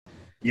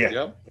Yeah.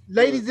 Yep. Good.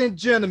 Ladies and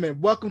gentlemen,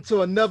 welcome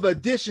to another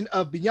edition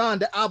of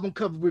Beyond the Album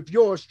Cover with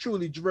yours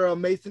truly, Jarrell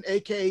Mason,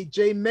 aka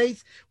J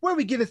Mace, where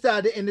we get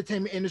inside the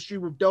entertainment industry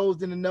with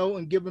those in the know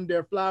and give them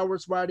their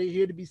flowers while they're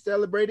here to be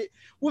celebrated.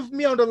 With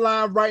me on the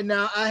line right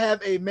now, I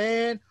have a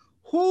man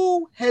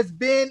who has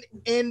been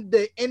in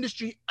the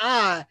industry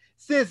eye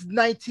since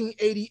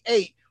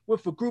 1988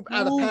 with a group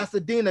out of Ooh.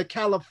 Pasadena,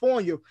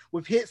 California,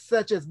 with hits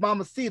such as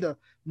Mamacita,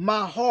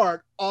 My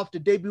Heart off the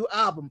debut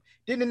album.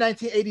 Then in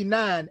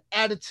 1989,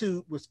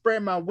 Attitude with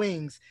Spread My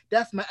Wings.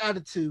 That's My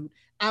Attitude.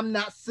 I'm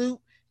Not Soup.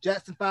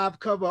 Jackson 5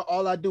 cover,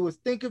 All I Do Is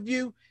Think of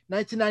You.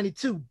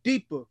 1992,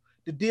 Deeper.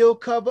 The Deal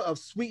cover of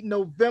Sweet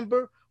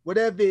November.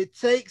 Whatever It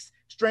Takes.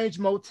 Strange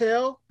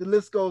Motel. The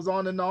list goes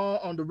on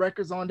the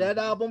records on that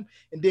album.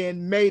 And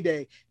then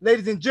Mayday.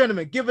 Ladies and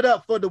gentlemen, give it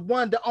up for the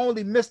one, the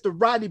only Mr.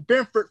 Rodney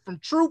Benford from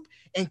Troop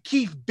and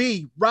Keith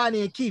B.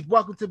 Rodney and Keith,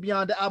 welcome to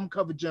Beyond the Album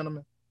Cover,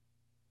 gentlemen.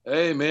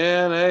 Hey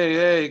man.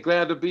 Hey.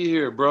 Glad to be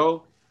here,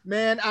 bro.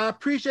 Man, I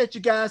appreciate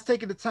you guys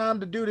taking the time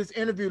to do this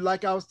interview.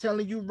 Like I was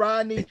telling you,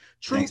 Rodney, Thanks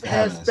Troop for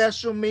has having us.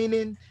 special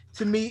meaning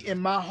to me in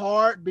my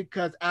heart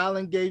because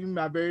Alan gave me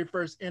my very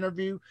first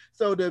interview.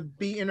 So to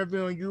be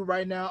interviewing you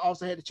right now,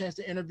 also had the chance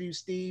to interview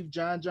Steve,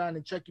 John,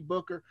 and Chucky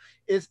Booker.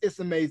 It's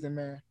amazing,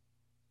 man.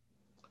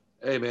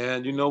 Hey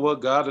man. You know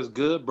what? God is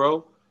good,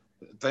 bro.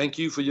 Thank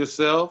you for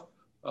yourself.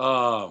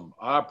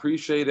 I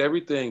appreciate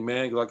everything,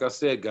 man. Like I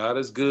said, God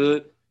is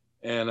good,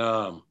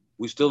 and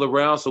we still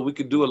around, so we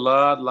can do a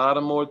lot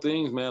of more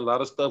things, man. A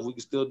lot of stuff we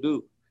can still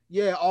do.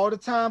 Yeah, all the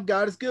time.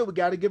 God is good. We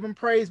got to give him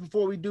praise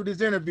before we do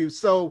this interview.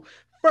 So,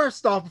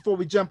 first off, before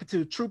we jump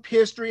into troop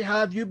history,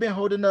 how have you been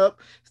holding up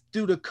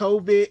due to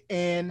COVID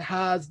and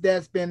how's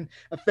that's been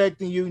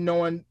affecting you,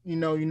 knowing,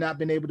 you're not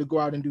been able to go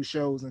out and do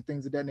shows and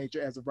things of that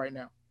nature as of right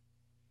now?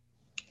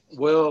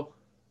 Well,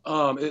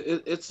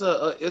 it's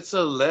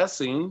a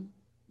lesson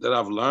that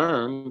I've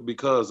learned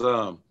because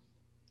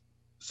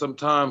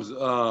sometimes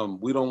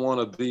we don't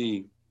want to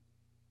be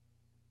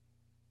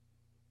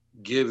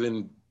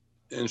given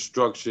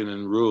instruction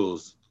and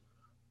rules,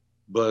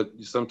 but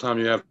sometimes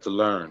you have to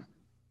learn.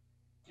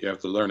 You have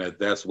to learn that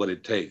that's what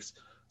it takes.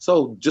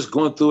 So just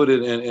going through it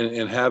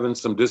and having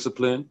some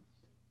discipline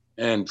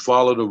and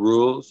follow the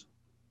rules.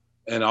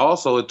 And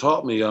also it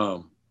taught me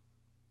to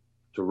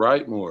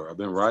write more. I've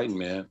been writing,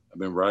 man. I've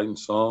been writing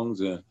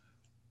songs and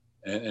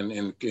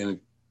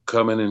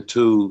coming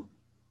into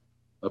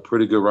a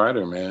pretty good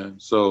writer, man.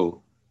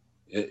 So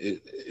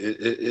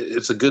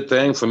it's a good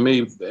thing for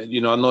me. I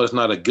know it's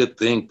not a good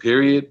thing,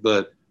 period,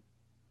 but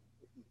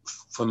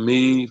for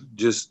me,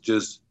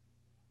 just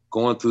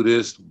going through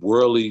this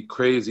worldly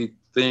crazy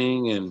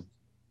thing and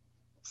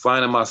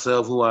finding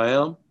myself who I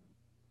am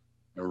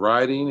and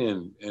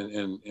writing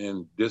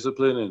and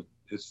discipline, and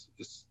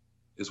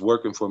it's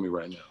working for me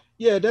right now.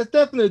 Yeah, that's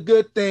definitely a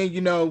good thing,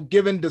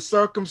 given the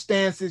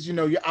circumstances,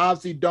 you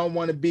obviously don't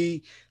want to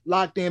be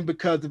locked in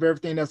because of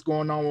everything that's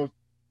going on with,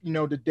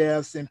 the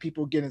deaths and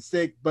people getting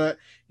sick, but,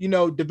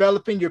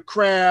 developing your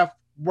craft,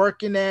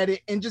 working at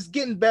it, and just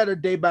getting better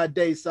day by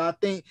day. So I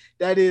think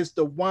that is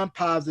the one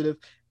positive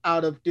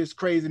out of this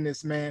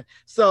craziness, man.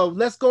 So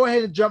let's go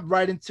ahead and jump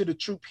right into the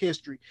troop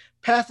history.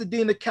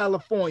 Pasadena,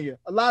 California.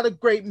 A lot of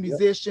great Yep.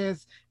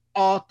 musicians,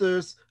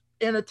 authors,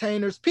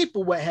 entertainers,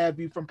 people, what have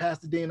you, from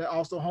Pasadena,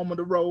 also home of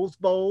the Rose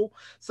Bowl.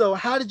 So,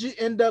 how did you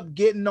end up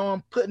getting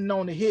on, putting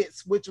on the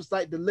hits, which was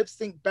like the lip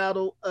sync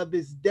battle of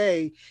its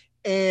day?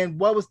 And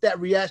what was that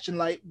reaction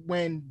like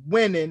when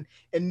winning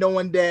and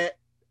knowing that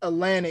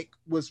Atlantic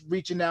was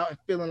reaching out and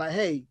feeling like,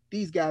 hey,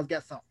 these guys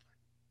got something?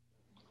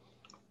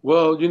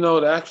 Well,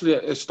 actually,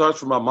 it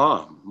starts with my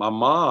mom. My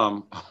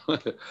mom,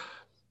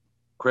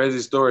 crazy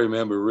story,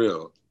 man, but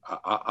real.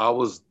 I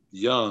was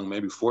young,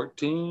 maybe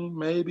 14,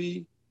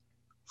 maybe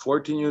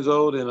 14 years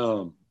old,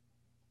 and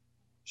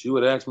she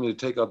would ask me to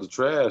take out the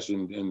trash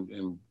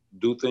and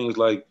do things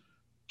like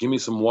give me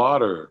some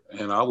water,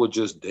 and I would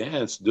just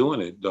dance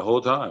doing it the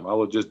whole time. I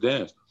would just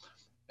dance,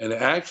 and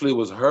it actually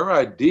was her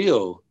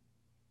ideal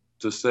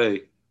to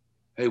say,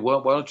 "Hey,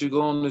 why don't you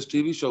go on this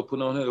TV show?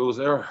 Put on it." It was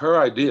her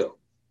ideal,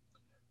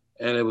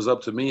 and it was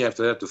up to me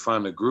after that to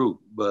find a group,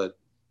 but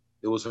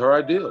it was her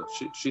ideal.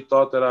 She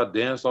thought that I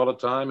danced all the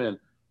time, and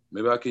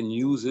maybe I can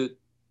use it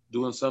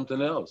doing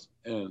something else,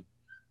 and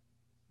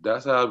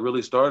that's how it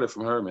really started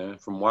from her, man.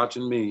 From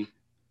watching me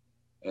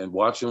and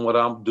watching what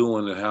I'm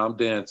doing and how I'm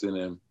dancing,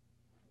 and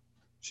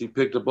she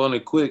picked up on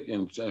it quick,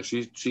 and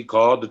she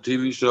called the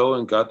TV show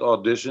and got the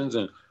auditions,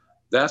 and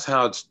that's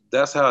how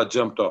it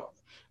jumped off.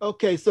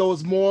 Okay, so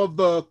it's more of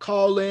a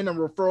call in and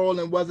referral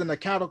and wasn't a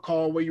cattle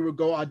call where you would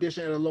go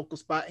audition at a local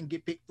spot and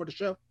get picked for the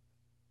show?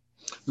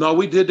 No,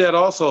 we did that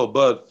also,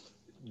 but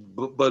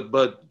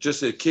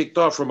just it kicked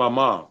off from my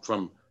mom.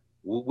 From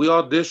we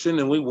auditioned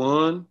and we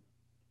won,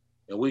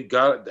 and we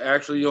got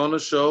actually on the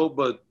show,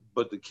 but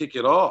to kick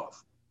it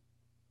off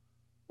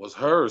was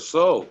her.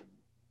 So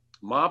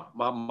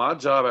my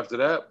job after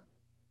that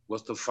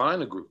was to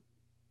find a group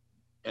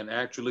and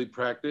actually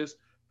practice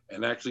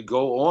and actually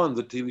go on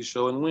the TV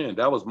show and win.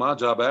 That was my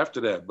job after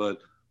that.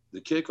 But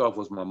the kickoff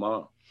was my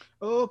mom.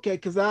 Okay,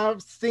 because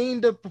I've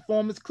seen the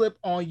performance clip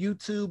on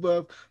YouTube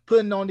of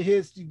putting on the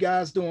hits. You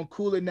guys doing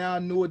Cool It Now,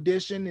 New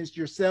Edition. It's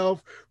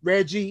yourself,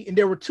 Reggie, and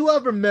there were two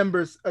other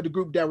members of the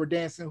group that were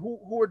dancing.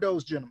 Who are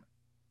those gentlemen?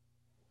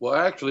 Well,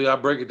 actually, I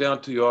break it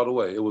down to you all the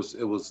way. It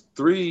was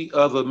three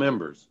other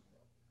members,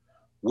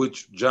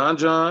 which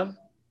John,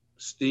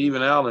 Steve,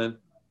 and Alan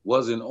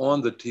wasn't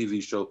on the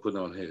TV show putting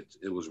on hits.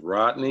 It was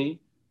Rodney,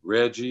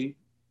 Reggie,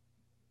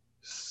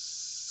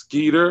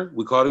 Skeeter.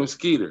 We called him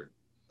Skeeter.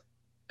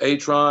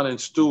 Atron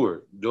and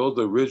Stewart. Those are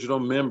the original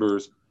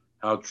members.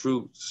 How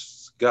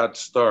Troops got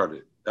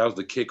started. That was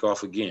the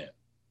kickoff again.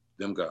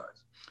 Them guys.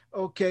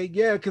 Okay,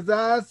 yeah,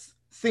 because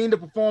seen the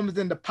performance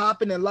in the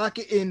popping and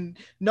locking, and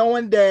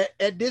knowing that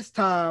at this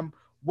time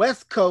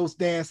West Coast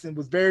dancing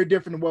was very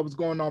different than what was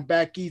going on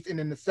back east and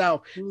in the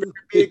South. Very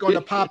big on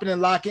the popping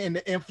and locking and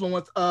the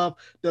influence of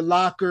the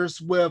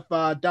lockers with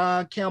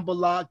Don Campbell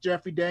Lock,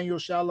 Jeffrey Daniel,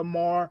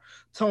 Shalimar,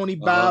 Tony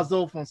Uh-huh.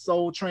 Basil from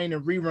Soul Train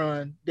and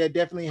Rerun. That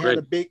definitely had a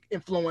Great. big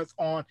influence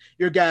on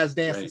your guys'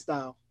 dancing Great.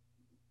 style.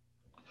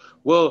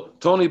 Well,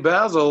 Tony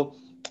Basil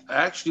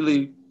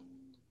actually,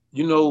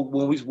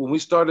 when we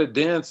started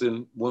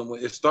dancing,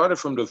 when it started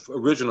from the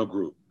original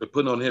group, the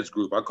Putting on Hits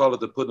group. I call it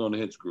the Putting on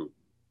Hits group.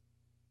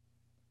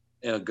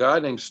 And a guy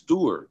named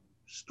Stuart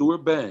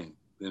Bang,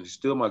 and he's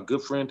still my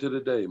good friend to the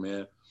day,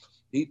 man.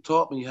 He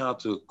taught me how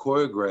to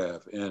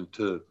choreograph and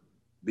to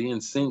be in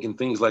sync and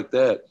things like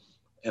that,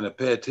 and to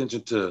pay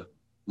attention to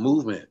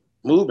movement.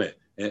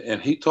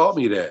 And he taught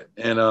me that.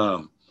 And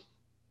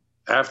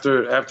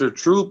after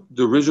Troop,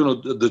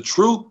 the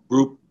Troop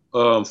group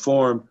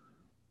formed,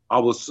 I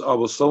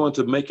was so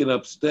into making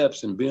up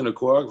steps and being a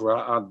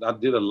choreographer. I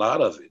did a lot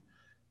of it.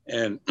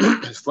 And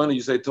it's funny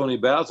you say Tony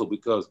Basil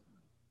because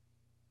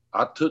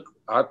I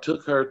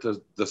took her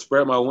to the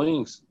Spread My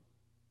Wings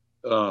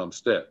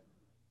step,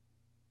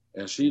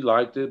 and she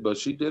liked it, but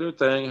she did her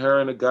thing. Her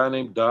and a guy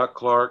named Doc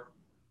Clark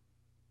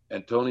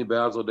and Tony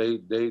Basil, they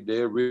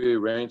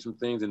rearranged some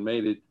things and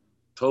made it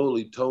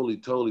totally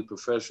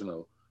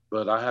professional.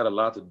 But I had a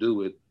lot to do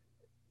with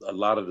a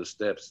lot of the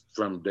steps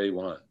from day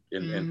one,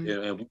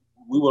 Mm. and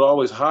we would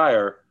always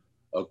hire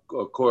a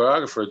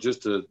choreographer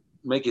just to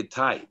make it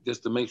tight,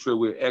 just to make sure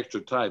we're extra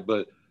tight.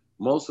 But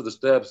most of the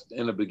steps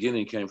in the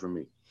beginning came from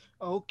me.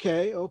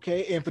 Okay,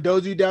 okay. And for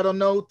those of you that don't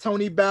know,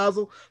 Tony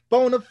Basil,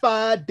 bona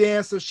fide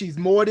dancer. She's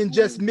more than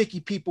just Mickey.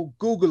 People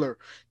Google her.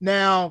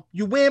 Now,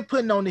 you win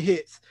putting on the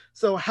hits.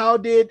 So, how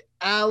did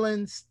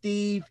Alan,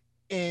 Steve,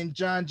 and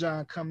John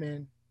come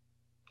in?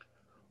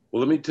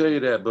 Well, let me tell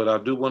you that, but I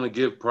do want to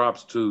give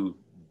props to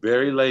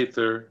Barry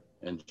Lather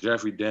and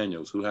Jeffrey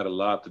Daniels, who had a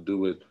lot to do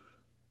with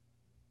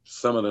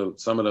some of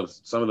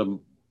the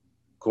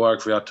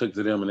choreography I took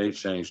to them and they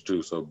changed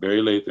too. So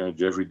Barry Lather and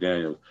Jeffrey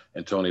Daniels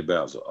and Tony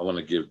Basil. I want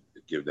to give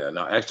that.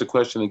 Now ask the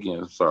question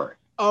again. Sorry.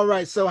 All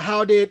right. So,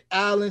 how did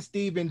Alan,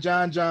 Steve, and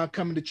John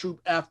come in the troupe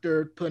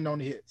after putting on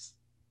the hits?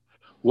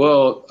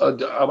 Well, I'm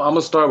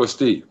gonna start with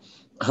Steve.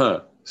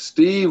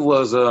 Steve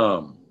was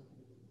a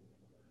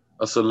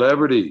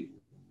celebrity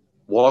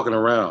walking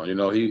around.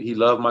 He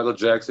loved Michael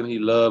Jackson. He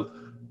loved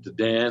to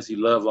dance. He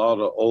loved all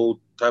the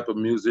old type of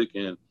music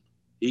and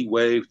heat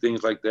wave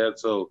things like that.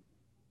 So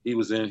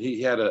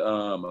he had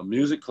a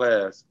music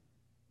class,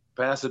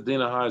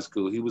 Pasadena High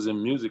School. He was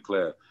in music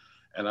class,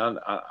 and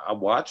I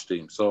watched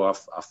him. So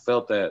I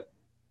felt that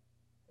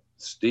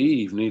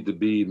Steve needed to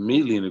be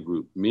immediately in the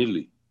group,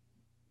 immediately.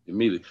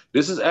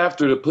 This is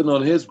after the putting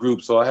on his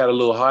group, so I had a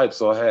little hype,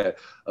 so I had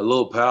a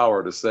little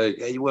power to say,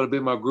 "Hey, you want to be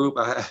in my group?"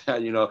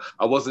 I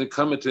wasn't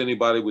coming to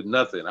anybody with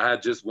nothing. I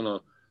had just went on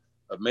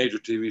a major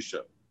TV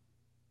show,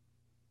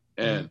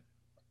 Mm. and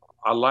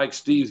I like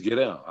Steve's get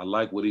out. I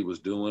like what he was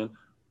doing.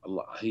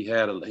 He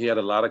had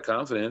a lot of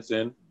confidence,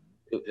 and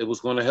it was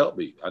going to help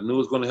me. I knew it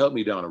was going to help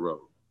me down the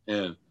road.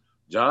 And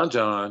John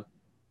John,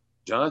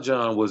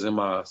 John was in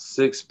my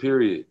sixth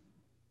period,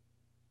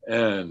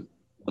 and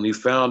when he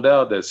found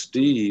out that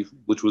Steve,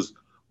 which was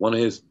one of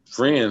his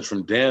friends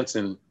from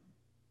dancing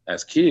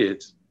as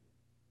kids,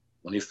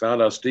 when he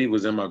found out Steve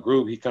was in my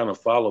group, he kind of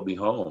followed me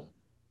home,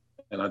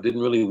 and I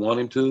didn't really want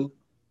him to,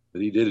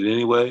 but he did it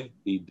anyway.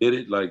 He did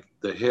it like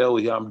the hell.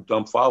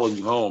 I'm following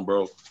you home,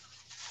 bro.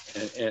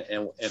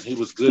 And he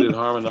was good at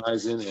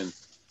harmonizing and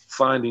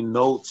finding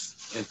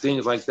notes and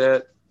things like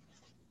that,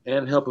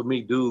 and helping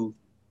me do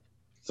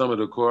some of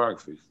the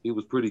choreography. He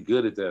was pretty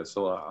good at that.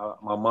 So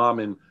my mom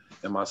and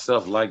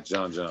myself liked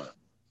John John.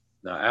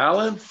 Now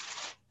Alan,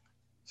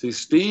 see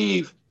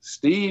Steve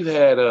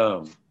had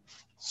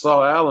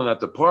saw Alan at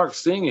the park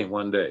singing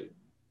one day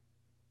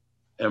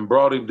and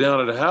brought him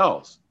down to the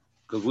house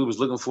because we was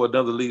looking for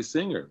another lead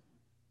singer.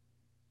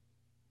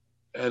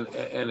 And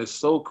it's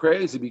so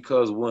crazy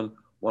because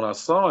when I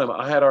saw him,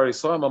 I had already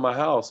saw him at my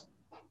house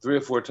 3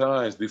 or 4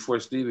 times before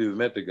Steve even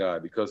met the guy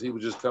because he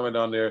was just coming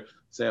down there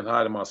saying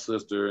hi to my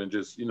sister and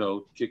just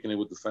kicking it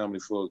with the family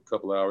for a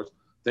couple hours,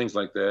 things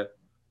like that.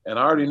 And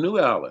I already knew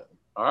Alan.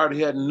 I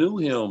already had knew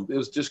him. It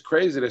was just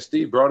crazy that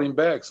Steve brought him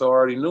back, so I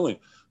already knew him.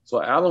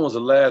 So Alan was the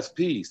last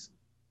piece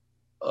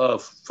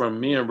of from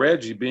me and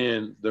Reggie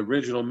being the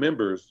original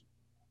members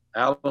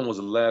Allen was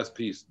the last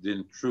piece.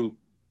 Then Troop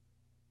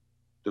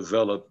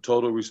developed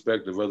total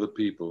respect of other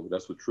people.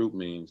 That's what Troop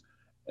means.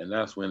 And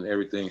that's when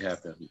everything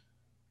happened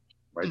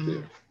right Mhm.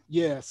 there.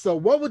 Yeah. So,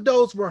 what were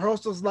those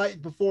rehearsals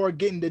like before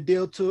getting the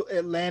deal to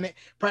Atlantic,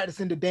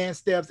 practicing the dance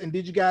steps? And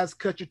did you guys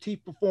cut your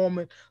teeth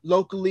performing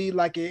locally,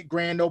 like at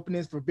grand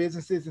openings for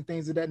businesses and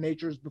things of that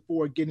nature,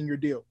 before getting your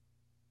deal?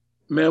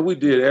 Man, we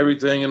did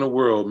everything in the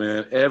world,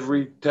 man.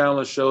 Every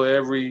talent show,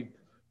 every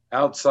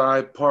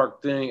outside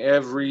park thing,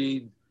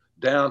 every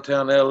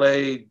downtown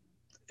LA,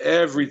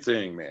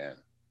 everything, man.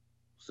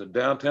 So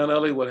downtown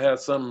LA would have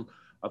some,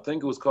 I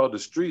think it was called the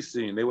street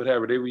scene. They would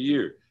have it every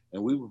year.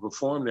 And we would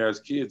perform there as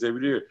kids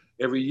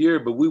every year,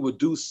 but we would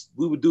do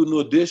new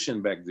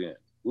edition back then.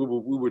 We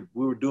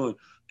were doing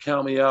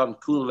Count Me Out and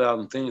Cool It Out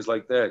and things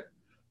like that.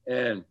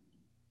 And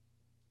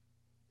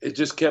it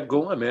just kept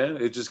going, man.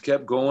 It just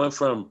kept going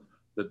from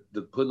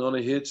the putting on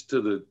the hits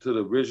to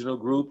the original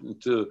group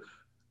and to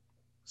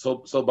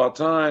so by the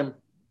time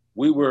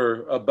we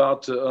were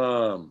about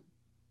to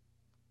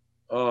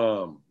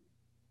um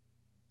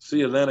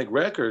see Atlantic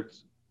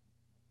Records,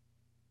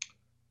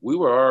 we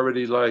were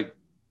already like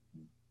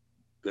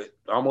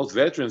almost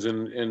veterans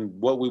in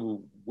what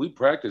we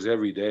practice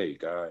every day,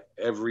 guy,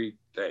 every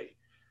day.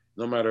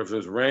 No matter if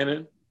it's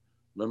raining,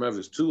 no matter if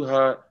it's too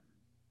hot,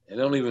 and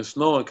it don't even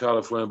snow in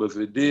California, but if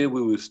it did,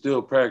 we would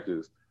still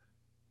practice.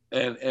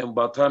 And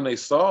by the time they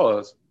saw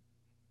us,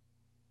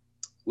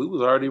 we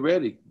was already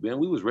ready, man.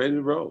 We was ready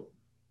to roll.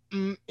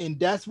 And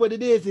that's what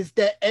it is. It's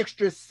that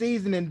extra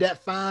seasoning,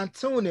 that fine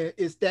tuning.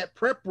 It's that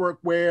prep work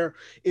where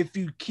if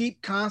you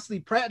keep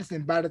constantly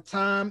practicing, by the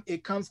time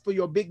it comes for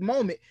your big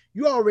moment,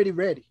 you're already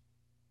ready.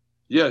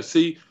 Yeah,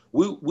 see,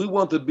 we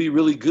want to be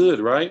really good,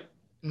 right?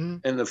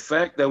 Mhm. And the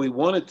fact that we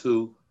wanted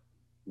to,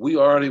 we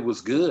already was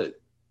good.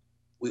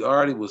 We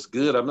already was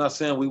good. I'm not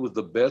saying we was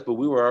the best, but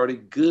we were already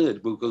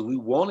good because we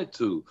wanted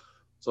to.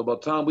 So by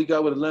the time we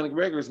got with Atlantic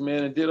Records,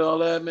 man, and did all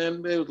that,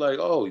 man, it was like,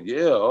 oh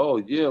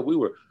yeah, we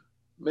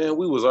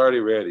was already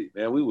ready,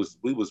 man. We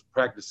was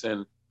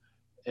practicing,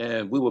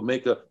 and we would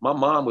make up. My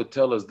mom would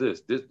tell us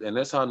this, and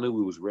that's how I knew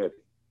we was ready.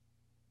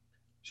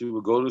 She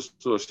would go to the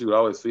store. She would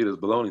always feed us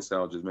bologna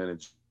sandwiches, man,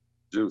 and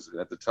juice.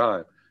 At the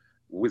time,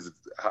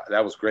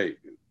 that was great.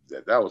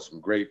 That was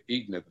some great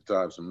eating at the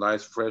time. Some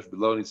nice fresh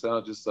bologna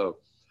sandwiches. So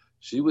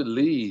she would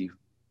leave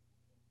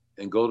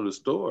and go to the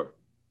store,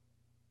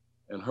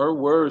 and her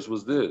words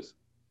was this: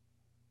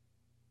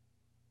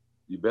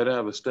 "You better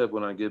have a step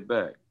when I get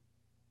back."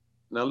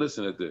 Now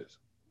listen to this.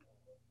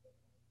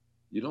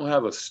 You don't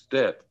have a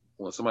step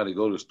when somebody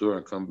go to the store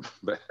and come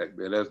back,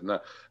 man.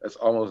 That's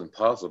almost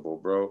impossible,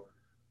 bro.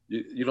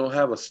 You don't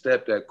have a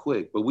step that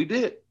quick, but we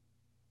did.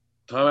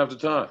 Time after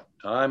time,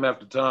 time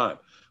after time.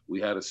 We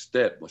had a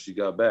step when she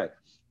got back.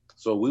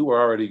 So we were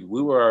already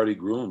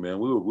groomed, man.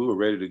 We were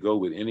ready to go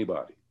with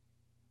anybody.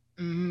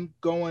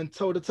 Going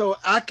toe to toe.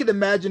 I could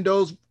imagine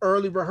those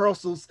early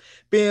rehearsals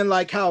being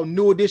like how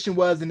New Edition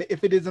was in the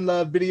If It Isn't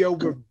Love video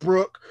with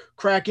Brooke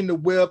cracking the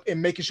whip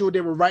and making sure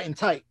they were right and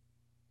tight.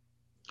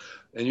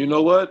 And you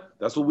know what?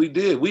 That's what we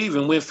did. We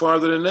even went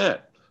farther than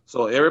that.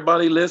 So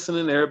everybody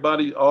listening,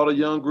 everybody, all the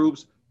young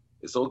groups,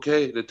 it's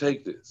okay to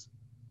take this.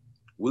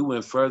 We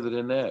went further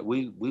than that.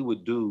 We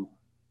would do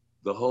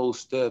the whole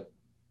step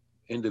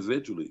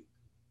individually.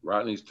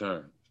 Rodney's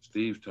turn,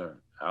 Steve's turn,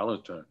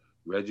 Alan's turn,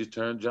 Reggie's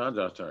turn, John's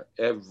turn.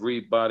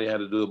 Everybody had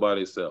to do it by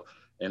themselves.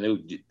 And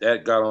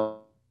that got on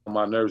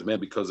my nerves, man,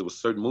 because it was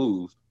certain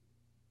moves.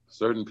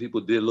 Certain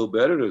people did a little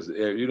better.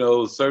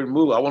 Certain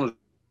move. I want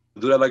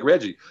to do that like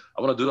Reggie.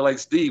 I want to do that like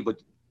Steve,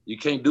 but you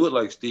can't do it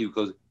like Steve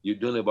because you're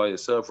doing it by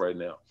yourself right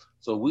now.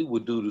 So we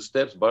would do the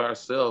steps by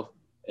ourselves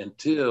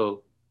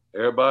until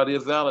everybody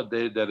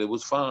validated that it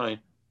was fine,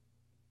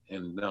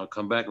 and now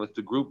come back, let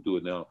the group do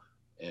it now.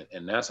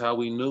 And that's how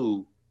we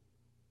knew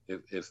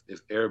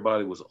if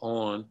everybody was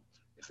on,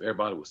 if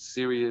everybody was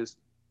serious,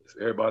 if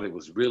everybody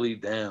was really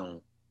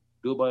down.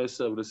 Do it by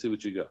yourself. Let's see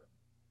what you got.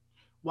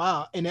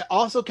 Wow. And it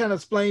also kind of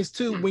explains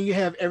too when you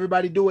have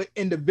everybody do it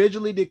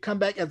individually to come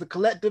back as a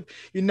collective,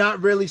 you're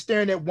not really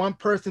staring at one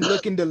person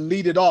looking to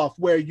lead it off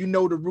where you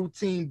know the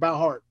routine by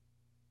heart.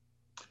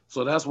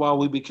 So that's why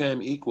we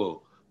became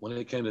equal when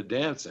it came to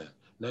dancing.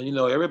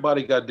 Now,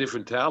 everybody got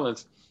different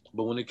talents,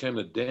 but when it came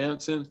to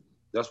dancing,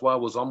 that's why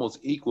it was almost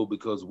equal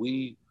because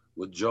we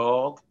would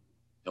jog,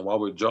 and while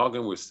we're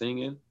jogging, we're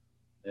singing,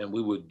 and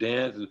we would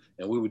dance,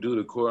 and we would do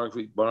the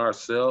choreography by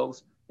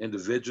ourselves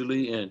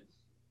individually. And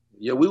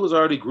yeah,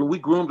 we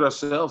groomed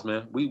ourselves,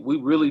 man. We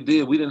really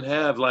did. We didn't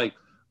have like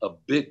a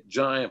big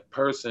giant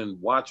person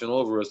watching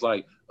over us,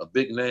 like a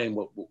big name.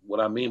 What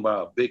I mean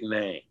by a big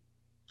name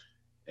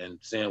and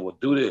saying, well,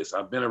 do this.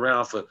 I've been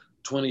around for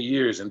 20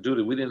 years and do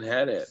that. We didn't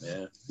have that,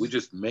 man. We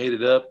just made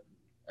it up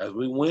as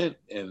we went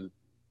and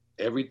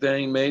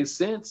everything made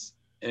sense.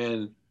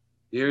 And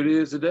here it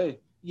is today.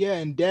 Yeah,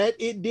 and that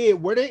it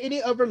did. Were there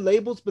any other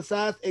labels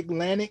besides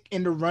Atlantic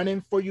in the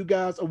running for you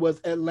guys, or was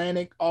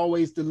Atlantic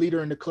always the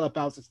leader in the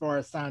clubhouse as far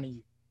as signing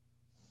you?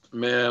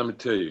 Man, let me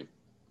tell you,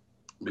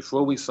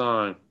 before we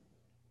signed,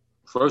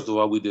 first of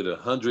all, we did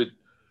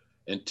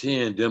 180 and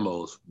 10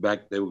 demos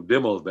back. They were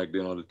demos back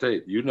then on the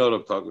tape. You know what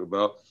I'm talking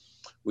about.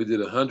 We did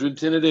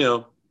 110 of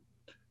them.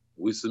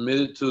 We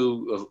submitted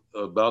to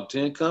about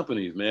 10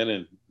 companies, man,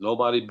 and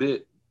nobody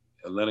bit.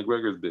 Atlantic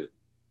Records bit.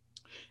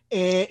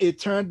 And it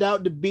turned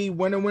out to be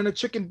Winner Winner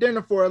Chicken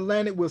Dinner for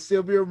Atlantic with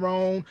Sylvia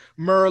Rhone,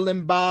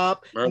 Merlin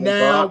Bob. Merlin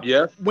Bob, Now,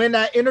 yes. when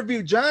I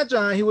interviewed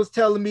John, he was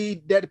telling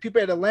me that the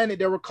people at Atlantic,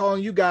 they were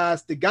calling you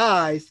guys the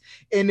guys,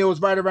 and it was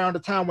right around the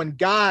time when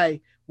Guy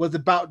was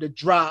about to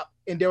drop,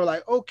 and they were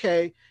like,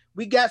 okay,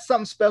 we got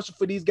something special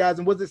for these guys.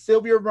 And was it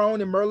Sylvia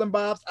Rhone and Merlin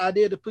Bob's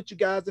idea to put you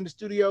guys in the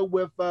studio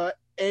with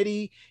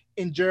Eddie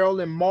and Gerald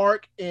and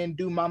Mark and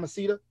do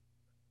Mamacita?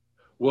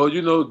 Well,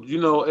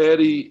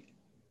 Eddie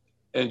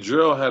and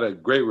Gerald had a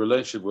great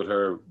relationship with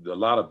her. A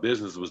lot of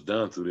business was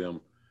done through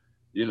them,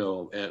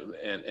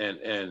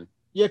 and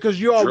Yeah, because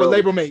you all were Gerald,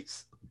 label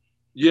mates.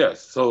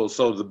 yes. So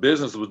the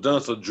business was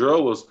done. So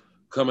Gerald was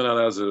coming out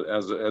as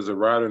a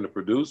writer and a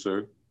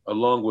producer,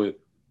 along with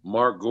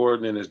Mark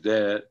Gordon and his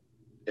dad,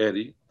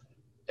 Eddie,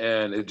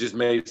 and it just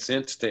made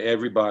sense to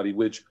everybody.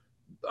 Which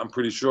I'm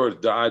pretty sure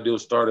the idea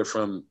started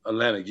from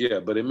Atlantic,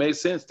 yeah, but it made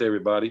sense to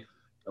everybody.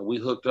 And we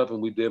hooked up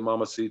and we did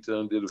Mamacita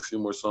and did a few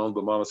more songs,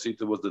 but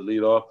Mamacita was the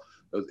lead off.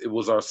 It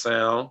was our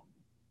sound.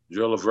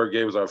 Joe Levert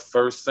gave us our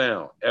first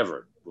sound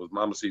ever. It was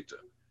Mamacita,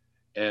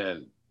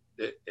 and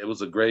it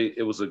was a great.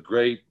 It was a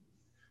great.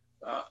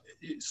 Uh,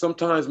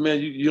 Sometimes, man,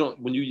 you don't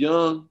when you're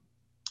young,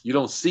 you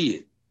don't see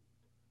it.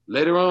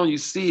 Later on, you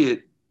see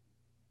it,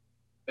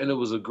 and it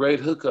was a great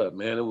hookup,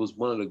 man. It was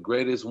one of the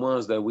greatest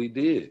ones that we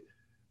did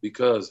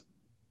because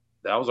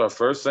that was our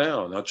first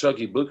sound. Now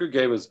Chucky Booker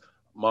gave us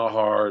My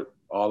Heart,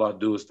 All I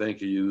Do Is Think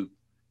of You.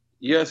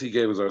 Yes, he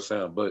gave us our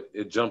sound, but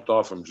it jumped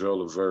off from Joe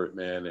Levert,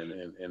 man,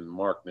 and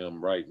Mark them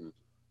writing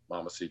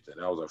Mamacita.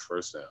 That was our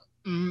first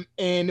sound.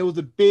 And it was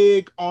a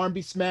big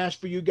R&B smash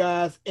for you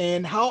guys.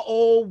 And how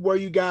old were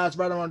you guys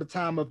right around the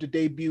time of the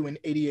debut in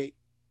 '88?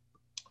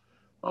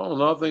 I don't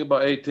know. I think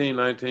about 18,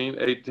 19,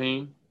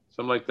 18,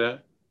 something like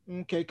that.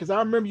 Okay, because I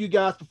remember you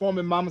guys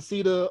performing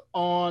Mamacita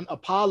on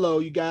Apollo.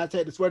 You guys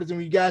had the sweaters and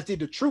when you guys did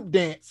the troop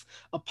dance.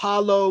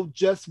 Apollo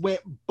just went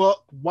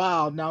buck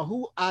wild. Now,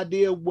 who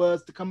idea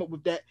was to come up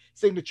with that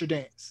signature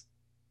dance?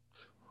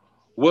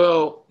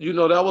 Well,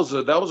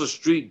 that was a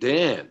street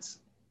dance,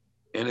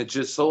 and it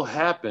just so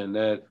happened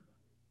that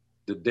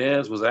the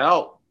dance was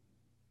out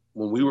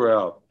when we were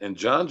out, and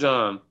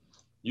John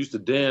used to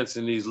dance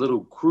in these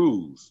little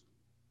crews,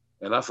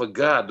 and I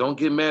forgot. Don't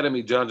get mad at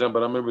me, John, but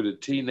I remember the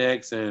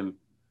T-Necks and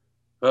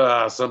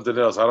something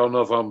else. I don't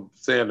know if I'm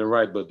saying it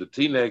right, but the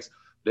T-Necks,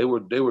 they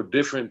were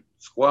different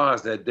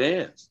squads that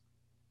danced.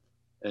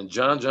 And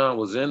John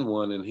was in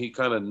one and he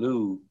kind of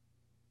knew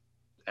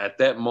at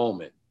that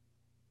moment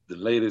the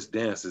latest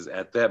dances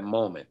at that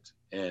moment.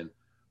 And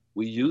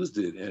we used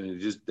it and it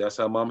just that's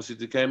how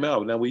Mamacita came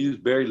out. Now we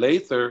used Barry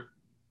Lather,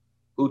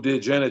 who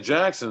did Janet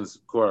Jackson's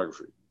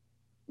choreography.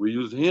 We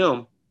used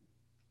him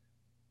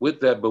with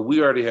that, but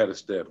we already had a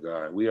step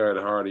guy. We had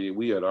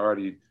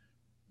already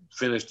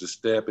finished the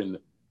step and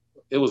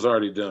it was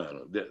already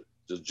done.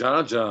 The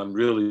John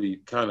really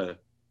kind of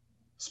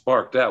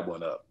sparked that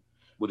one up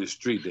with his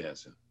street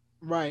dancing.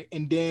 Right.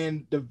 And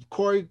then the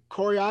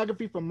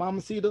choreography from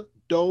Mamacita,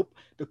 dope.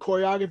 The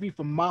choreography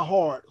from My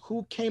Heart,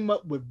 who came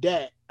up with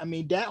that? I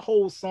mean, that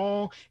whole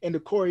song and the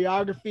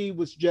choreography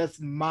was just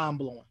mind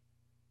blowing.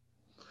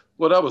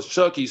 Well, that was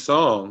Chucky's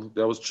song.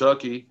 That was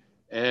Chucky.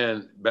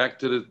 And back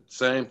to the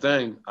same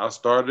thing. I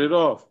started it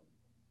off.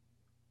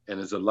 And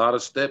there's a lot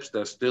of steps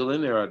that's still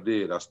in there I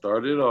did. I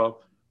started it off.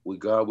 We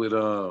got with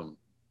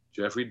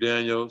Jeffrey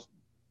Daniels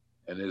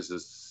and his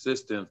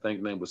assistant, I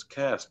think name was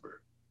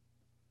Casper.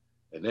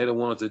 And they're the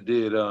ones that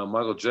did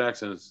Michael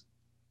Jackson's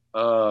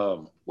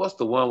what's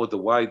the one with the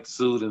white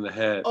suit and the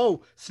hat?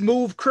 Oh,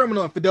 Smooth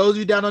Criminal. And for those of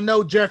you that don't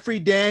know, Jeffrey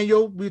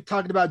Daniel, we're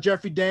talking about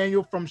Jeffrey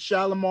Daniel from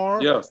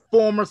Shalimar, Yes.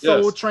 former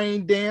Soul Yes.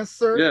 Train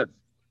dancer. Yes.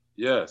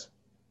 Yes.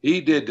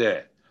 He did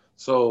that.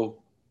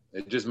 So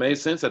it just made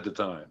sense at the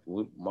time.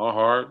 My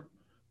heart,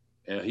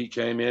 and he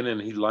came in and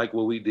he liked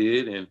what we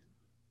did, and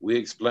we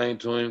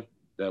explained to him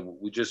that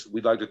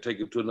we'd like to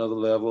take it to another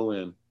level,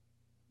 and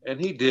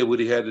he did what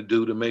he had to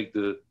do to make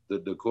the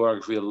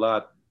choreography a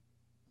lot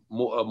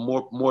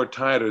more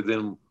tighter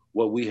than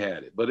what we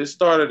had it. But it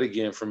started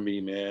again from me,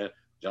 man.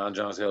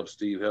 John's help,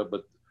 Steve helped,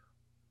 but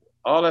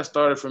all that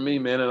started from me,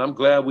 man. And I'm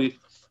glad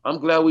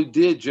we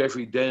did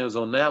Jeffrey Daniels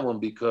on that one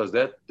because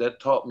that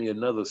taught me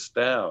another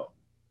style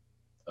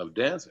of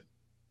dancing.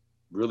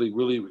 Really,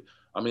 really.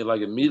 I mean,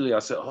 like immediately I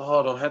said, oh,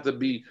 it don't have to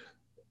be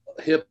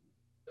hip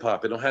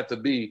hop. It don't have to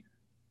be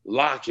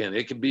locking.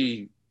 It could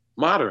be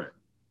modern.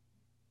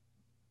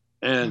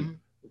 And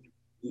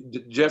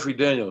Mhm. Jeffrey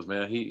Daniels,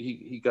 man,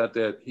 he got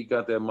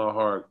that my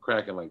heart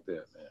cracking like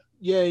that, man.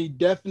 Yeah, he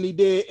definitely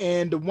did.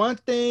 And the one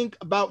thing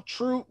about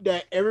Troop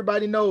that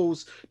everybody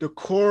knows, the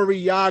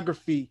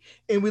choreography.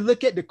 And we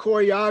look at the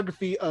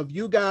choreography of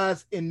you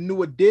guys in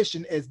New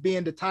Edition as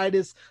being the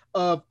tightest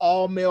of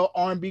all male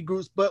R&B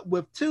groups, but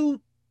with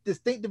two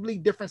distinctively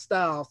different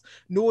styles.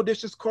 New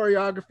Edition's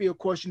choreography, of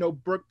course,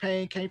 Brooke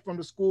Payne came from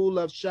the school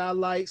of Shy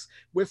Lights,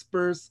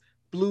 Whispers,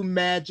 Blue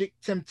Magic,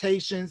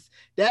 Temptations,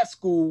 that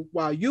school,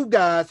 while you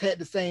guys had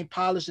the same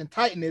polish and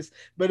tightness,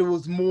 but it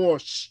was more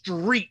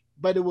street,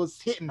 but it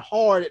was hitting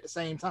hard at the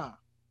same time.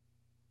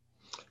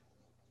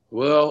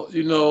 Well,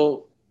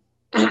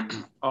 I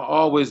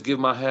always give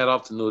my hat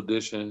off to New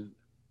Edition.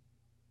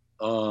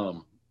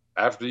 Um,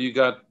 After you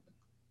got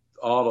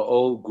all the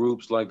old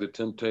groups like the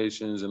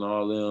Temptations and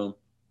all them,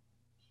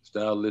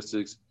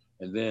 Stylistics,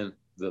 and then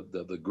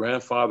the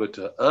grandfather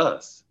to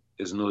us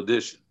is New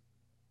Edition,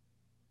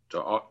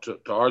 to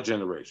our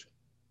generation.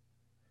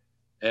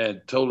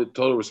 And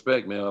total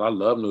respect, man. I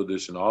love New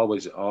Edition. I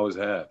always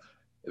have.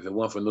 If it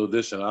weren't for New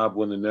Edition, I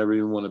wouldn't have never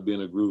even want to be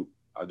in a group.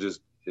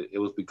 It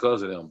was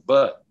because of them.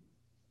 But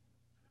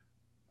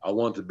I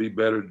want to be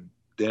better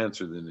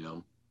dancer than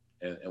them.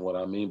 And what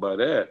I mean by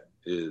that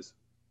is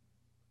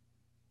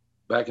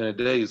back in the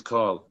day, it's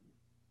called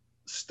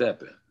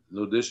stepping.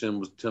 New Edition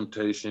was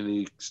Temptation.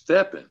 He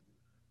stepping.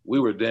 We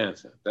were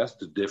dancing. That's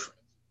the difference.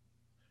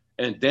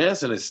 And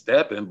dancing is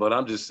stepping, but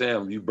I'm just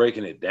saying, you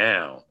breaking it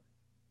down.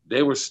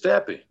 They were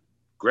stepping,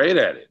 great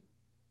at it.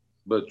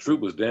 But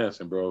Troop was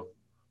dancing, bro.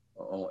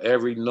 On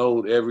every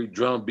note, every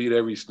drum beat,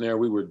 every snare,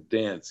 we were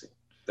dancing.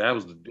 That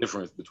was the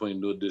difference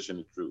between New Edition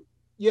and Troop.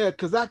 Yeah,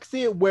 because I can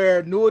see it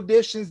where New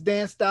Edition's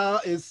dance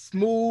style is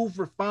smooth,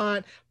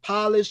 refined,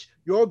 polished.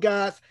 Your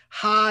guys,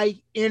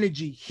 high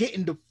energy,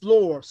 hitting the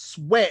floor,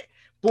 sweat,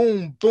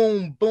 boom,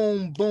 boom,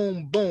 boom,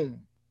 boom,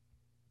 boom.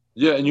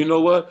 Yeah, and you know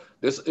what?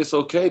 It's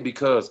okay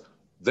because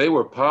they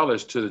were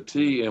polished to the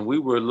T, and we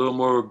were a little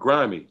more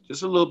grimy,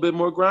 just a little bit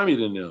more grimy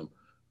than them.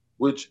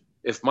 Which,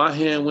 if my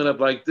hand went up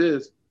like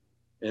this,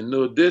 in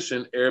New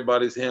Edition,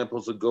 everybody's hand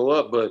supposed to go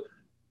up, but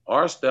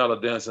our style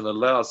of dancing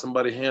allows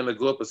somebody's hand to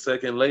go up a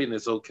second late, and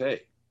it's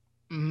okay.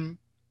 Mm-hmm.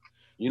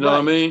 You know what I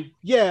Right. mean?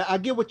 Yeah, I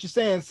get what you're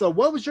saying. So,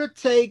 what was your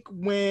take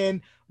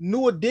when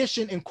New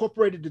Edition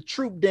incorporated the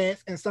troop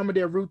dance in some of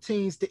their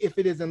routines to "If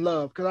It Is in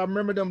Love"? Because I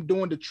remember them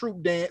doing the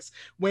troop dance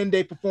when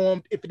they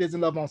performed "If It Is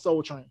in Love" on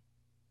Soul Train.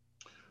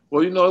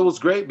 Well, it was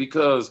great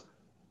because,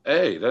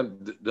 hey,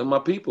 they're my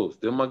peoples.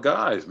 They're my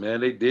guys,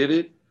 man. They did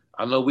it.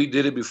 I know we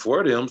did it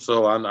before them,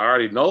 so I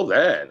already know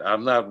that.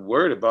 I'm not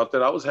worried about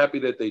that. I was happy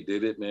that they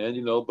did it, man,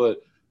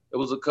 but it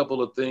was a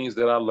couple of things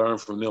that I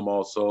learned from them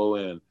also.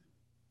 And,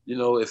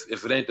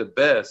 if it ain't the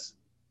best,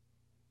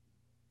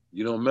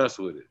 you don't mess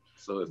with it.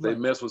 So if they Right.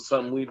 mess with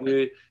something we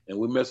did and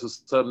we mess with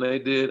something they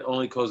did,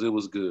 only because it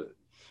was good.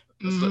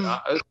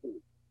 Mm-hmm. It's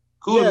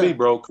cool to me, Yeah.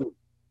 bro. Cool.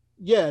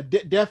 Yeah,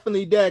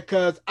 definitely that.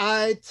 Because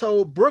I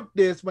told Brooke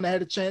this when I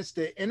had a chance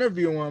to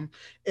interview him,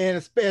 and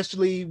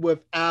especially with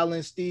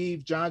Alan,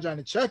 Steve, John,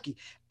 and Chucky,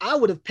 I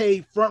would have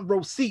paid front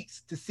row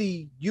seats to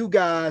see you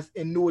guys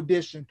in New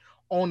Edition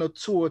on a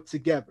tour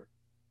together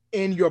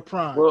in your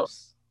Well,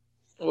 primes.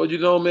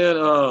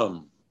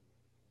 man.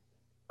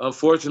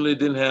 Unfortunately, it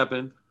didn't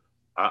happen.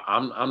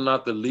 I'm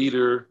not the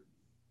leader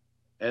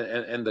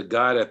and the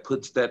guy that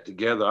puts that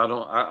together.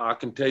 I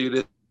can tell you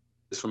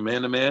this from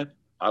man to man.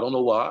 I don't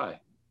know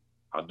why.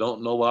 I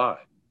don't know why.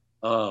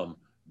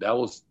 That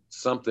was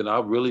something I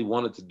really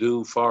wanted to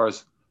do, far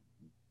as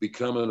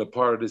becoming a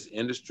part of this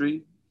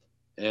industry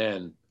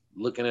and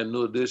looking at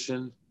New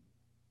Edition.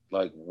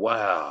 Like,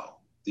 wow,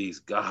 these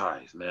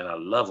guys, man, I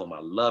love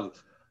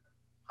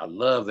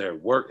their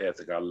work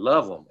ethic. I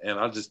love them, and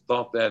I just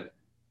thought that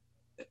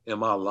in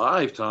my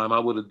lifetime I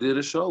would have did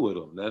a show with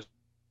them. That's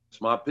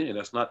my opinion.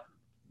 That's not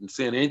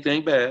saying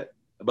anything bad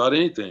about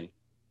anything,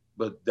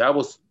 but that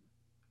was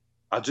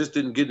I just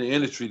didn't get in the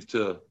industry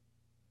to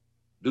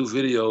do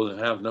videos and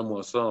have number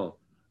one song.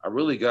 I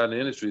really got in the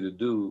industry to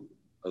do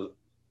at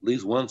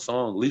least one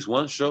song, at least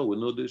one show with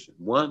no audition.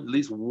 At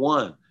least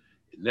one.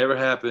 It never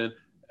happened,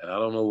 and I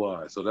don't know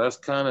why. So that's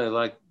kind of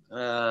like,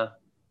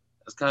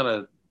 that's kind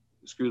of,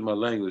 excuse my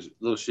language, a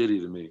little shitty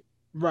to me.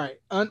 Right.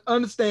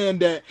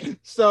 Understand that.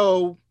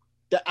 So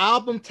the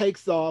album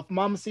takes off.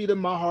 Mama Cita,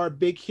 My Heart,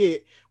 big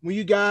hit. When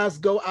you guys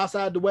go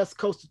outside the West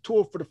Coast to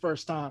tour for the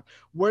first time,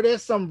 were there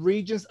some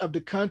regions of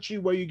the country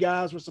where you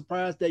guys were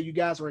surprised that you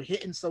guys were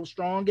hitting so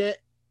strong at?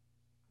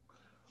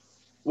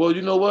 Well,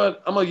 you know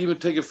what? I'm gonna even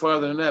take it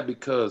farther than that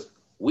because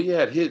we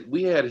had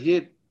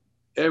hit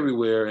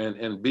everywhere,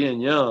 and being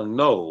young,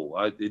 no,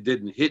 it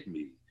didn't hit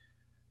me.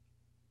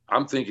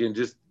 I'm thinking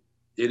just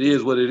it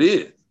is what it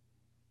is.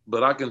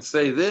 But I can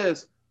say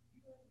this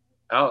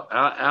out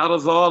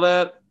of all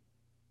that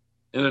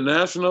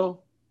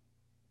international,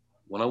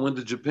 when I went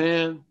to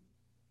Japan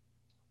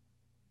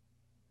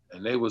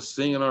and they were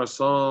singing our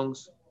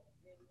songs,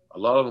 a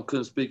lot of them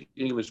couldn't speak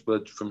English,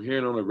 but from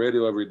hearing on the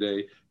radio every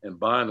day and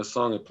buying the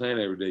song and playing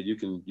every day, you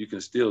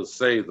can still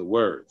say the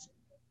words.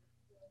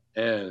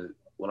 And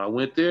when I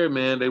went there,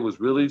 man, they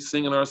was really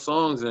singing our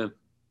songs and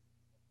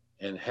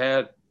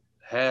had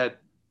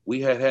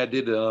we had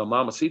did the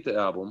Mamacita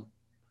album,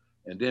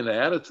 and then the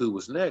Attitude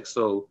was next.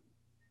 So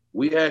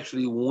we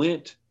actually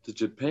went to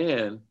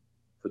Japan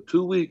for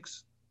 2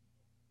 weeks,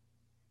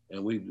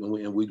 and we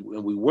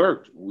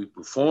worked. We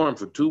performed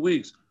for 2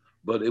 weeks.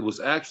 but it was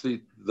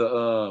actually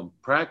the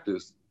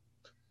practice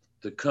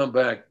to come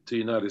back to the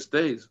United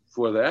States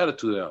for the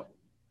Attitude album.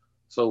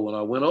 So when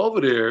I went over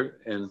there,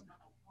 and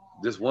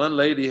this one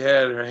lady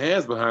had her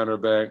hands behind her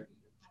back,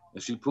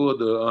 and she pulled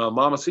the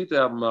Mamacita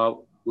album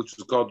out, which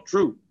was called The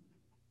Truth,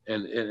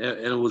 and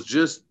it was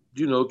just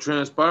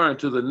transpiring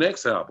to the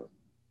next album.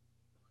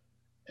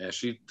 And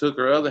she took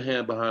her other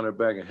hand behind her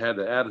back and had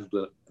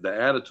the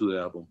Attitude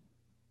album.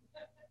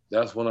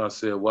 That's when I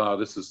said, "Wow,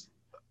 this is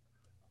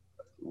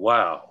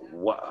wow.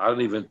 I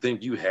didn't even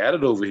think you had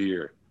it over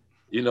here."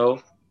 You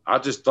know, I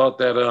just thought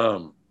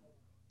that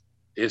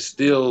it's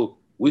still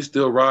we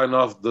still riding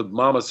off the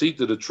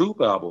Mamacita, the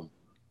Troop album.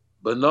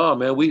 But no,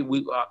 man,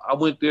 I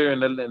went there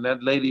and that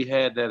lady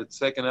had that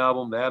second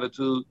album, The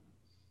Attitude,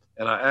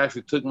 and I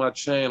actually took my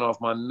chain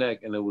off my neck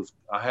and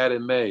I had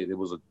it made. It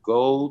was a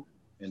gold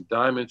and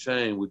diamond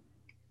chain with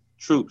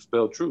Troop,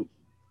 spelled Troop.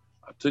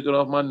 I took it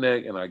off my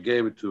neck and I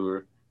gave it to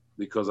her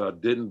because I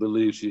didn't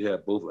believe she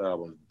had both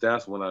albums.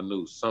 That's when I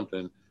knew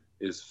something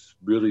is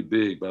really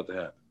big about to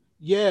happen.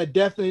 Yeah,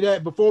 definitely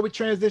that. Before we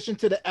transition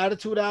to the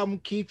Attitude album,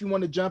 Keith, you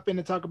want to jump in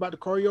and talk about the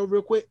choreo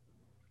real quick?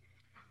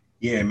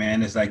 Yeah,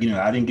 man. It's like,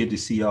 I didn't get to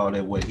see all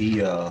that what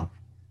he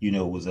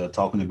was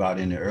talking about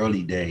in the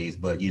early days,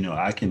 but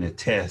I can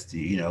attest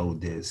to,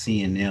 the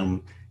seeing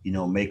them,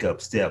 make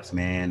up steps,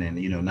 man, and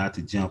not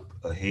to jump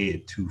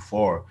ahead too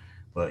far,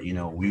 but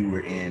we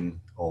were in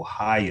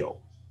Ohio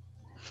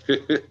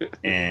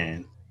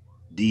and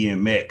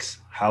DMX,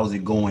 how's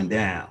it going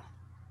down?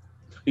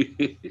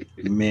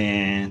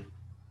 Man,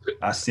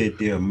 I sit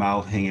there,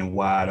 mouth hanging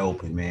wide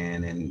open,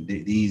 man, and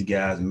these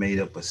guys made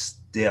up a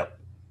step,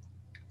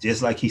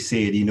 just like he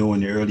said, in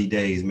the early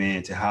days,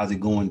 man, to how's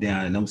it going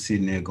down, and I'm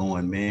sitting there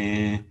going,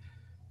 man,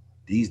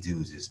 these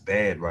dudes is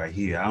bad right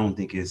here. I don't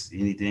think it's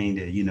anything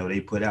that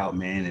they put out,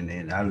 man,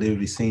 and I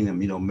literally seen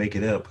them, make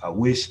it up. I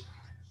wish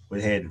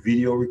we had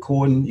video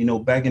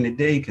recording, back in the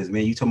day, because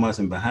man, you talking about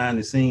some behind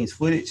the scenes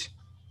footage,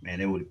 man,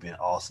 it would have been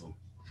awesome.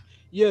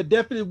 Yeah,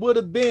 definitely would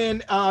have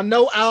been. I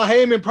know Al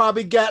Heyman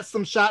probably got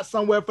some shots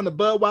somewhere from the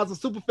Budweiser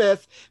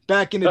Superfest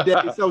back in the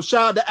day. So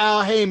shout out to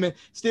Al Heyman,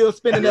 still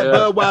spending that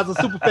Budweiser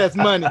Superfest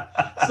money.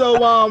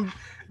 So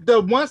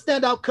the one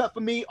standout cut for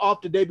me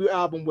off the debut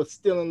album was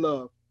Still in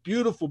Love.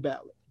 Beautiful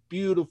ballad.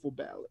 Beautiful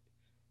ballad.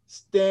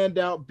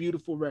 Standout,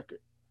 beautiful record.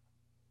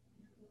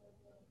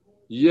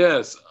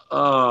 Yes.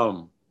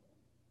 And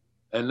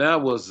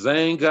that was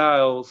Zane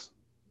Giles,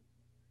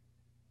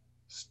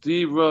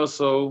 Steve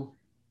Russell,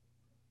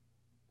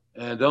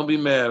 and don't be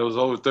mad, it was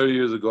over 30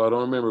 years ago. I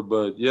don't remember,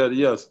 but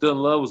yeah. Still in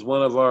Love was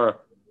one of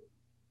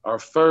our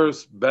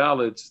first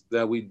ballads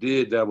that we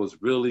did that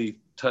was really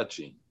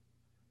touching.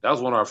 That was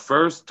one of our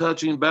first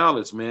touching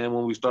ballads, man,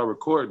 when we started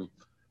recording.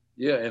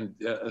 Yeah, and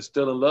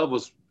Still in Love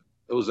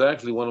was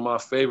actually one of my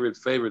favorite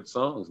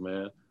songs,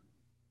 man.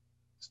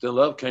 Still in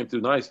Love came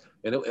through nice.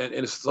 And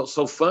it's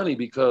so funny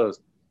because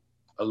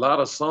a lot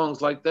of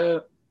songs like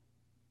that,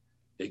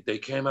 they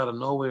came out of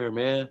nowhere,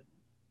 man.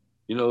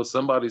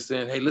 Somebody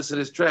saying, "Hey, listen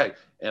to this track,"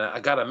 and I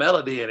got a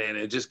melody in it, and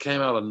it just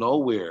came out of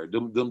nowhere.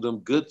 Them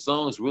good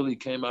songs really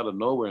came out of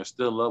nowhere, and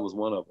Still in Love was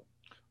one of them.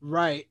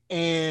 Right.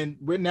 And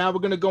now we're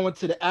going to go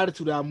into the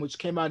Attitude album, which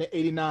came out in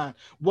 89.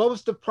 What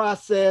was the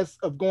process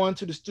of going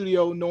to the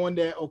studio knowing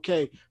that,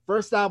 okay,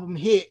 first album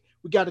hit,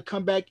 we got to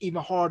come back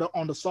even harder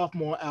on the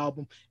sophomore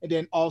album, and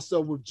then also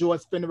with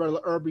George Spinnerella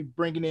Irby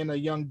bringing in a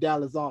young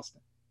Dallas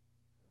Austin?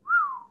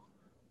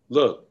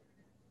 Look,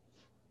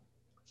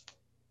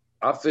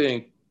 I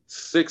think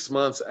 6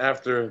 months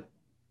after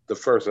the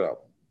first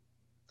album,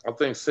 I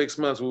think 6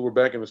 months we were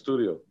back in the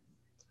studio.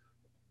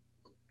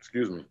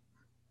 Excuse me.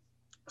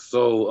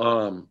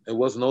 So it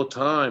was no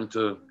time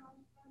to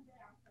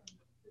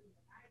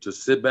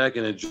sit back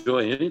and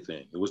enjoy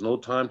anything. There was no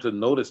time to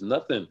notice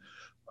nothing.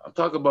 I'm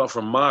talking about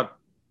from my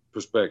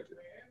perspective.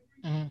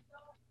 Mm-hmm.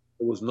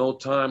 There was no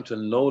time to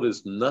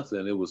notice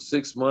nothing. It was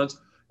 6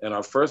 months, and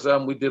our first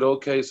album we did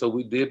okay. So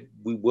we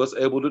was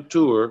able to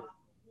tour,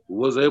 we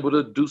was able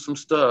to do some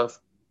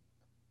stuff.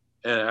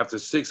 And after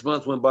 6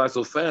 months went by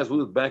so fast, we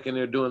was back in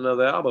there doing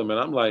another album. And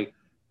I'm like,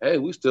 hey,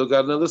 we still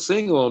got another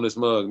single on this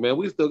mug, man.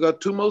 We still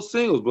got 2 more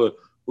singles, but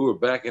we were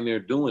back in there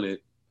doing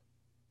it.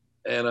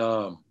 And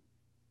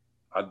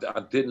I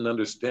didn't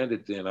understand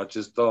it then. I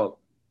just thought,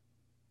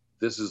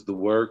 this is the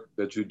work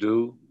that you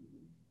do,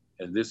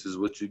 and this is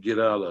what you get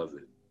out of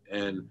it.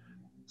 And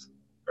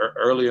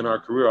early in our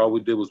career, all we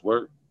did was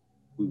work.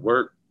 We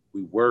worked.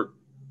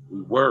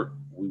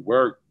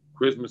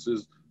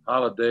 Christmases,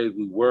 holidays,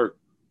 we worked.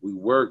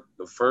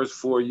 The first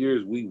 4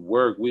 years, we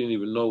worked. We didn't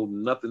even know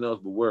nothing else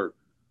but work.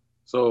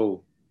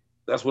 So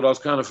that's what I was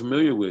kind of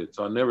familiar with.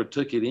 So I never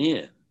took it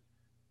in.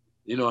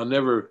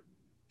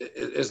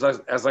 It's like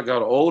as I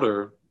got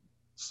older,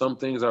 some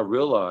things I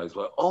realized,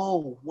 like,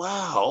 oh,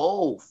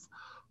 wow,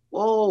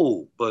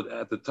 whoa. But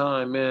at the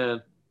time,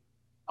 man,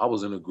 I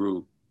was in a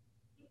group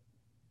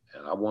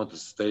and I wanted to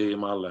stay in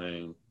my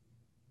lane.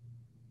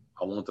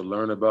 I wanted to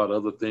learn about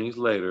other things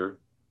later.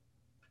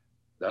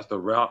 That's the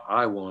route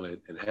I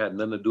wanted. It had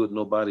nothing to do with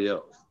nobody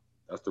else.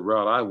 That's the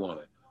route I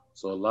wanted.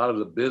 So a lot of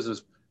the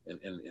business and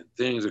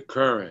things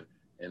occurring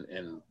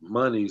and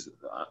monies.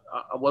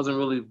 I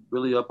wasn't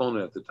really up on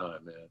it at the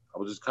time, man. I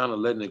was just kind of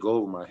letting it go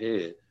over my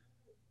head,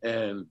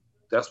 and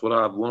that's what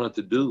I wanted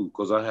to do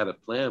because I had a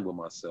plan with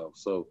myself.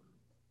 So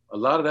a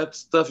lot of that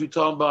stuff you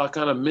talking about, I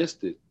kind of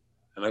missed it,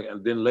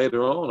 and then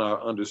later on I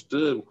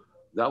understood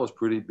that was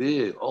pretty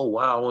big. Oh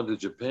wow, I went to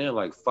Japan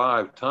like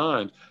 5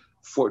 times,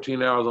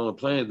 14 hours on a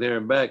plane there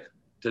and back.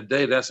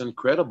 Today, that's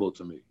incredible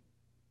to me.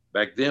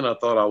 Back then, I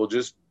thought I was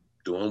just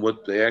doing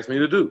what they asked me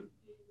to do.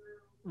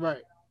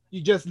 Right.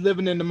 You just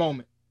living in the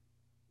moment.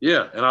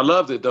 Yeah, and I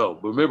loved it though.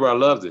 Remember, I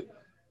loved it.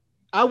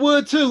 I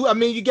would too. I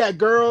mean, you got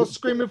girls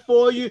screaming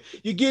for you.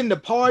 You're getting the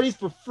parties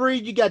for free.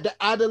 You got the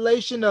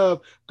adulation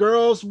of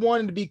girls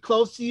wanting to be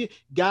close to you,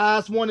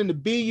 guys wanting to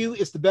be you.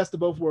 It's the best of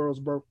both worlds,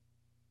 bro.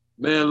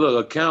 Man,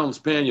 look, accountants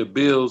paying your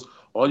bills.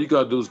 All you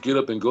gotta do is get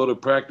up and go to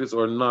practice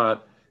or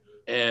not,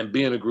 and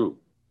be in a group.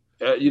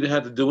 You didn't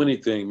have to do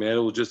anything, man.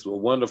 It was just a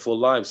wonderful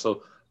life.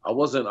 So I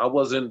wasn't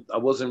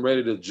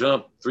ready to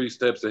jump 3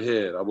 steps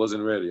ahead. I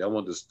wasn't ready. I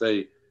wanted to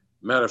stay.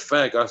 Matter of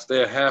fact, I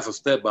stay a half a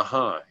step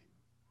behind,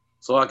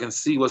 so I can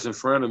see what's in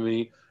front of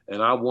me,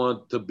 and I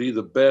want to be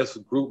the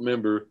best group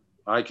member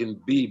I can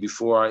be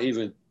before I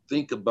even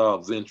think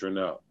about venturing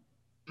out.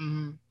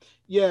 Mhm.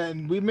 Yeah,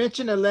 and we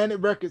mentioned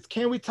Atlantic Records.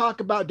 Can we talk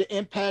about the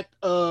impact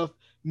of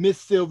Miss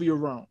Sylvia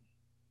Rome?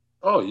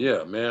 Oh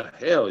yeah, man.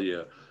 Hell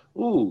yeah.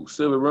 Ooh,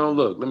 Sylvia Rome,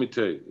 look, let me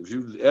tell you. If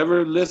you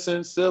ever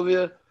listen,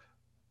 Sylvia,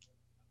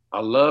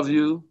 I love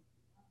you.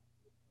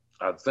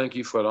 I thank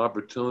you for the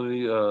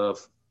opportunity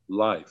of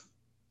life.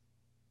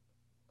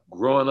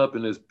 Growing up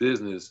in this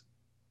business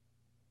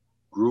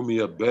grew me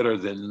up better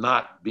than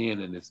not being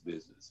in this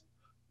business.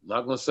 I'm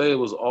not gonna say it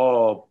was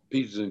all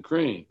peaches and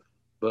cream,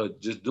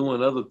 but just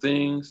doing other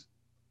things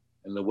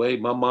and the way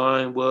my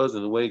mind was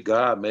and the way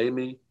God made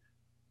me,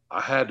 I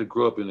had to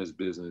grow up in this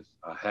business.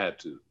 I had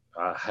to.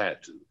 I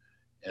had to.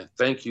 And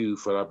thank you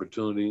for the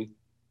opportunity.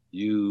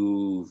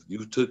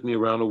 You've took me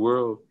around the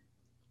world.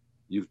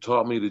 You've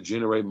taught me to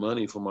generate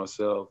money for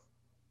myself.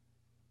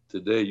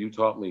 Today you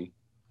taught me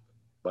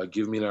by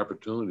giving me the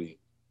opportunity.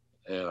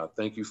 And I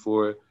thank you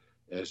for it.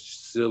 And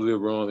Sylvia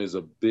Rome is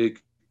a big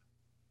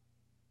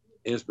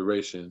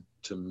inspiration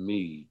to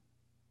me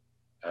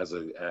as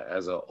an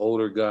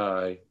older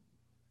guy.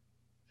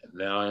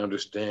 Now I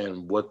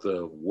understand what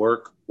the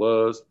work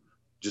was,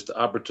 just the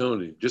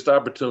opportunity.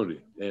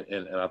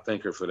 And I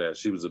thank her for that.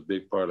 She was a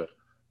big part of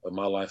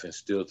my life and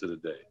still to the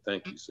day.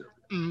 Thank you,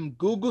 Sylvia.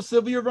 Google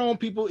Sylvia Rome,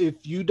 people.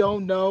 If you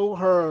don't know,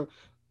 her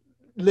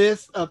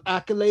list of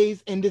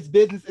accolades in this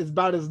business is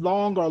about as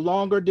long or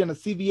longer than a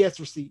CVS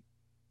receipt.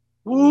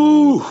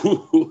 Woo!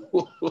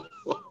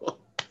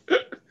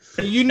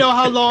 And you know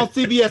how long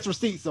CVS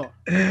receipts are.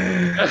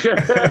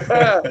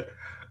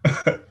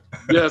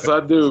 Yes, I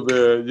do,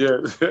 man.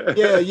 Yes.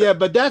 Yeah, yeah,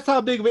 but that's how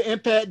big of an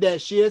impact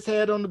that she has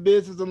had on the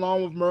business,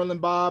 along with Merlin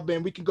Bob,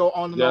 and we can go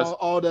on and on, Yes.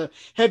 all the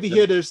heavy Yes.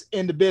 hitters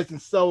in the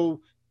business.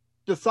 So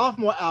the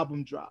sophomore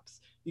album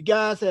drops. You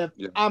guys have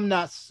Yeah. I'm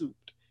Not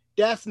Souped.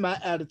 That's My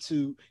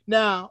Attitude.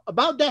 Now,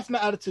 about That's My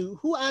Attitude,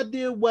 who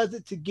idea was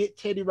it to get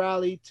Teddy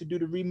Riley to do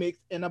the remix?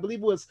 And I believe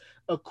it was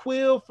a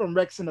Quill from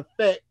Rex and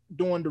Effect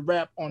doing the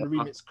rap on the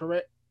remix,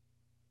 correct?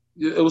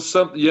 Yeah, it was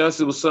something. Yes,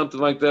 it was something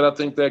like that. I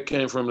think that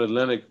came from the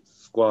Atlantic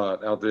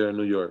squad out there in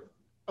New York.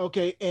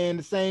 Okay, and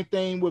the same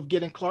thing with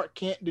getting Clark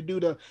Kent to do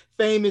the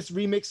famous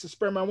remix of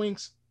Spread My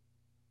Wings.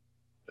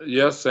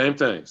 Yes, same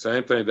thing.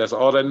 Same thing. That's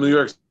all that New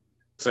York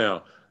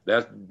sound.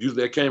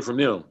 That came from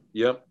them.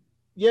 Yep.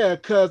 Yeah,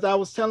 because I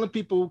was telling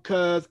people,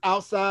 because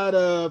outside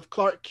of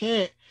Clark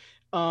Kent,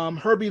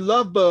 Herbie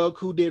Lovebug,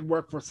 who did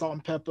work for Salt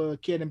and Pepper,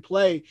 Kid and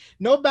Play,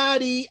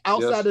 nobody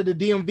outside Yes. of the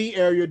DMV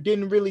area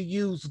didn't really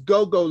use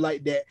Go Go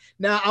like that.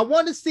 Now, I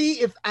want to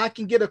see if I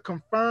can get a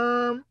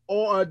confirm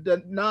or a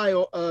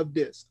denial of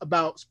this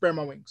about Spread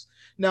My Wings.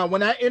 Now,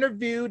 when I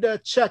interviewed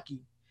Chucky,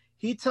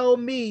 he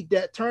told me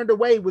that Turned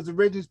Away was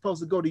originally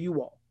supposed to go to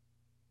you all,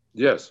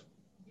 Yes.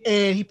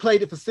 and he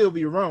played it for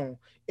Sylvia Rome.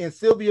 And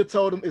Sylvia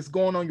told him it's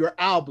going on your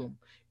album.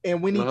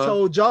 And when he Uh huh.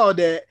 told y'all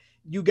that,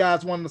 you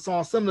guys wanted a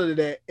song similar to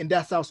that, and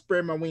that's how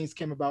Spread My Wings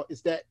came about.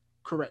 Is that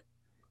correct?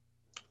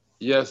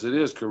 Yes, it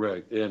is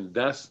correct, and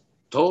that's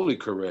totally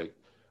correct.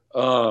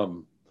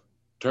 Um,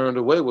 Turned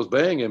away was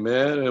banging,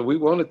 man, and we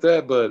wanted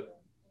that,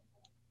 but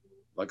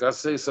like I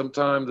say,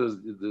 sometimes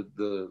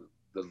the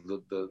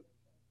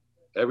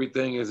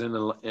everything is in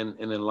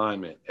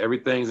alignment.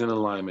 Everything's in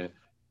alignment,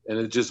 and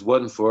it just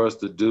wasn't for us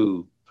to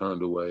do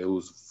turned away. It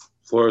was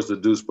for us to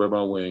do spread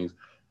my wings.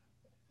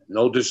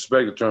 No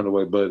disrespect to turned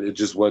away, but it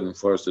just wasn't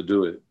for us to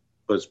do it.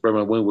 But spread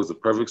my wings was the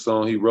perfect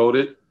song. He wrote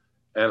it,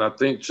 and I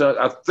think Chuck.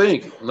 I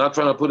think I'm not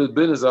trying to put his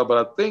business out, but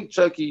I think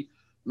Chucky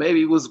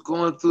maybe was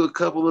going through a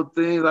couple of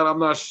things that I'm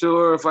not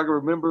sure if I can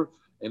remember,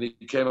 and he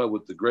came up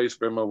with the great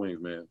spread my wings,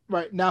 man.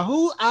 Right. Now,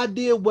 who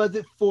idea was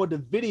it for the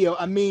video?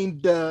 I mean,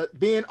 the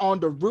being on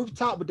the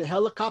rooftop with the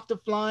helicopter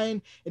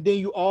flying, and then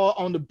you all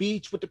on the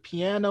beach with the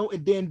piano,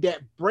 and then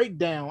that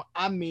breakdown.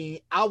 I mean,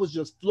 I was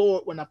just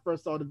floored when I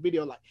first saw the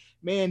video. Like,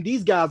 man,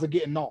 these guys are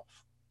getting off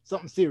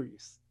something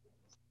serious.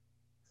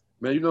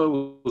 Man, you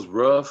know it was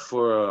rough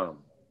for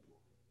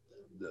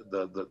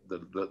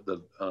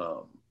the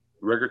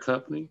record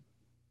company,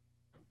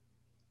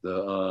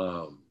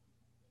 the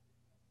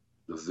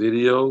the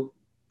video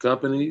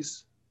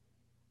companies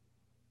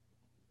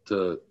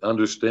to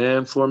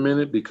understand for a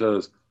minute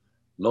because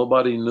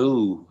nobody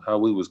knew how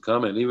we was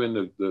coming.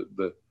 Even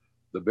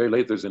the Barry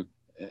Lathers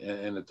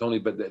and the Tony,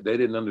 but they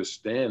didn't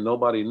understand.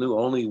 Nobody knew.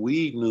 Only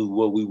we knew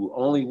what we were.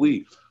 Only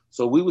we.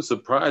 So we were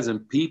surprising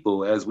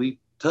people as we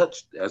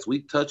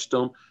touched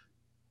them,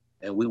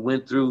 and we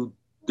went through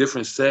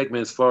different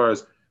segments as far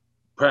as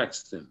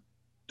practicing,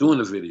 doing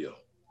the video,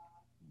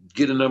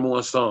 getting number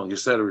one song, et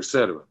cetera, et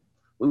cetera.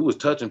 We was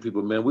touching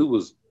people, man. We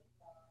was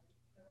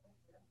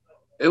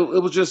it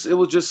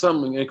was just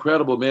something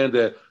incredible, man,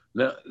 that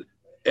now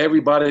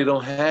everybody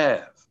don't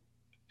have.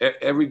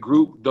 Every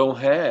group don't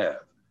have.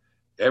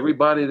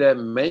 Everybody that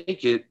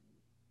make it,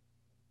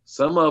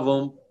 some of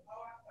them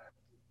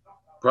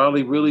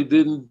probably really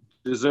didn't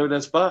deserve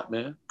that spot,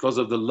 man, because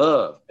of the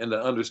love and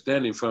the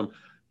understanding from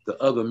the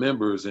other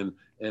members and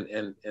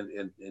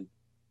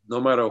no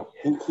matter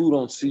who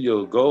don't see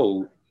your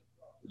goal,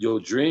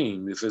 your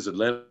dream, if it's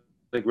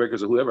Atlantic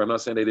Records or whoever, I'm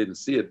not saying they didn't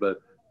see it,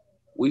 but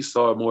we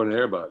saw it more than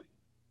everybody.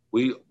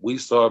 We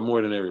saw it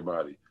more than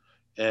everybody.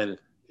 And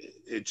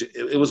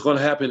it was going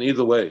to happen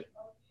either way.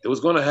 It was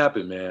going to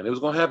happen, man. It was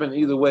going to happen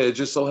either way. It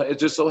just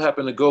so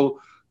happened to go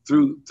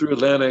through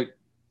Atlantic,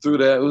 through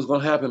that. It was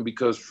going to happen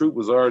because Troop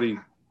was already,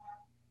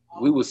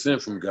 we were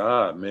sent from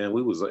God, man.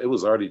 It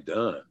was already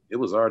done. It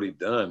was already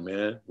done,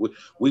 man.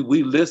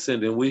 We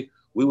listened and we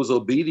was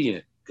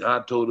obedient.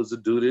 God told us to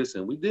do this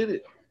and we did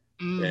it.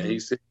 Mm-hmm. And he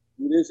said,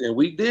 do this and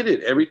we did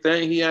it.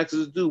 Everything he asked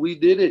us to do, we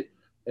did it.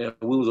 And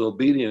we was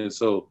obedient.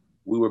 So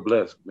we were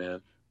blessed,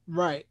 man.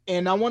 Right.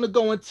 And I want to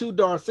go into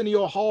the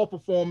Arsenio Hall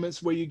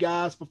performance where you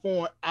guys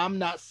performed I'm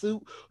Not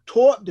Suit,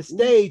 tore up the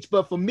stage.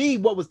 But for me,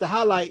 what was the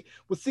highlight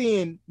was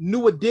seeing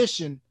New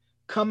Edition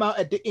come out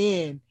at the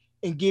end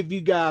and give you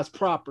guys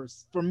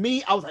propers. For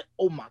me, I was like,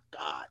 oh my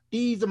God,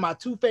 these are my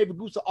two favorite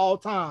groups of all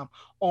time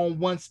on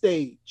one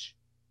stage.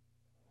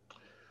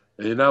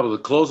 And that was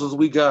the closest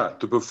we got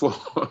to perform.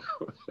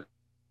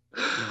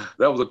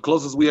 That was the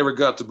closest we ever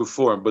got to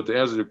perform. But to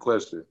answer your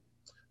question,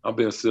 I'm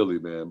being silly,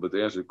 man. But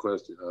to answer your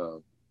question,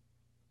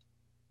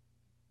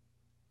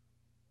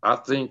 I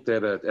think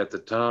that at the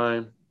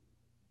time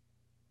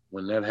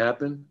when that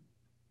happened,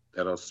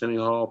 that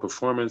Arsenio Hall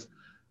performance,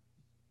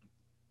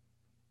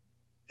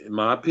 in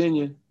my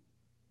opinion,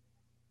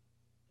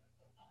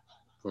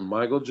 from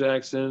Michael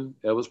Jackson,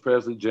 Elvis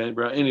Presley, James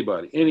Brown,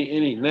 anybody,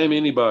 name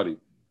anybody,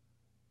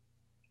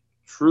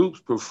 Troop's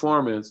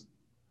performance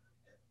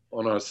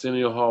on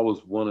Arsenio Hall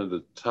was one of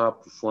the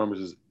top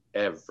performances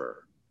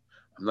ever.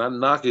 I'm not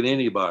knocking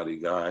anybody,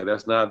 guy.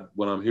 That's not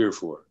what I'm here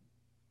for.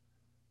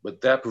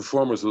 But that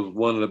performance was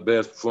one of the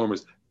best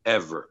performances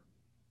ever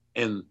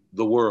in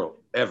the world,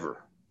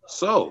 ever.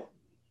 So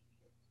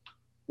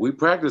we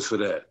practiced for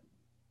that.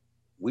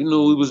 We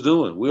knew what we was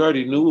doing. We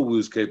already knew what we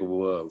was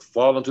capable of.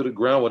 Falling to the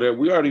ground, whatever.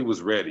 We already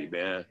was ready,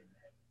 man.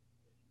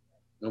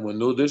 And when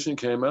New Edition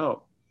came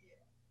out,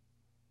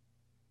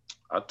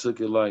 I took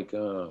it like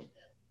it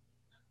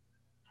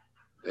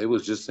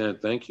was just saying,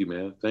 thank you,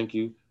 man. Thank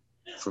you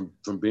from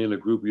being the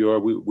group you are.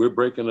 We're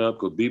breaking up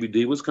because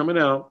BBD was coming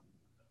out.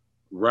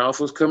 Ralph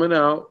was coming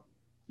out.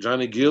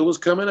 Johnny Gill was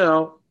coming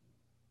out.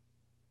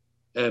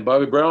 And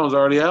Bobby Brown was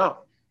already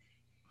out.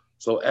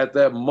 So at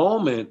that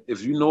moment,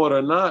 if you know it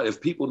or not, if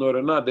people know it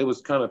or not, they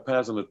was kind of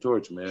passing the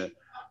torch, man.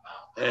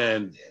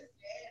 And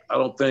I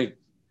don't think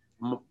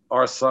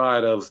our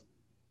side of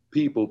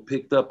people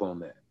picked up on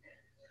that,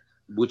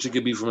 which it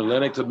could be from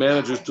Atlantic to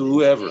managers to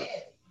whoever.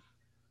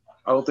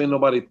 I don't think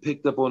nobody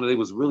picked up on it. They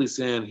was really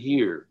saying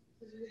here.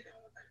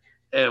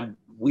 And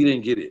we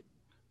didn't get it.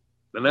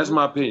 And that's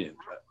my opinion.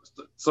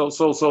 So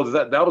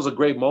that was a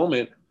great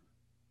moment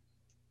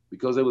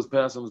because they was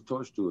passing the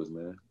torch to us,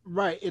 man.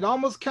 Right. It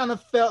almost kind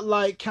of felt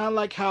like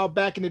how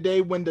back in the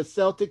day when the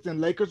Celtics and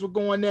Lakers were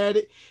going at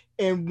it,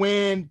 and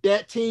when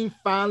that team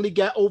finally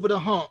got over the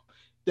hump,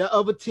 the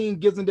other team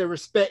gives them their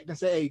respect and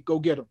say, hey, go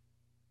get them.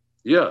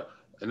 Yeah.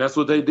 And that's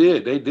what they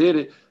did. They did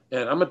it.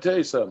 And I'm gonna tell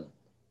you something.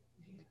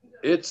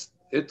 It's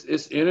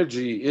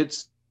energy.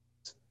 It's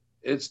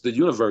the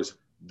universe.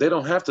 They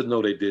don't have to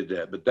know they did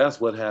that, but that's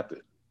what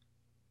happened.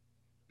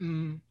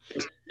 Mm-hmm.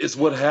 It's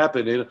what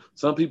happened. And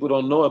some people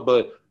don't know it,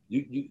 but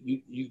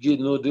you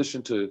get New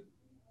Edition to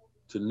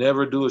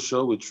never do a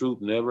show with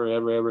Troop, never,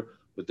 ever.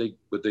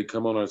 But they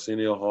come on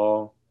Arsenio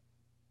Hall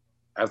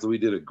after we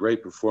did a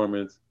great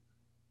performance.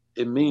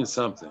 It means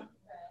something.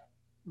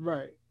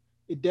 Right.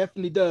 It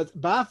definitely does.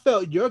 But I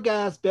felt your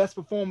guys' best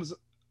performance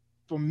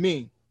for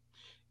me,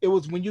 it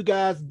was when you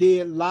guys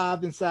did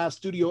Live Inside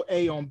Studio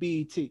A on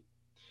BET.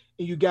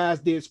 And you guys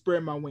did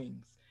Spread My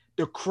Wings.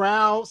 The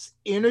crowd's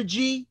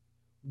energy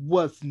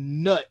was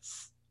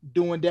nuts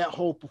doing that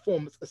whole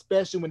performance,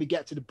 especially when it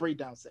got to the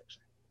breakdown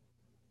section.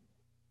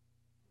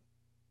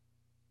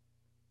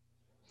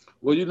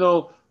 Well, you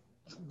know,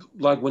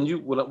 like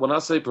when I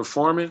say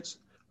performance,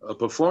 A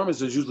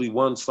performance is usually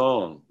one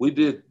song. We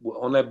did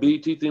on that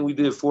BET thing. We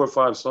did 4 or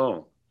 5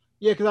 songs.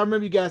 Yeah, because I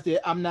remember you guys did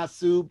 "I'm Not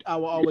Souped," "I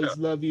Will Yeah, Always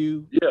Love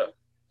You." yeah.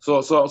 So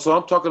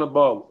I'm talking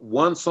about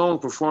one song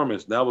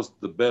performance. That was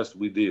the best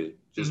we did.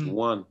 Just Hmm.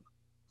 one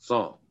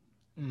song.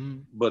 Hmm.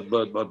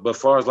 But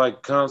far as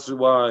like concert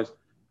wise,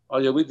 oh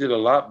yeah, we did a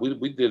lot.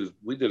 We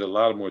did a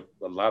lot more,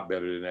 a lot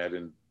better than that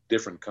in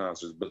different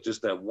concerts. But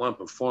just that one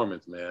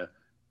performance, man.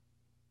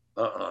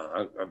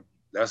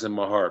 That's in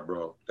my heart,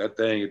 bro. That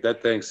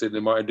thing sitting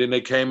in my. And then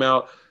they came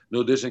out.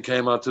 New Edition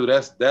came out too.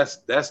 That's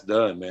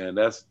done, man.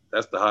 That's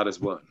the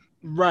hottest one.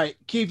 Right,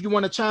 Keith, you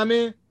want to chime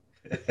in?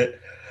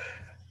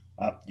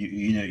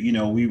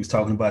 We was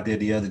talking about that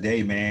the other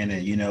day, man,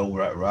 and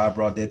Rob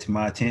brought that to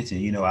my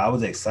attention. I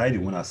was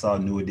excited when I saw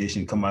New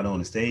Edition come out on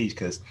the stage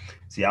because,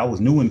 see, I was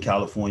new in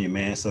California,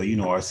 man. So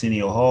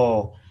Arsenio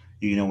Hall,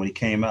 when he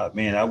came out,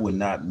 man, I would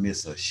not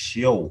miss a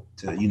show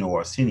to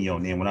Arsenio.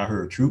 And then when I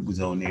heard Troop was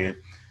on there,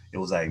 it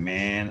was like,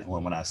 man,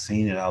 when I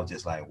seen it, I was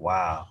just like,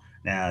 wow.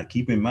 Now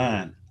keep in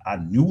mind, I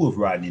knew of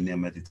Rodney and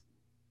them at the time,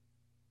 but I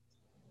didn't know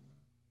him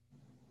like I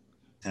know him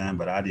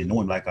now. So I was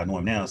kind of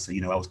like I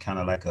was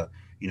kind of like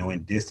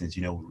in distance,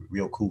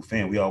 real cool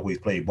fan. We always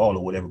played ball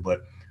or whatever,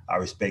 but I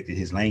respected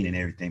his lane and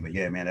everything. But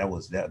yeah, man, that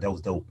was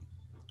dope.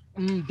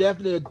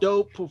 Definitely a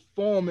dope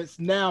performance.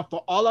 Now,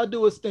 for All I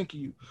Do Is Think of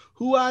You,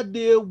 who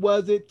idea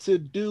was it to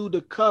do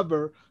the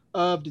cover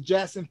of the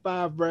Jackson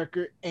 5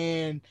 record?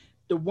 And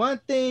the one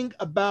thing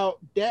about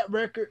that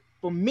record,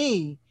 for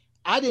me,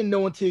 I didn't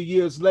know until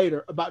years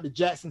later about the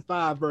Jackson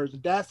 5 version.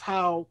 That's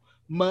how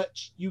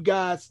much you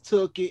guys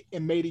took it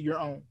and made it your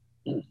own.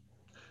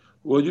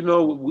 Well,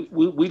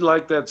 we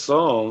liked that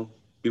song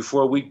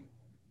before we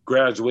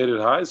graduated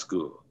high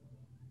school.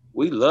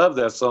 We loved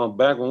that song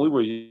back when we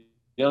were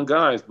young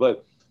guys.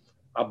 But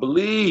I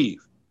believe,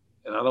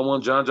 and I don't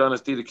want John and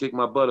Steve to kick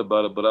my butt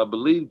about it, but I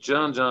believe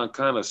John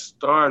kind of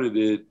started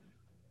it,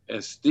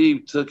 and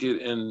Steve took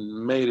it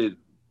and made it,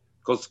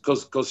 cause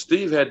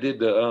Steve had did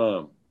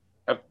the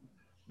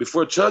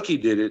before Chucky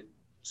did it.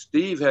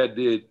 Steve had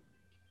did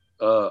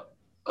uh,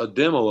 a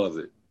demo of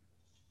it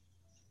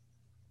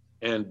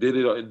and did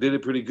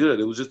it pretty good.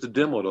 It was just a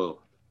demo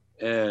though,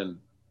 and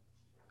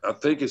I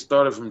think it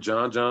started from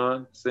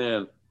John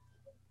saying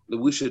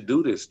we should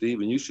do this,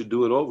 Steve, and you should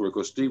do it over,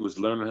 because Steve was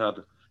learning how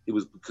to. He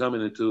was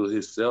coming into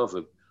himself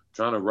of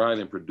trying to write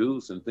and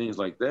produce and things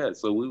like that.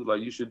 So we were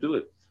like, you should do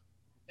it,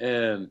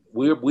 and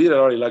we had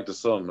already liked the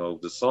song though.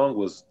 The song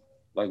was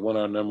like one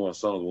of our number one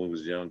songs when we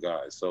was young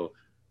guys. So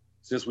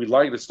since we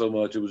liked it so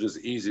much, it was just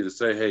easy to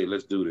say, hey,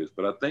 let's do this.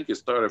 But I think it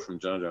started from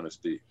John and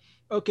Steve.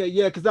 Okay,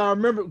 yeah, because I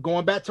remember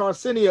going back to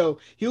Arsenio,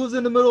 he was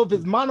in the middle of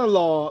his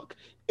monologue,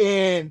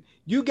 and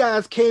you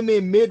guys came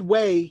in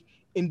midway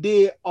and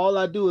did All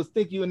I Do Is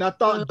Think You. And I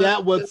thought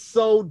that was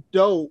so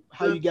dope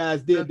how you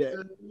guys did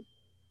that.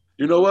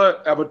 You know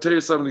what? I'm gonna tell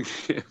you something.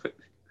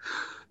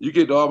 You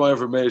get all my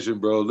information,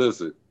 bro.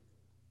 Listen,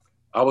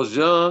 I was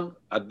young.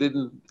 I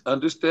didn't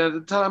understand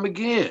at the time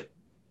again.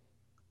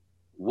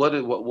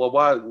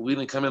 Why we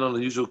didn't come in on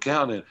the usual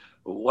count, and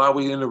why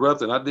we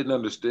interrupted. I didn't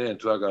understand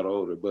until I got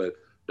older, but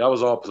that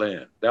was all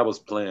planned. That was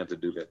planned to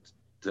do that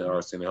to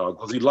Arsenio Hall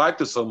because he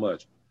liked us so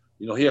much.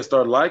 He had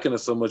started liking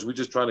us so much. We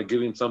just trying to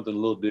give him something a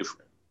little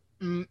different.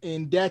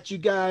 And that you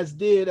guys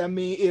did. I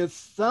mean, it's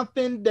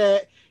something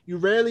that you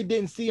rarely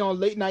didn't see on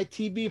late night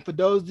TV. For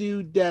those of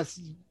you that's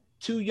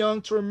too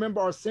young to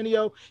remember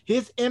Arsenio,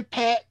 his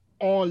impact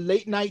on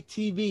late night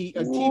TV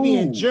and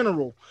TV in Ooh.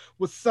 general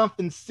was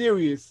something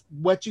serious.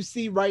 What you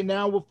see right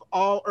now with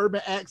all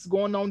urban acts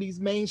going on these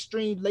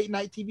mainstream late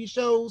night TV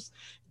shows,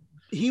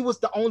 he was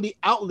the only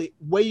outlet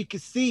where you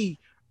could see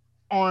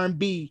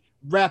R&B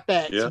rap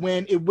acts Yeah.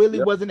 when it really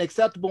Yep. wasn't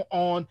acceptable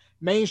on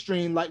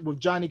mainstream, like with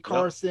Johnny Yep.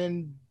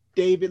 Carson,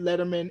 David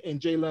Letterman, and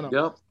Jay Leno.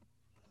 Yep.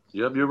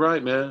 Yep. You're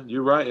right, man.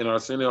 You're right. And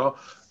Arsenio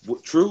Hall,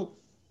 true.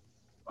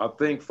 I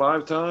think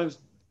 5 times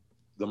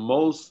the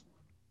most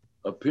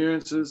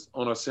appearances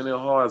on Arsenio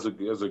Hall as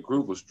a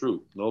group was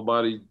true.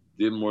 Nobody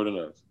did more than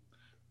us.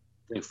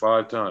 I think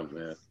 5 times,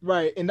 man.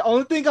 Right. And the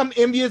only thing I'm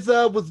envious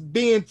of was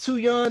being too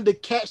young to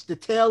catch the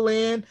tail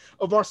end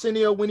of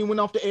Arsenio when he went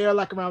off the air,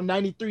 like around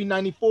 93,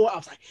 94. I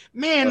was like,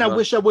 man, Uh I huh.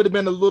 wish I would have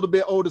been a little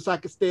bit older so I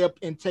could stay up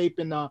and tape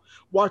and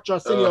watch Uh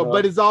Arsenio. huh.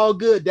 But it's all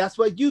good. That's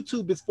what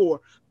YouTube is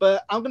for.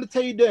 But I'm going to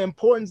tell you the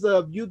importance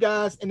of you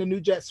guys in the New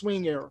Jack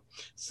Swing era.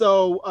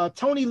 So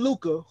Tony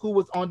Luca, who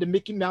was on the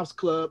Mickey Mouse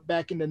Club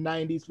back in the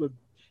 90s with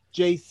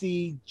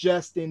JC,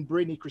 Justin,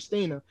 Brittany,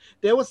 Christina,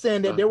 they were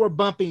saying that they were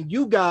bumping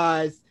you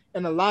guys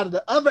and a lot of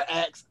the other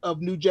acts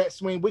of New Jack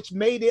Swing, which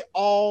made it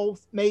all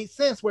made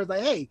sense. Where it's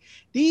like, hey,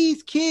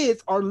 these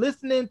kids are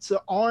listening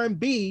to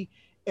R&B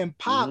and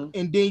pop, Mm-hmm.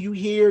 and then you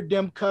hear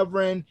them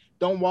covering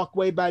 "Don't Walk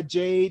Away" by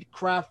Jade,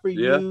 "Cry for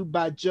Yeah. You"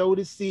 by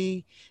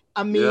Jodeci.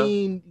 I Yeah.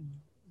 mean,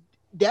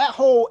 that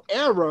whole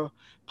era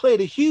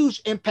played a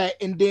huge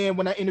impact. And then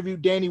when I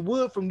interviewed Danny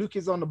Wood from New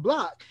Kids on the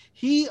Block,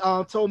 he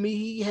told me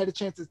he had a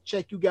chance to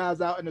check you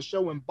guys out in a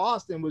show in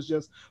Boston, was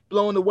just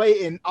blown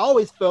away, and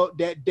always felt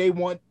that they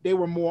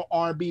were more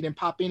R&B than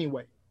pop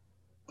anyway.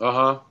 Uh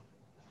huh.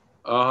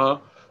 Uh huh.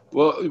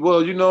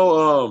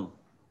 Well,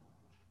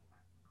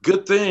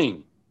 good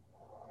thing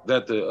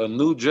that the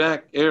New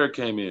Jack era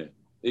came in.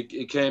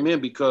 It came in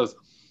because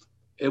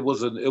it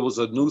was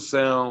a new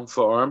sound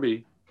for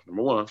R&B.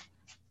 Number one,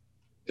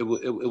 it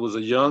was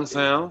a young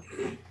sound,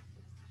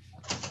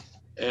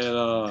 and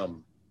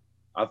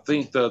I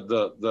think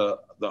the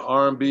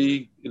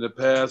R&B in the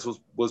past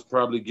was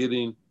probably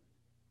getting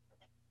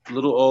a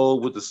little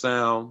old with the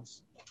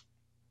sounds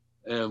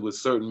and with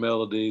certain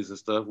melodies and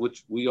stuff,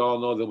 which we all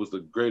know that was the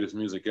greatest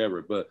music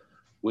ever. But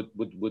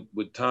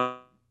with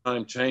time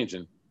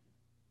changing,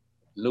 New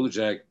Jack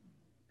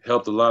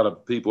helped a lot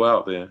of people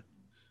out, man.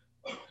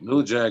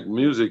 New Jack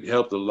music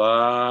helped a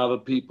lot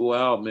of people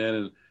out, man.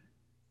 And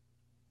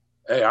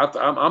hey,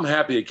 I'm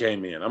happy it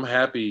came in. I'm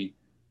happy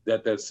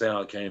that that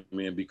sound came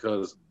in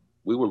because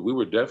we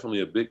were definitely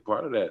a big part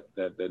of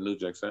that New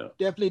Jack sound.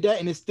 Definitely that,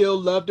 and it's still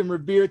loved and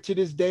revered to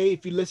this day.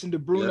 If you listen to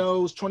Yeah.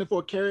 Bruno's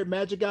 24 Karat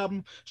Magic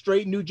album,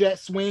 Straight New Jack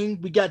Swing,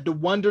 we got the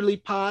Wonderly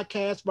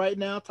podcast right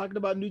now talking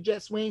about New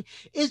Jack Swing.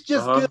 It's Uh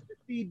just good huh. to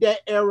see that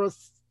era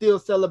still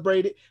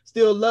celebrated,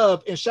 still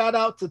loved. And shout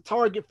out to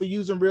Target for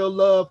using Real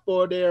Love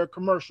for their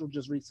commercial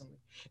just recently.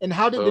 And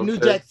how did the New Okay.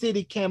 Jack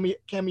City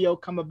cameo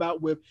come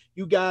about with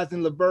you guys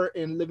in Levert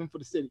and Living for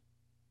the City?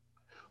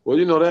 Well,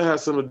 that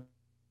has something to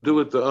do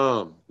with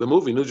the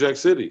movie New Jack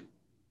City.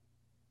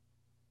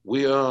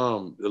 We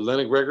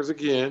Atlantic Records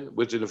again,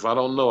 which if I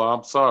don't know,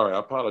 I'm sorry, I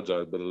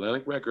apologize. But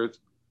Atlantic Records,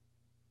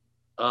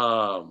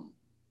 um,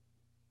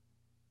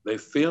 they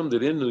filmed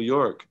it in New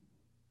York,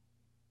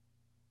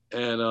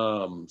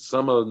 and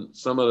some of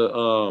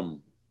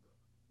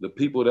the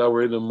people that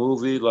were in the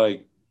movie,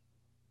 like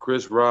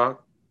Chris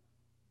Rock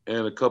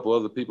and a couple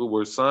other people,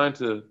 were signed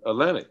to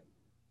Atlantic,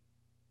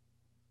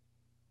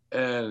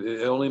 and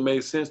it only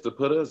made sense to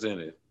put us in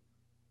it.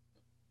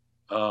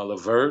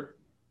 Levert,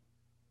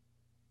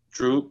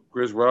 Troop,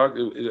 Chris Rock,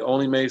 it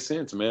only made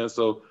sense, man.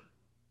 So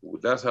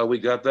that's how we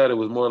got that. It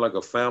was more like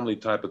a family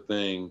type of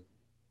thing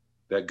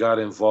that got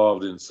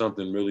involved in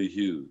something really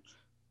huge.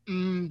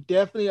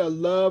 Definitely a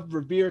love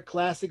revere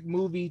classic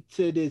movie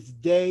to this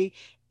day.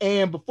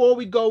 And before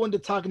we go into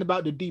talking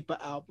about the Deeper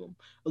album,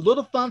 a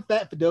little fun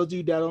fact for those of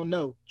you that don't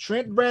know: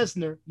 Trent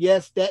Reznor,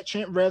 yes, that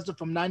Trent Reznor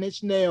from Nine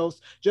Inch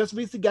Nails, just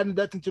recently got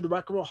inducted into the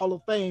Rock and Roll Hall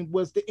of Fame,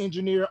 was the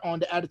engineer on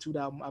the Attitude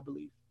album, I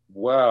believe.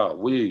 Wow,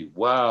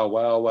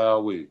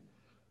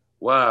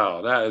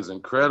 wow, that is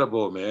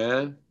incredible,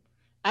 man.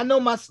 I know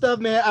my stuff,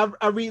 man.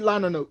 I read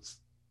liner notes.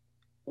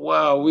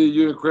 Wow,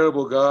 you're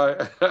incredible,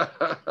 guy.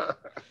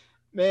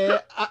 Man,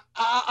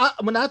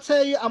 when I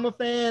tell you I'm a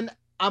fan,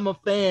 I'm a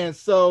fan.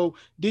 So,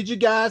 did you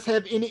guys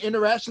have any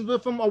interactions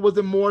with him, or was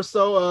it more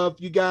so of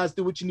you guys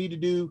do what you need to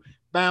do,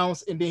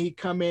 bounce, and then he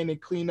come in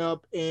and clean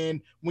up?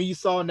 And when you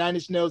saw Nine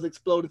Inch Nails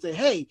explode, and say,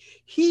 "Hey,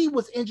 he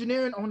was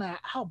engineering on that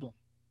album."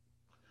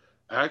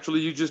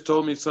 Actually, you just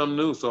told me something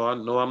new, so I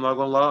know I'm not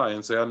gonna lie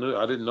and say I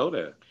didn't know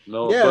that.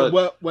 No, Yeah,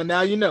 but well,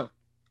 now you know.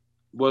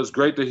 was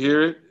great to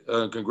hear it.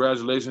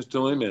 Congratulations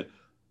to him. And,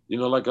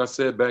 like I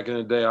said back in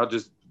the day, I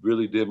just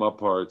really did my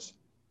parts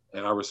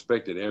and I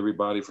respected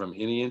everybody from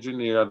any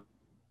engineer. I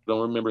don't remember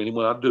anyone I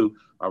do.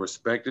 I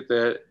respected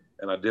that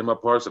and I did my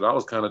parts and I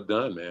was kind of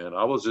done, man.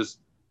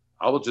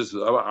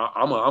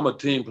 I'm a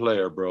team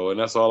player, bro. And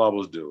that's all I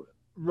was doing.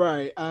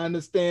 Right, I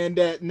understand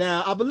that.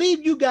 Now, I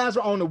believe you guys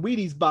are on the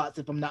Wheaties box,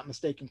 if I'm not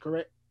mistaken.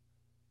 Correct?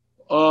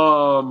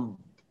 Um,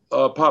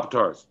 Pop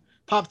Tarts,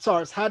 Pop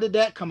Tarts. How did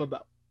that come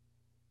about?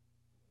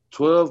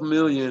 12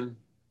 million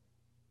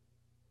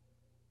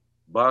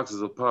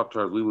boxes of Pop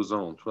Tarts we was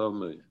on, 12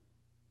 million.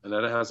 And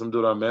that had something to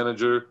do with our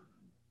manager,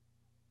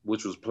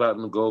 which was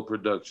Platinum Gold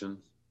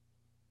Productions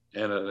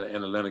and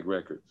Atlantic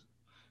Records.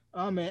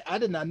 Oh man, I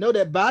did not know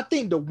that, but I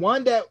think the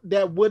one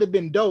that would have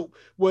been dope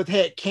was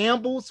had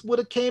Campbell's would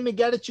have came and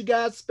got at you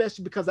guys,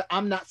 especially because of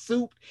I'm Not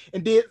Soup,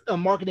 and did a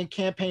marketing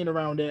campaign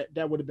around that.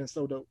 That would have been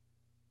so dope.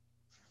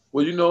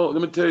 Well,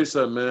 let me tell you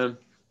something, man.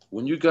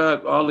 When you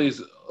got all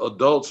these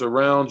adults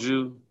around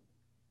you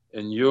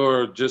and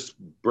you're just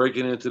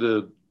breaking into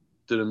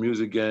the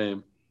music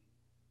game,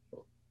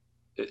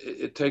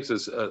 it takes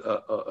us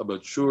a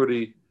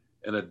maturity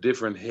and a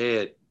different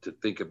head to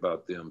think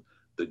about them.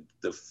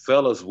 The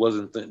fellas we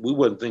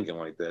wasn't thinking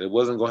like that. It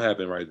wasn't gonna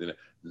happen right then.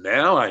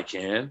 Now I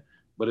can,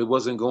 but it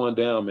wasn't going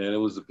down, man. It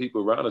was the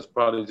people around us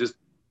probably just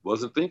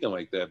wasn't thinking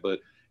like that. But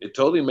it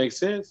totally makes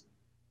sense.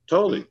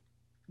 Mm, Totally.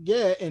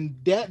 yeah, and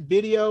that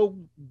video,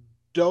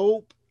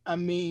 dope. I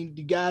mean,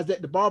 the guys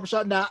at the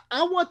barbershop. Now,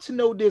 I want to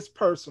know this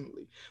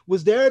personally.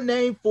 Was there a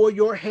name for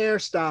your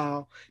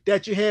hairstyle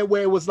that you had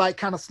where it was like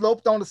kind of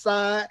sloped on the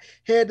side,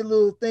 had the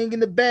little thing in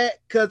the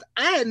back? Because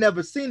I had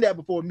never seen that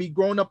before, me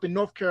growing up in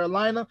North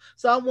Carolina.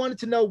 So I wanted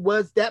to know,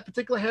 was that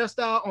particular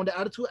hairstyle on the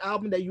Attitude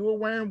album that you were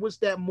wearing, was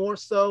that more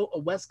so a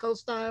West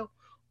Coast style?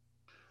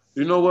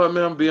 You know what,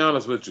 man? I'm be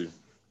honest with you.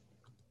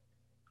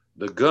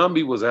 The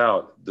Gumby was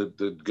out.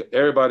 The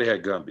everybody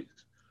had Gumbies.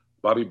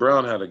 Bobby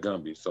Brown had a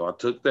Gumby, so I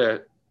took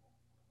that.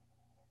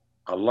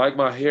 I like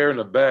my hair in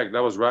the back.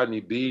 That was Rodney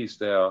B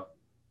style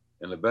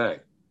in the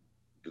back.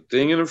 The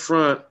thing in the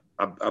front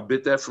I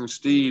bit that from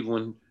Steve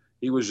when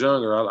he was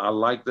younger. I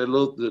like that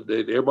little.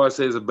 Everybody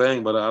says a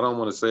bang, but I don't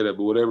want to say that.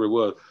 But whatever it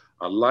was,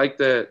 I like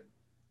that.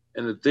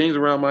 And the things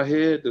around my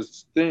head,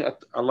 this thing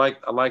I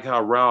like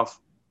how Ralph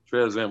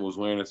Tresvant was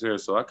wearing his hair.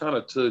 So I kind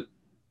of took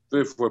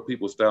 3 or 4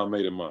 people's style,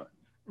 made it mine.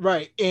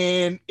 Right.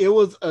 And it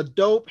was a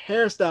dope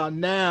hairstyle.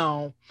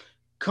 Now,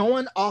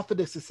 going off of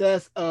the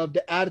success of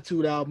the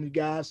Attitude album, you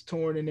guys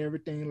touring and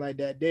everything like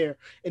that there,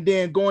 and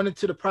then going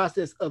into the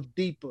process of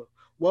Deeper.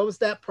 What was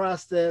that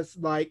process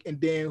like?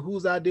 And then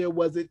whose idea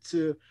was it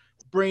to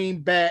bring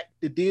back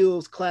the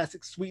Deals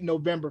classic Sweet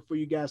November for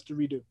you guys to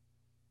redo?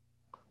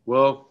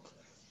 Well,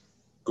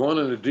 going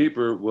into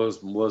Deeper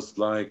was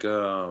like it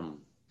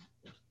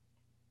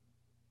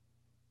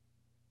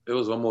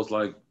was almost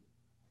like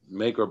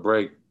make or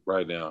break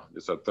right now.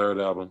 It's our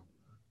 3rd album.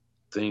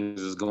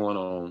 Things is going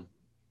on.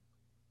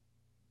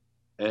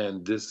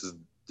 And this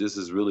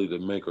is really the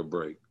make or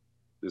break.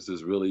 This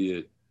is really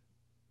it.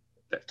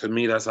 To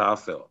me, that's how I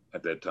felt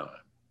at that time.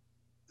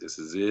 This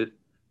is it.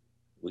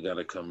 We got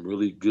to come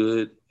really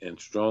good and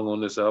strong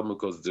on this album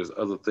because there's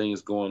other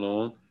things going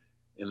on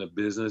in the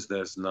business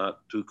that's not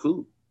too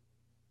cool.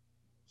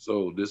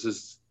 So this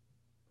is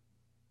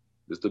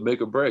the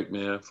make or break,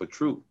 man, for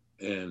Troop.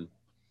 And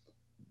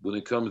when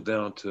it comes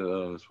down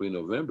to Sweet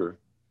November,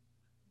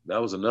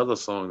 that was another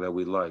song that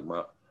we like.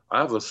 I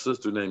have a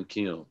sister named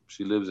Kim.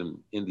 She lives in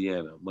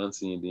Indiana,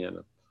 Muncie,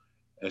 Indiana.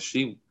 And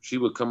she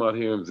would come out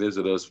here and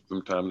visit us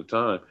from time to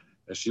time.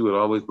 And she would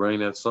always bring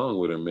that song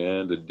with her,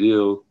 man. The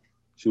Deal,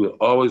 she would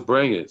always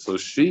bring it. So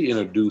she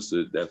introduced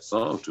that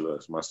song to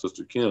us, my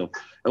sister Kim.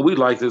 And we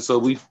liked it. So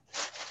we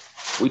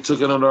took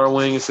it under our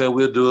wing and said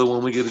we'll do it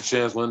when we get a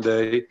chance one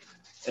day.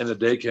 And the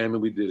day came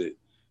and we did it.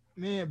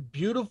 Man,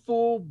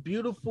 beautiful,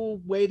 beautiful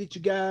way that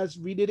you guys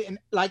redid it. And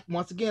like,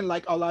 once again,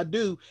 like All I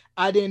Do,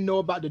 I didn't know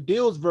about the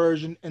Deals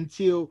version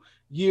until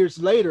years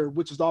later,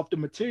 which was off the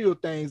Material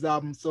Things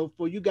album. So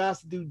for you guys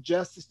to do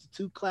justice to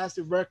 2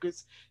 classic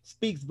records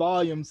speaks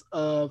volumes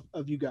of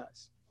you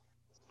guys.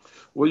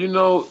 Well,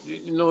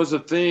 it's a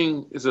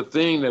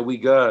thing that we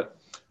got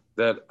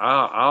that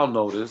I'll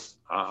notice.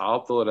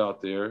 I'll throw it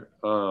out there.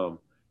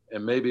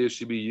 And maybe it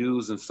should be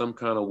used in some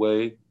kind of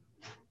way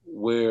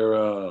where,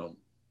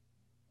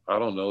 I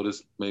don't know,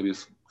 this maybe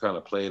it's kind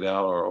of played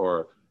out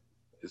or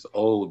it's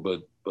old,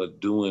 but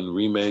doing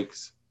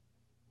remakes,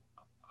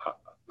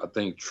 I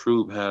think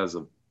Troop has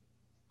a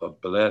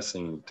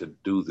blessing to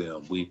do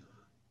them. We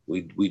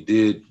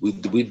did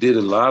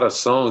a lot of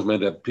songs, man,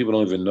 that people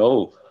don't even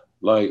know.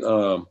 Like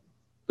the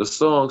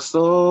song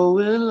 "So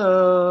in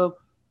Love,"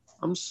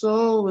 I'm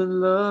so in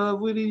love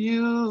with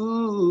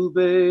you,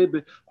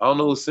 baby. I don't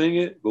know who sing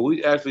it, but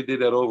we actually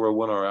did that over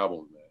one of our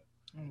albums,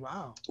 man.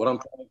 Wow. What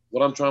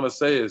I'm trying to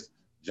say is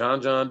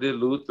John did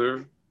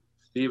Luther,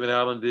 Stephen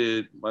Allen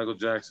did Michael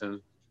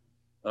Jackson,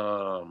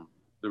 the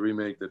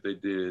remake that they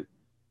did.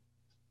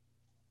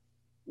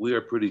 We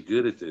are pretty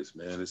good at this,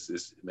 man.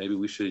 It's maybe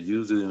we should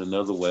use it in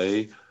another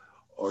way,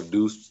 or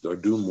do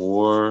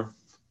more.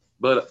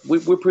 But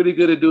we're pretty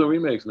good at doing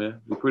remakes,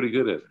 man. We're pretty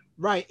good at it.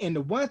 Right. And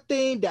the one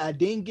thing that I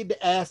didn't get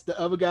to ask the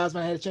other guys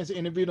when I had a chance to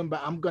interview them,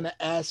 but I'm going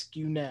to ask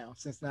you now,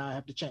 since now I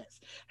have the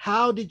chance.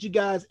 How did you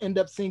guys end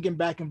up singing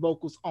backing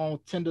vocals on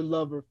Tender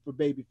Lover for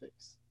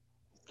Babyface?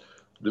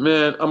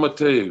 Man, I'm gonna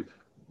tell you,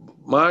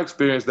 my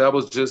experience, that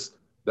was just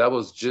it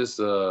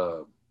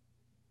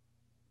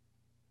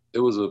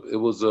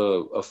was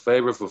a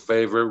favor for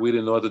favor. We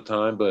didn't know at the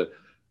time, but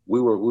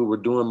we were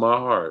doing My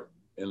Heart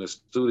in the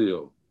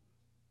studio.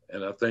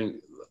 And I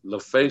think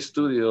LaFace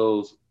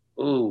Studios,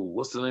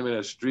 what's the name of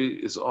that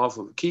street? It's off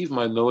of, Keith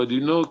might know it. Do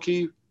you know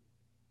Keith?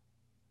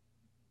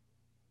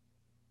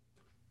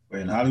 We're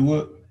in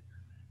Hollywood?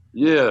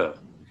 Yeah.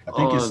 I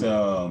think it's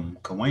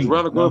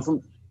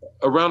Cahuenga.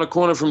 Around the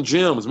corner from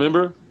Jim's,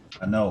 remember?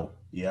 I know.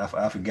 Yeah,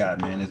 I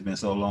forgot, man. It's been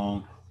so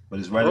long. But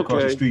it's right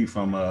across the street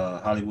from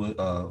Hollywood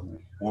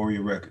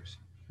Warrior Records.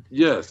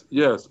 Yes.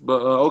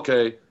 But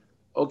okay.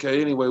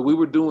 Anyway, we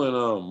were doing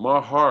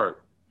My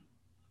Heart.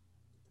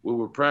 We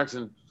were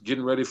practicing,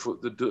 getting ready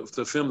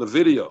to film the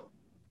video.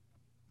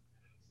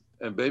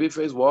 And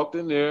Babyface walked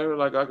in there,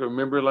 like I can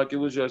remember it like it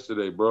was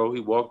yesterday, bro.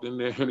 He walked in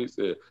there and he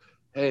said,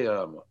 "Hey,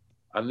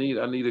 I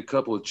need a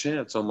couple of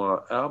chants on my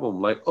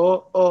album." Like,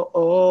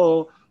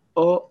 oh.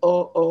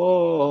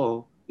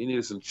 He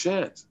needed some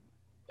chants.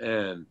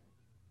 And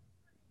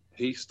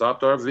he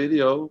stopped our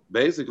video,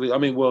 basically. I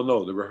mean, well,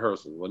 no, the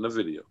rehearsal, wasn't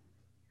the video.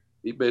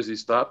 He basically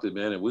stopped it,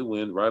 man, and we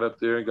went right up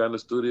there and got in the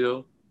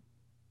studio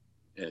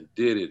and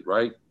did it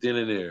right then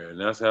and there. And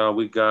that's how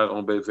we got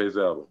on Babyface's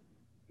album.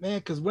 Man,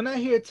 because when I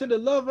hear Tender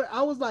Lover,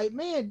 I was like,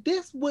 man,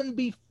 this wouldn't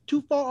be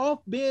too far off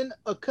being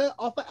a cut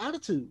off of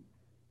Attitude.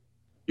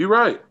 You're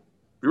right.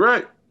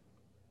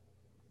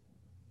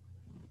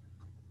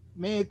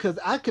 Man, because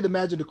I could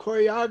imagine the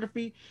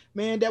choreography,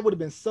 man, that would have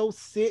been so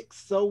sick,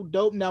 so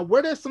dope. Now,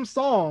 were there some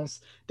songs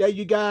that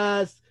you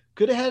guys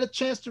could have had a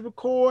chance to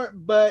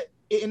record, but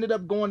it ended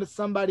up going to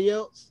somebody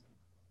else?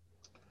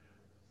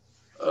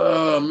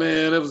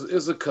 Man,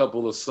 it's a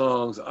couple of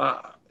songs.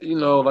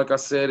 Like I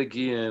said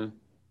again,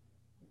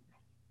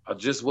 I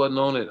just wasn't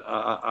on it.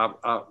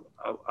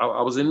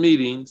 I was in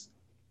meetings,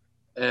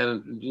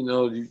 and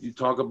you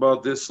talk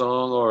about this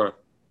song, or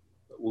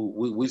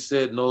we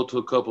said no to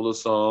a couple of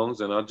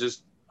songs, and I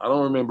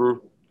don't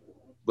remember,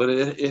 but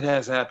it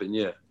has happened.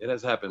 Yeah, it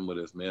has happened with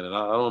us, man. And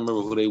I don't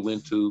remember who they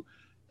went to,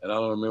 and I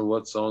don't remember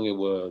what song it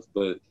was,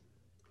 but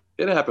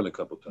it happened a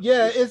couple times.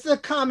 Yeah, it's a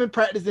common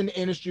practice in the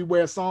industry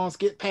where songs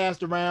get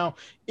passed around.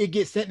 It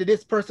gets sent to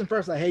this person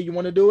first, like, hey, you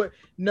want to do it?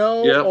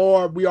 No, Yep.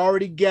 or we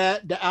already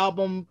got the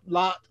album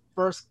locked,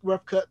 first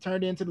rough cut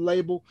turned into the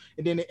label,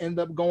 and then it ends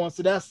up going.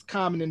 So that's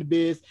common in the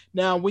biz.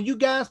 Now, when you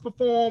guys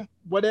perform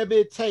Whatever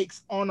It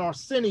Takes on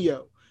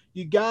Arsenio,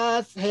 you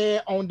guys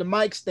had on the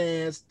mic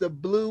stands the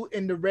blue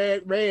and the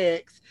red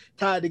rags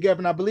tied together.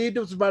 And I believe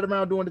this was right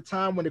around during the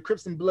time when the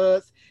Crips and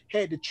Bloods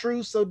had the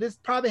truce. So this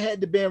probably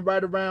had to been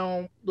right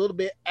around a little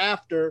bit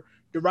after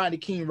the Rodney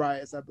King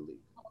riots, I believe.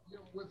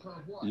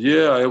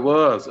 Yeah, it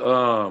was.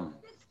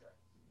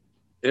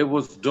 It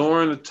was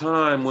during the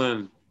time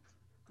when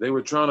they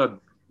were trying to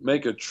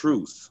make a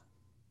truce,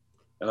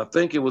 and I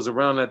think it was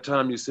around that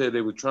time you said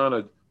they were trying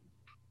to,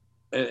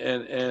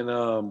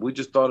 and we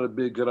just thought it'd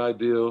be a good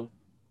idea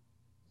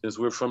since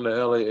we're from the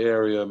LA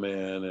area,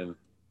 man, and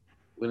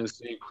we didn't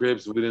see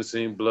Crips, we didn't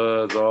see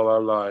Bloods all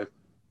our life.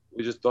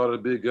 We just thought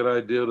it'd be a good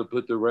idea to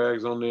put the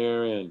rags on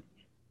there and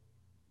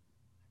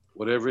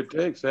whatever it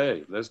takes.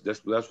 Hey, that's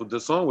what the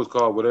song was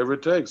called, Whatever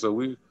It Takes. So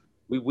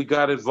we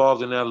got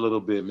involved in that a little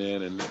bit,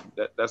 man, and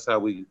that's how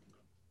we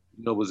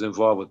was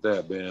involved with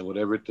that, man.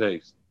 Whatever it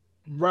takes.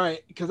 Right,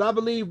 because I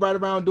believe right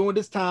around during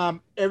this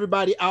time,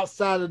 everybody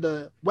outside of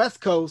the West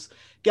Coast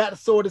got to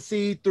sort of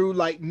see through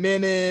like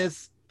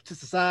Menace to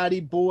Society,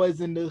 Boys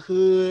in the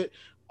Hood,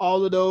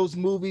 all of those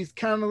movies,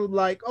 kind of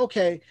like,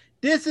 okay,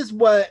 this is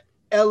what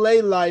LA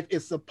life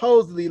is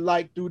supposedly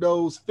like through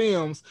those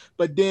films.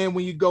 But then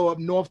when you go up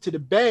north to the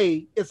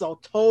Bay, it's a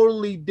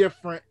totally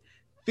different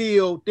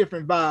feel,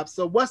 different vibes.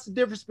 So, what's the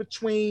difference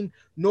between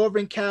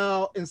Northern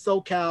Cal and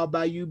SoCal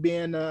by you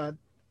being a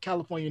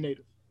California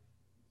native?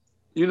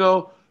 You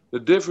know, the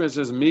difference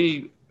is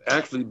me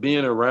actually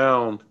being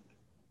around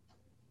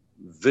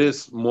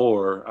this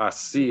more. I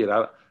see it.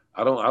 I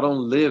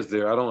don't live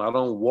there. I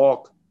don't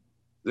walk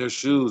their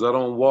shoes. I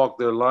don't walk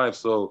their life.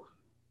 So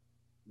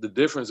the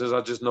difference is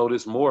I just know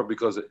this more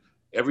because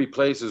every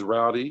place is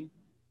rowdy.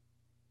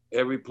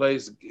 Every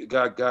place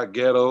got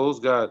ghettos,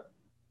 got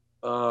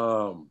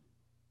um,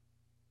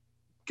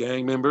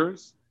 gang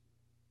members.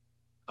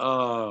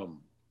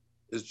 Um,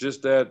 it's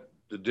just that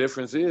the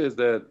difference is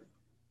that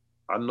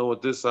I know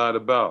what this side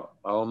about.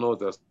 I don't know what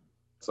that side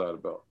about.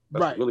 That's really the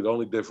Right, only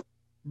difference.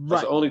 That's the only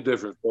right. difference,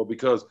 though, because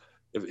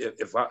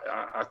if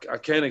I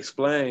can't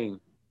explain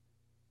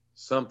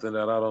something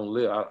that I don't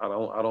live, I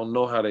don't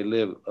know how they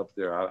live up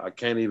there. I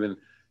can't even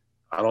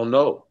I don't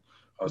know.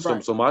 So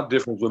Right, so my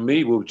difference with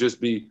me would just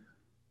be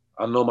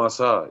I know my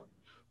side.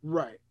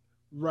 right,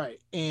 right.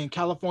 And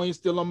California's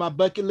still on my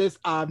bucket list.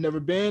 I've never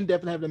been.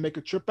 Definitely have to make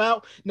a trip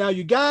out. Now,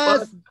 you What?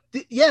 guys,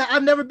 yeah,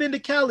 I've never been to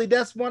Cali.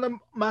 That's one of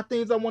my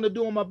things I want to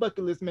do on my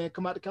bucket list, man.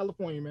 Come out to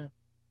California, man.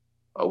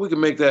 Oh, we can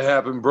make that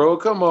happen, bro.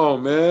 Come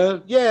on,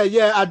 man. Yeah,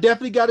 yeah, I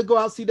definitely got to go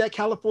out see that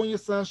California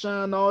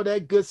sunshine, all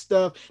that good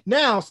stuff.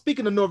 Now,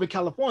 speaking of Northern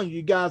California,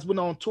 you guys went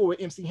on tour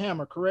with MC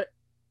Hammer, correct?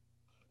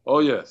 Oh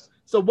yes.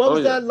 So, what Oh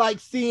was yeah. that like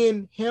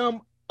seeing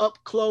him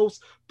up close,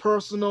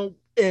 personal,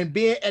 and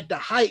being at the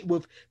height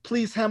with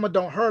Please Hammer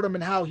Don't Hurt Him,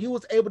 and how he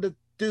was able to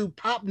do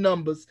pop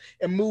numbers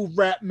and move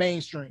rap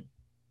mainstream?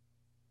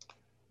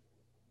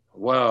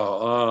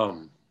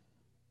 Wow.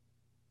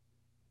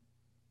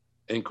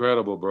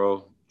 Incredible,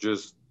 bro.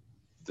 Just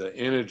the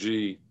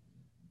energy,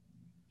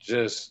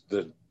 just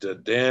the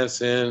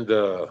dancing,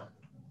 the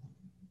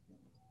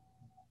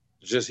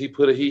just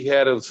he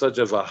had such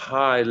of a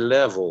high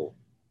level.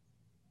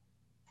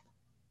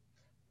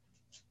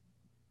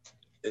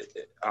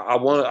 I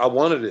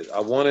wanted it. I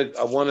wanted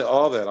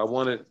all that. I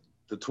wanted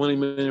the 20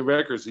 million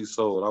records he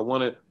sold. I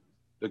wanted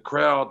the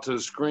crowd to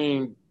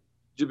scream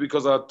just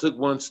because I took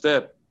one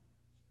step.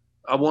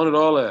 I wanted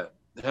all that.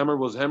 Hammer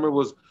was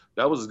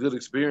that was a good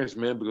experience,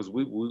 man, because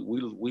we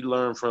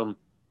learned from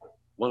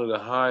one of the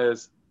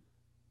highest,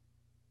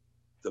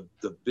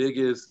 the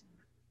biggest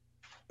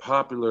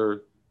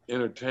popular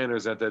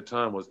entertainers at that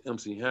time was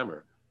MC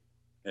Hammer.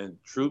 And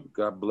Troop,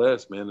 God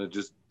bless, man, to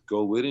just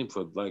go with him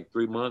for like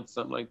 3 months,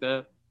 something like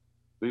that,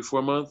 3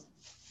 4 months.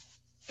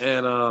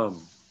 And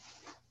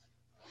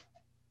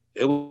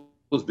it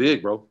was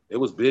big, bro. It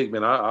was big,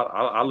 man.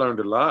 I learned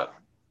a lot.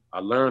 I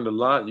learned a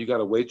lot. You got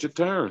to wait your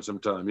turn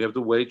sometimes. You have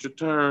to wait your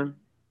turn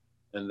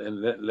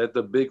and let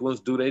the big ones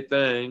do their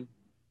thing.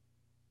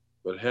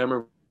 But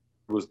Hammer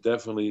was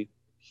definitely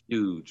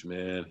huge,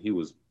 man. He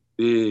was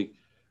big,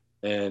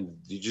 and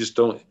you just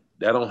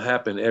that don't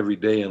happen every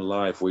day in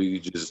life where you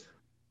just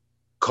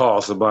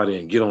call somebody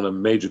and get on a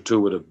major tour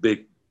with a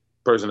big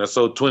person that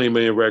sold 20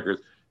 million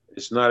records.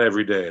 It's not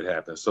every day it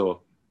happens.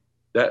 So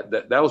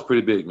that was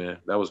pretty big, man.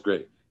 That was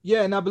great.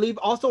 Yeah, and I believe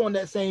also on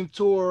that same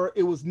tour,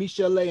 it was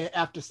Michelle and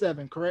After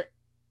Seven, correct?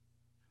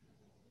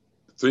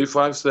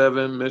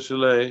 357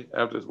 Michelet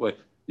after wait.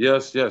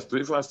 Yes, yes.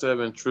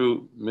 357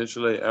 True,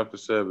 Michelet After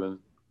Seven,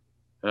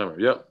 Hammer.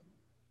 Yep,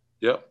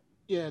 yep.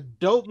 Yeah,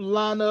 dope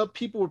lineup.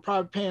 People were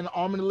probably paying an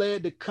arm and a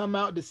leg to come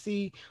out to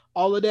see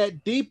all of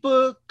that.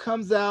 Deepa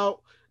comes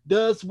out,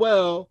 does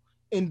well,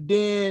 and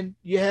then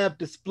you have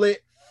the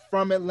split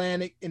from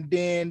Atlantic, and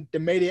then the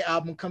Mayday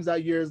album comes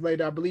out years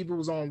later. I believe it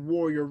was on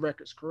Warrior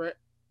Records, correct?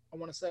 I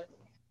want to say.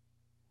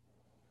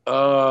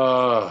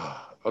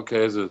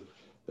 Okay.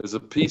 There's a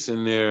piece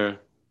in there.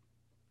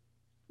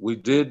 We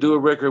did do a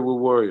record with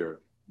Warrior,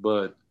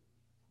 but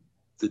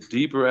the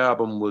Deeper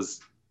album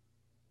was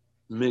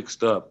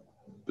mixed up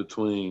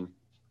between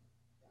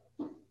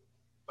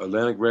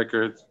Atlantic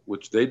Records,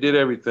 which they did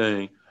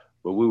everything,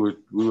 but we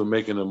were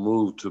making a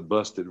move to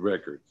Busted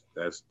Records.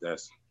 That's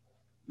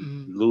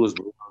Mm-hmm. Louis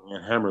Brown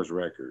and Hammer's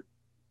record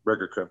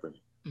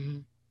company,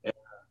 Mm-hmm.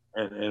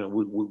 and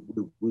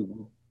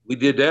we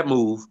did that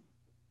move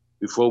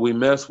before we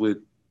messed with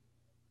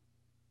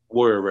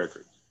Warrior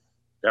Records.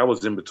 That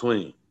was in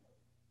between,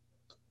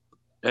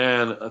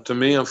 and to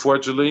me,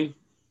 unfortunately,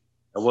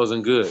 that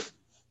wasn't good.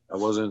 I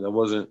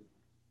wasn't.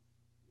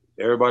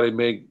 Everybody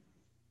make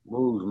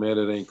moves, man.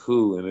 It ain't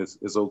cool, and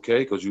it's okay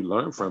because you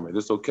learn from it.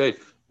 It's okay.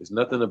 It's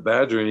nothing to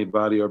badger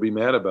anybody or be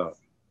mad about.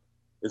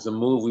 It's a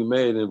move we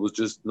made, and it was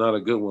just not a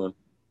good one,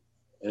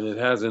 and it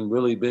hasn't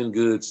really been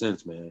good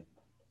since, man.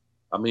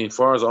 I mean, as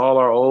far as all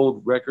our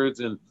old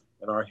records and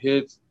our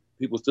hits,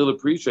 people still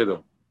appreciate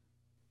them.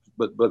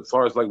 But as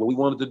far as like what we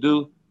wanted to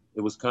do,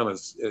 it was kind of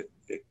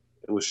it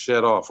was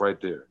shut off right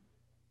there.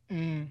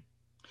 Mm-hmm.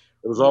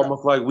 It was Right.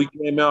 almost like we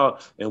came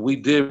out and we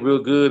did real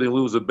good and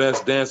we was the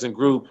best dancing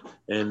group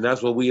and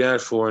that's what we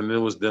asked for and it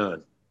was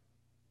done.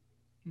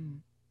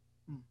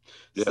 Mm-hmm.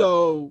 Yeah.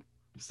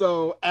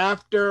 So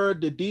after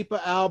the Deeper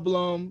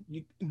album,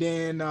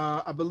 then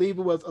I believe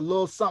it was a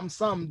little something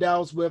something that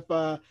was with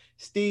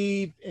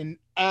Steve and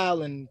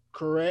Alan,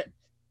 correct?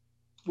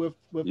 With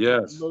the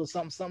Yes. little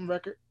something something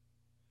record.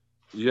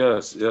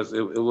 Yes. Yes.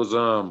 It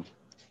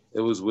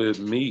was with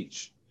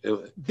Meech.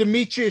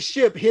 Demetrius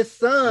Ship, his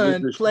son,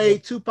 Demetrius played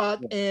Shipp. Tupac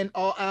and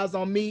All Eyes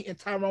on Me and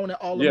Tyrone and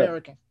All Yeah.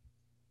 American.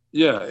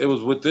 Yeah. It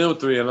was with them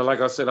three. And like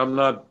I said, I'm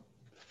not.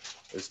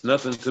 It's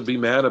nothing to be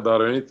mad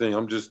about or anything.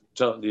 I'm just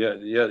telling. Yeah.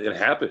 Yeah. It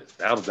happened.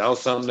 That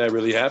was something that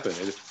really happened.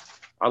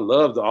 I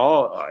loved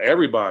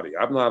everybody.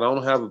 I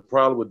don't have a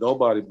problem with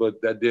nobody,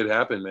 but that did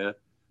happen, man.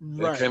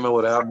 They Right. came out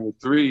with an album with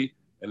three,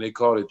 and they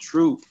called it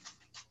Troop,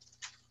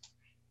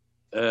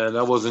 and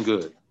that wasn't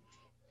good.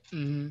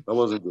 Hmm. That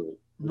wasn't good.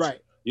 It's, Right.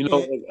 you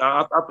know, And,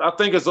 I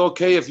think it's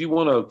okay if you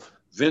want to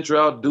venture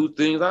out, do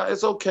things.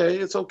 It's okay.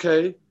 It's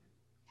okay.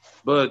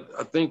 But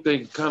I think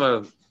they kind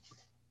of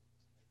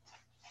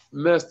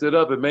messed it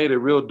up and made it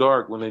real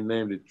dark when they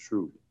named it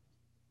Troop.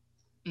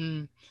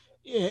 mm,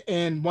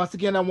 and once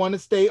again, I want to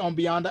stay on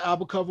Beyond the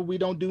Album cover. We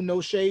don't do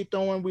no shade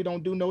throwing. We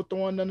don't do no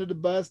throwing under the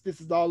bus.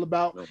 This is all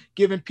about No.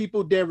 giving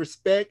people their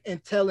respect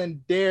and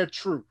telling their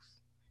truth.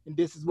 And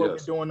this is what we're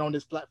Yes. doing on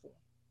this platform.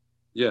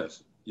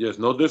 Yes. Yes.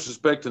 No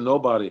disrespect to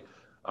nobody.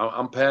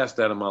 I'm past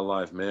that in my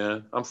life,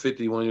 man. I'm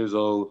 51 years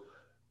old.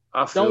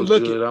 I Don't feel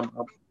look it. good.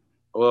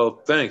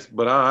 Well, thanks,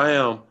 but I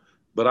am.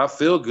 But I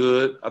feel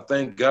good. I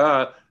thank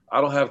God. I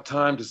don't have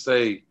time to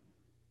say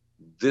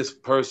this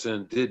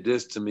person did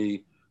this to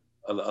me.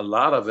 A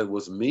lot of it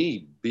was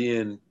me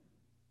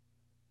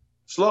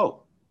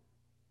slow,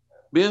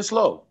 being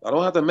slow. I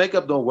don't have to make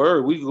up no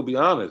word. We can be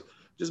honest.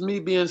 Just me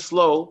being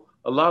slow.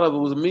 A lot of it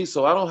was me.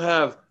 So I don't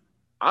have.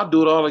 I'll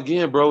do it all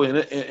again, bro. And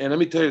let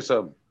me tell you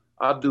something.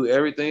 I'll do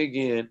everything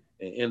again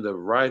and end up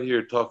right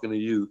here talking to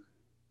you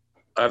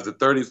after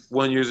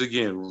 31 years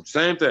again.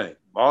 Same thing.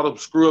 All the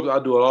screw ups,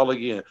 I'll do it all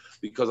again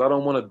because I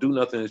don't want to do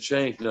nothing to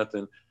change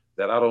nothing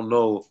that I don't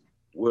know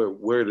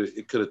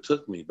it could have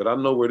took me. But I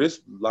know where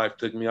this life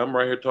took me. I'm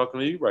right here talking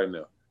to you right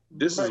now.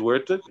 This is Right. where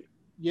it took me.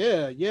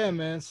 Yeah, yeah,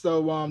 man.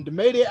 So the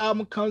Mayday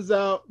album comes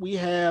out. We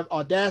have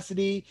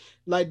Audacity,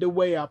 Like the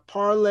Way I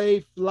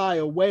Parlay, Fly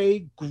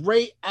Away.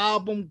 Great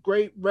album,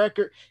 great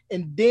record.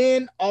 And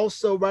then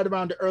also right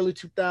around the early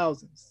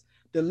 2000s,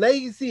 the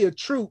legacy of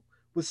Troop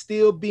was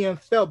still being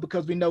felt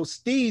because we know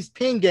Steve's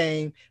pen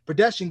game,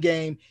 production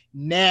game,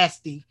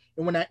 nasty.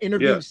 And when I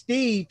interviewed Yes.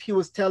 Steve, he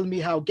was telling me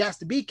how Gas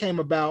to Be came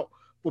about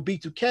for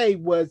B2K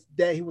was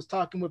that he was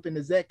talking with an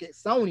exec at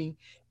Sony,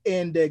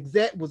 and the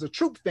exec was a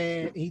Troop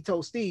fan. And he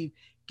told Steve,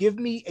 give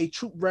me a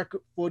Troop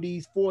record for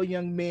these four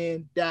young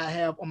men that I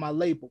have on my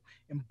label.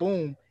 And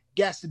boom,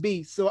 got to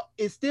be. So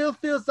it still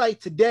feels like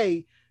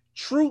today,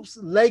 Troop's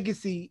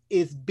legacy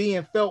is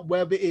being felt,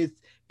 whether it's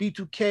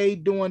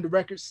B2K doing the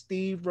record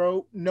Steve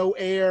wrote, No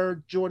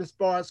Air, Jordan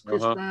Sparks, Uh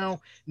Chris huh. Brown, Uh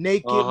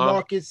Naked, huh.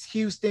 Marcus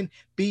Houston,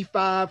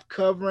 B5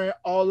 covering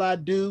All I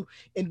Do.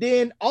 And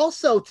then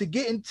also to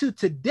get into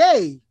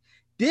today,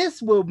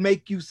 this will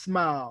make you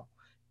smile.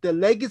 The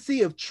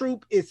legacy of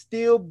Troop is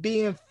still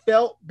being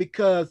felt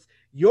because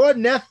your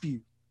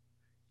nephew,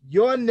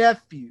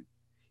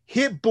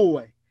 Hit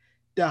Boy,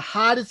 the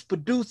hottest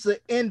producer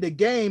in the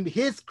game.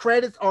 His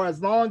credits are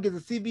as long as a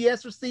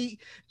CVS receipt.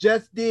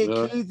 Just did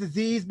King's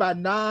Disease by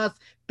Nas,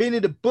 Benny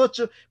the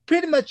Butcher.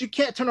 Pretty much you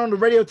can't turn on the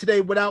radio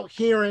today without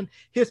hearing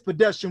his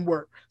production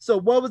work. So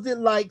what was it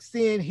like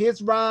seeing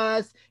his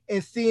rise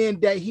and seeing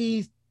that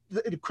he's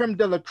the creme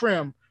de la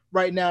creme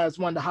right now as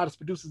one of the hottest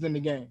producers in the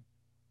game?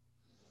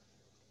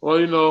 Well,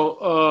 you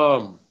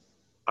know,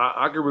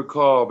 I can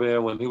recall,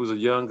 man, when he was a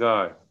young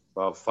guy,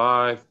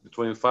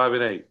 between 5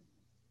 and 8.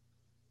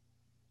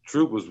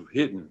 Troop was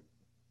hitting.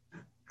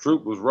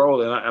 Troop was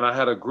rolling. And I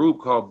had a group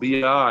called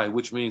BI,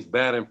 which means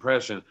bad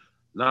impression.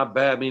 Not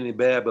bad meaning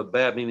bad, but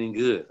bad meaning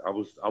good. I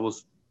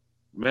was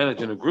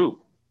managing a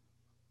group.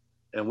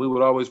 And we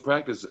would always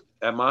practice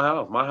at my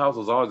house. My house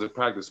was always a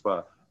practice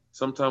spot.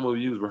 Sometimes we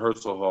would use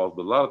rehearsal halls,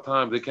 but a lot of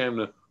times they came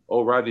to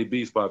old Rodney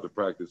B spot to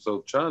practice.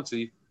 So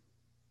Chauncey,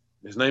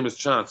 his name is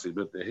Chauncey,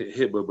 but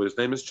his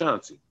name is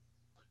Chauncey.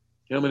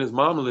 Him and his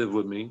mom lived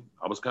with me.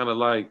 I was kind of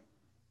like,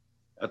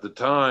 at the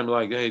time,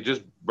 like, hey,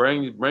 just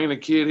bring the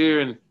kid here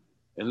and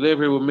live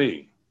here with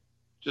me.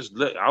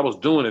 I was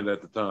doing it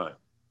at the time.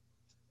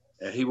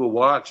 And he would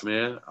watch,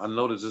 man. I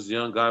noticed this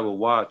young guy would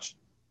watch.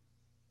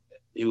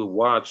 He would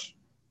watch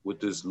with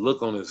this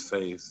look on his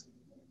face.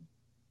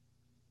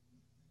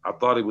 I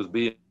thought he was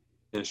being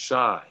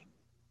shy,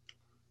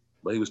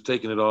 but he was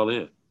taking it all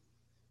in.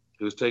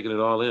 He was taking it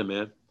all in,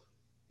 man.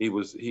 He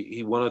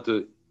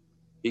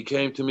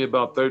came to me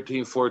about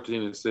 13,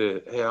 14 and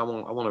said, hey, I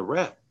want to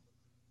rap.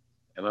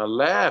 And I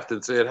laughed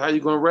and said, how you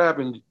going to rap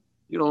and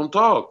you don't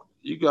talk?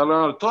 You got to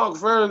learn how to talk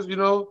first, you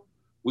know?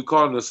 We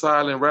call him the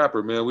silent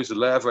rapper, man. We should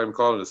laugh at him and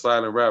call him the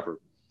silent rapper.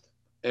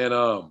 And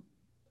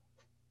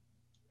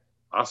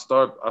I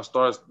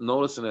started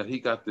noticing that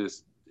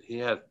he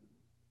had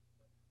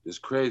this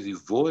crazy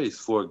voice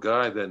for a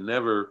guy that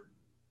never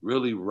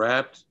really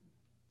rapped.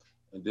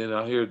 And then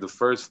I hear the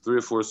first 3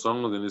 or 4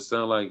 songs and it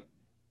sounded like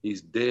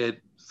he's dead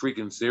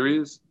freaking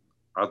serious.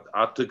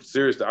 I took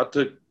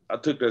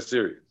that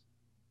serious.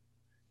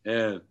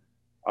 And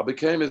I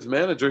became his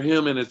manager,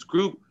 him and his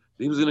group.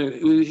 He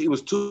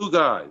was 2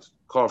 guys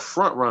called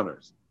Front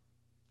Runners.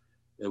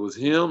 It was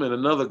him and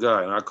another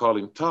guy, and I called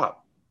him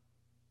Top.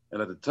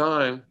 And at the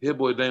time, Hit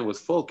Boy name was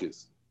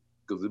Focus,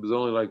 because it was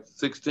only like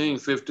 16,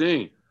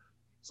 15.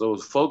 So it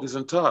was Focus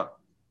and Top.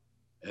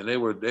 And they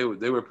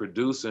were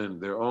producing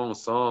their own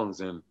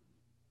songs and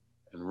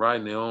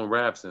writing their own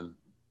raps. And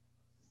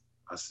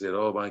I said,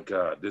 oh my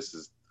God,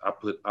 I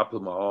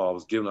put my all. I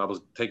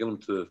was taking them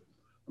to, I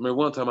remember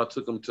one time I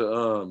took them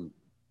to,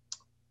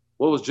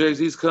 what was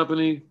Jay-Z's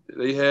company?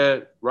 They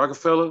had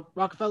Rockefeller.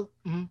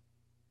 Mm-hmm.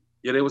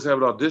 Yeah, they was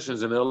having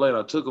auditions in LA and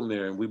I took them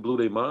there and we blew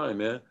their mind,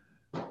 man.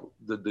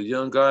 The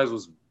young guys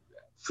was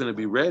finna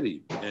be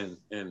ready.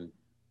 And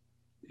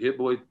Hit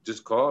Boy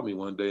just called me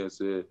one day and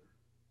said,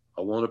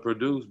 I want to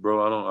produce,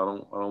 bro. I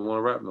don't want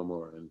to rap no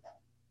more. And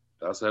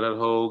that's how that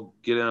whole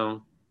get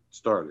down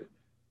started.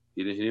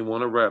 He didn't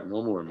want to rap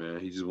no more, man.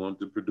 He just wanted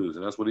to produce.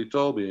 And that's what he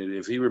told me. And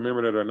if he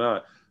remembered it or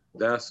not,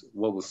 that's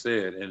what was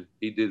said. And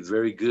he did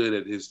very good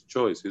at his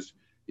choice.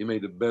 He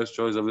made the best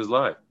choice of his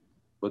life.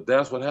 But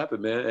that's what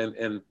happened, man.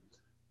 And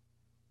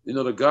you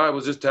know, the guy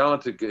was just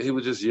talented. He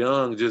was just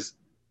young, just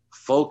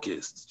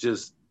focused,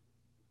 just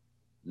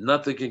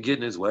nothing can get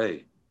in his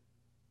way.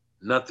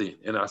 Nothing.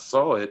 And I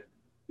saw it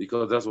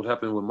because that's what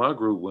happened with my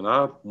group. When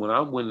I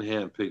went and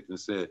handpicked and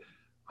said,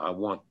 I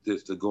want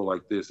this to go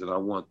like this and I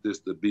want this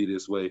to be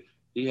this way.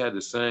 He had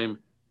the same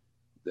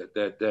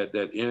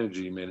that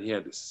energy, man. He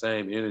had the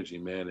same energy,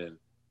 man. And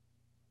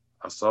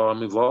I saw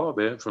him evolve,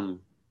 man, from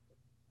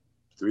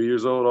 3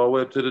 years old all the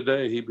way up to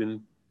today. He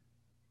been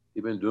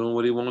doing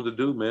what he wanted to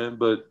do, man.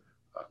 But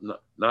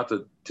not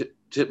to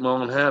tip my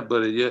own hat,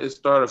 but it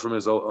started from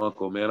his old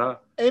uncle, man.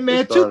 Hey,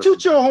 man,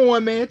 toot your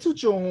horn, man.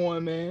 Toot your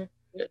horn, man.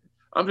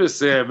 I'm just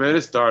saying, man,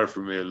 it started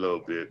for me a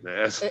little bit,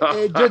 man.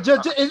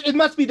 It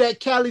must be that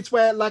Cali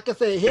swag. Like I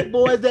said, Hit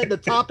Boy is at the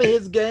top of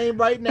his game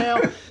right now.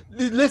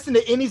 Listen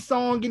to any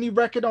song, any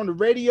record on the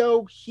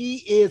radio, he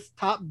is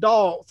top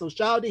dog. So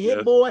shout out to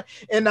Hit Boy.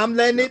 And I'm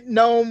letting it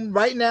known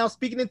right now,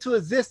 speaking into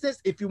existence.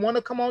 If you want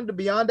to come on to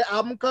Beyond the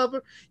album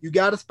cover, you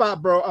got a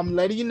spot, bro. I'm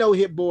letting you know,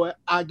 Hit Boy,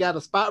 I got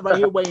a spot right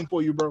here waiting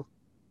for you, bro.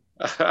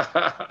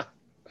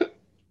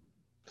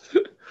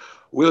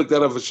 We'll look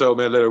that up for sure,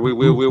 man. Later,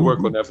 we'll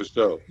work on that for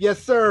sure.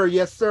 Yes, sir.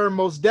 Yes, sir.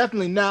 Most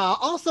definitely. Now, I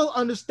also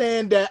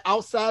understand that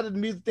outside of the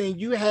music thing,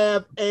 you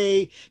have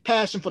a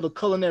passion for the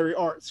culinary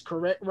arts,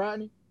 correct,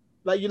 Rodney?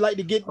 Like you like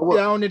to get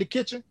down in the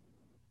kitchen?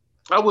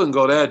 I wouldn't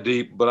go that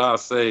deep, but I'll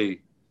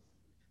say,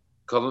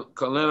 I ain't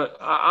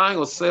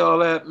gonna say all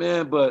that,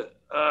 man. But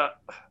I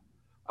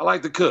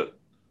like to cook.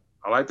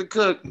 But I just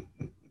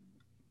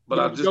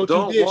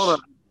don't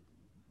want to.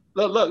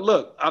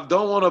 Look, I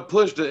don't want to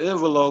push the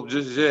envelope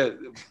just yet,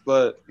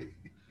 but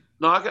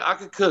no, I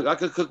can cook. I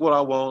can cook what I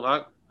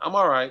want. I'm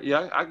all right.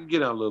 Yeah, I can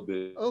get out a little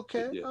bit.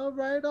 Okay. Yeah. All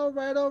right.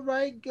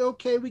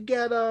 Okay, we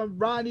got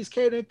Ronnie's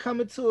Catering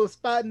coming to a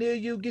spot near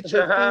you. Get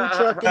your food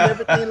truck and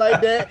everything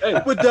like that. Hey,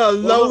 with the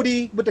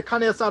Lodi, with the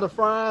carne asada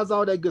fries,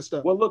 all that good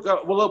stuff. Well, look,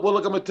 I'm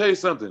gonna tell you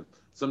something.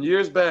 Some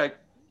years back,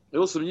 It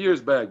was some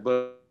years back,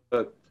 but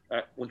when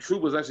Troop was actually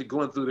going through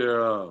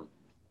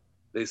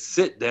their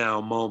sit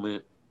down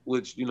moment,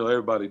 which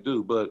everybody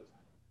do, but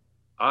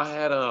I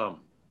had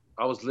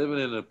I was living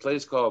in a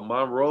place called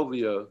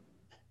Monrovia,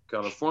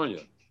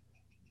 California,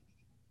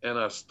 and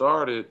I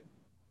started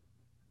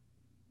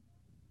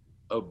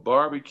a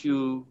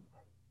barbecue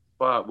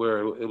spot where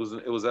it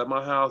was at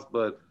my house,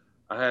 but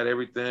I had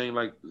everything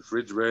like the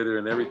refrigerator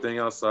and everything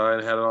outside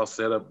and had it all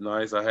set up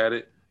nice.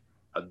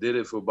 I did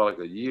it for about like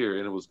a year,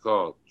 and it was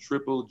called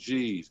Triple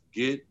G's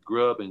Get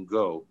Grub and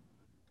Go.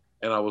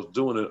 And I was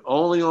doing it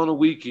only on the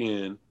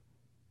weekend,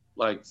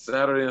 like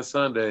Saturday and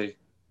Sunday.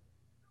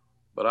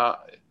 But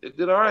it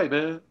did all right,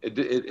 man. It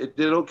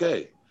did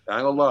okay. I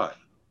ain't gonna lie.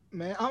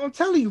 Man, I'm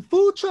telling you,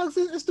 food trucks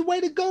is the way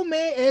to go,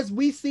 man. As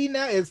we see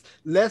now, it's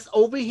less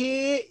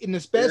overhead, and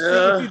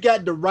especially if Yeah, you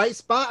got the right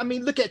spot. I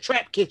mean, look at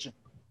Trap Kitchen.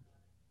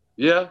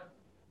 yeah,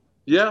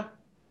 yeah.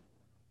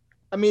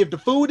 I mean, if the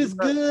food You're is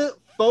right. good,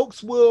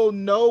 folks will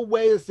know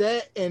where it's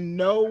at and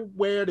know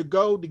where to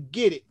go to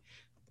get it.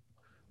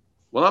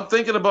 Well, I'm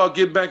thinking about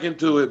getting back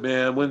into it,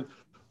 man. When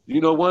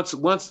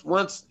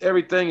once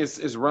everything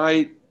is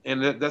right,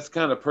 and that's the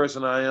kind of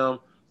person I am.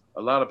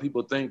 A lot of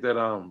people think that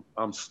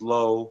I'm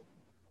slow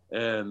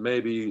and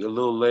maybe a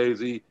little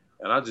lazy,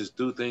 and I just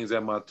do things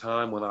at my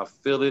time when I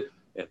feel it.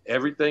 And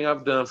everything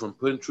I've done, from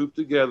putting Troop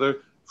together,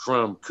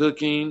 from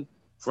cooking,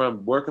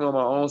 from working on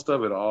my own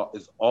stuff, it all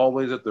is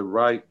always at the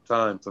right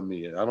time for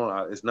me.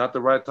 It's not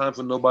the right time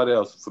for nobody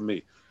else for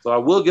me. So I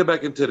will get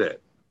back into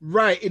that.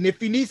 Right. And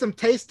if you need some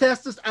taste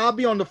testers, I'll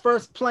be on the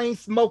first plane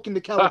smoking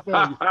to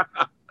California.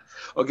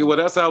 Okay, well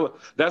that's how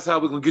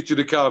we're gonna get you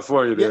to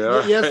California Yeah, then. yeah,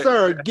 All yes, right.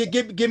 sir.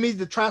 Give me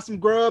to try some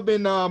grub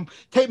and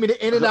take me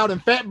to In and Out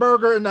and Fat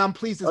Burger, and I'm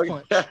pleased as Okay.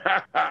 punch.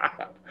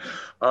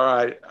 All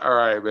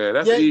right, man.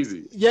 That's Yeah,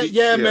 easy. yeah,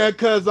 Yeah. man.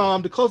 Cause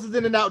the closest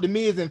In and Out to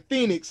me is in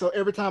Phoenix. So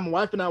every time my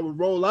wife and I would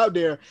roll out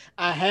there,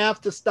 I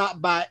have to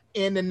stop by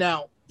In and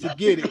Out to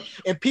get it.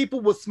 And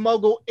people would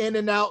smuggle In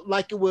and Out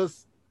like it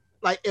was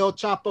like El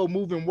Chapo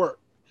moving work.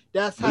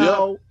 That's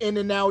Yeah. how In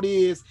and Out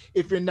is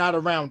if you're not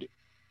around it.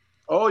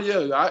 Oh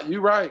yeah,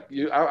 you're right.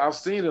 I've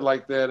seen it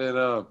like that,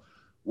 and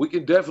we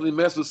can definitely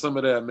mess with some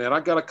of that, man. I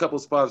got a couple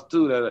spots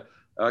too that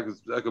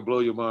I could blow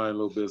your mind a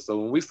little bit. So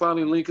when we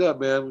finally link up,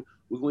 man,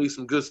 we're gonna eat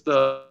some good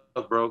stuff, bro.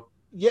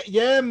 Yeah,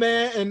 yeah,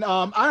 man. And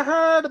I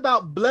heard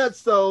about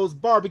Bledsoe's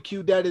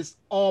barbecue that is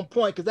on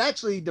point because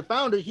actually the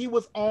founder he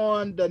was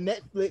on the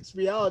Netflix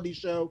reality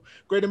show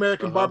Great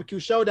American Uh huh. Barbecue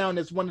Showdown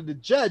as one of the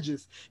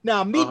judges.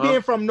 Now, me Uh huh.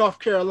 being from North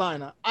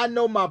Carolina, I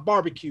know my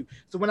barbecue.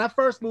 So when I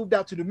first moved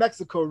out to New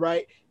Mexico,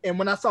 right, and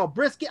when I saw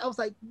brisket, I was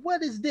like,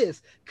 "What is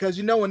this?" Because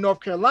in North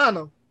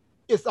Carolina,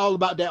 it's all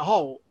about that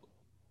hog.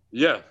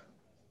 Yeah.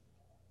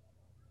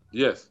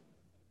 Yes.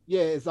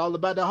 Yeah, it's all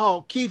about the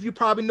hog. Keith, you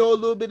probably know a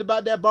little bit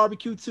about that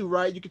barbecue too,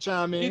 right? You can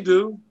chime He in.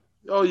 do.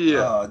 Oh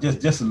yeah.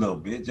 Just a little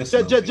bit, just a Just,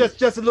 little just, bit. just,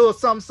 just a little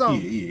something, Yeah,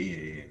 something. yeah,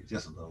 yeah, yeah.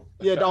 Just a little.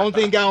 Yeah, the only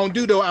thing I don't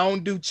do though, I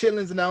don't do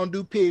chillings and I don't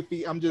do pig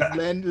feet. I'm just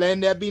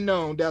letting that be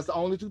known. That's the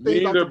only two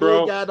things Me off the either,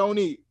 big bro. guy don't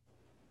eat.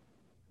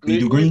 Do you Me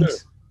do either.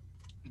 greens?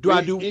 Do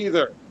I Me do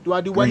either. do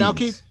I do what now,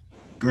 Keith?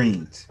 Greens,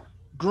 greens.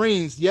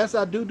 Greens. Yes,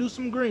 I do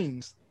some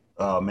greens.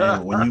 Oh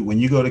man, when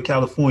you go to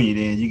California,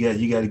 then you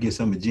got to get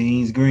some of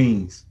Jean's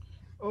greens.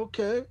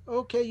 Okay,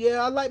 okay,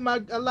 yeah, I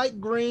like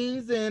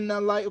greens and I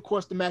like of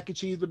course the mac and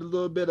cheese with a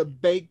little bit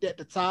of baked at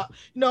the top.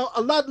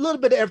 Little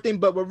bit of everything,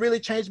 but what really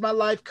changed my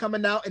life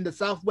coming out in the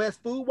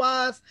Southwest food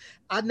wise,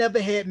 I never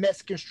had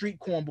Mexican street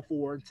corn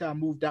before until I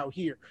moved out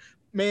here.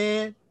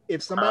 Man,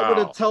 if somebody would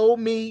have Wow. told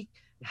me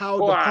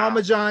how the Wow.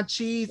 Parmesan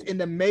cheese and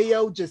the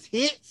mayo just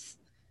hits,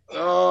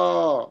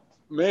 Oh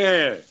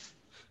man.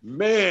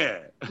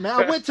 Man. man, I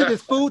went to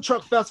this food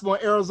truck festival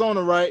in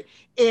Arizona, right?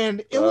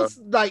 And it uh, was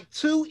like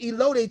two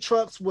elote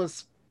trucks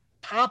was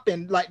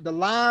popping, like the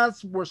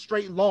lines were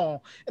straight long.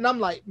 And I'm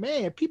like,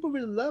 man, people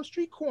really love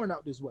street corn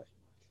out this way.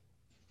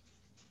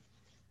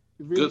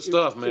 It really, Good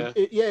stuff, man.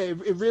 yeah,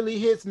 it really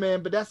hits,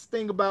 man. But that's the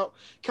thing about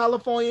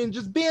California and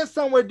just being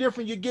somewhere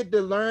different. You get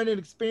to learn and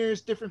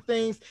experience different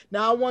things.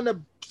 Now, I want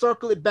to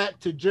circle it back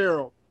to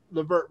Gerald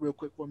Levert real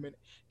quick for a minute.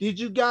 Did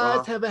you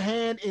guys Uh-huh. have a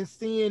hand in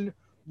seeing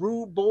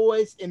Rude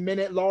Boys and Men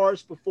at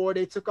Large before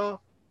they took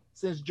off?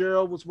 Since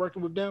Gerald was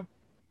working with them.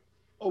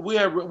 Oh, we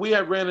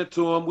had ran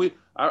into him.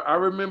 I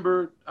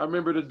remember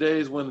the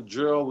days when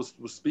Gerald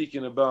was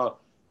speaking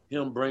about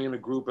him bringing the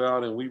group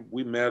out, and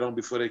we met him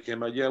before they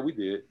came out. Yeah, we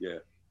did. Yeah.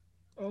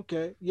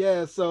 Okay,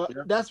 yeah. So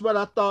Yeah. that's what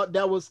I thought.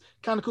 That was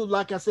kind of cool.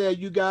 Like I said,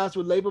 you guys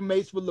were label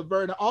mates with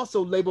Levert, and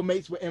also label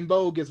mates with En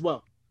Vogue as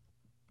well.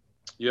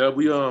 Yeah.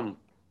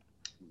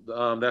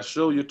 That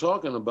show you're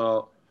talking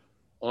about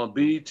on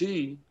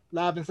BET,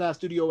 Live inside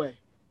Studio A.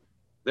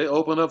 they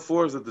opened up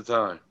for us at the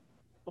time,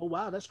 Oh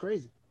wow, that's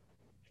crazy.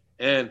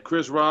 and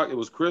Chris Rock. It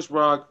was Chris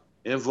Rock,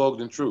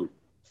 Invoked, and Truth.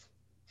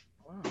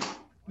 Wow,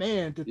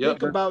 man. To Yep.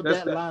 think about That's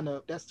that that.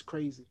 lineup, that's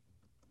crazy.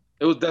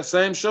 It was that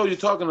same show you're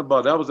talking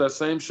about. That was that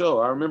same show.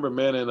 I remember,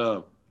 man,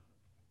 and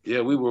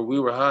yeah, we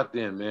were hot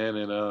then, man,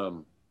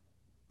 and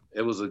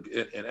it was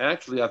and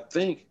actually I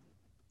think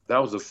that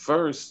was the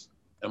first.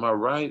 Am I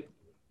right?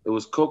 It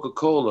was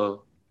Coca-Cola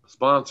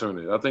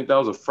sponsoring it. I think that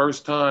was the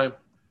first time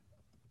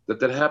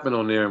that happened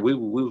on there, and we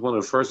was one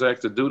of the first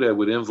acts to do that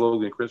with En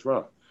Vogue and Chris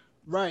Rock.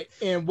 Right.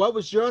 And what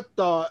was your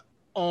thought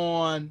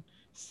on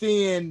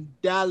seeing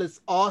Dallas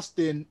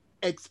Austin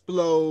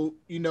explode,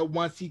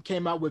 once he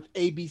came out with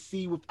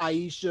ABC with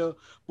Aisha,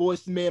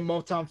 Boyz II Men,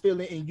 Motown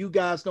Feeling, and you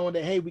guys knowing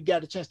that, hey, we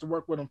got a chance to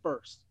work with him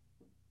first?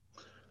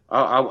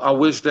 I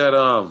wish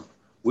that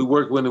we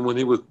worked with him when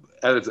he was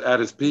at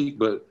his peak,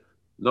 but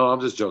no, I'm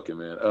just joking,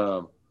 man.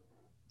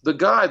 The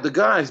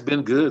guy's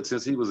been good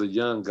since he was a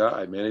young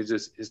guy, man.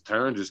 His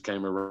turn just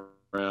came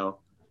around,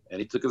 and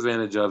he took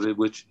advantage of it,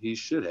 which he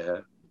should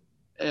have.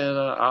 And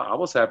I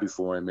was happy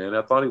for him, man.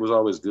 I thought he was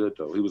always good,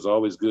 though. He was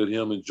always good.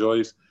 Him and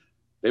Joyce,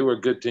 they were a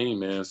good team,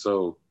 man.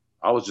 So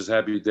I was just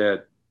happy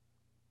that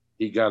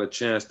he got a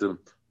chance to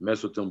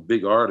mess with them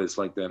big artists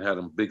like that, and had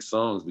them big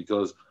songs,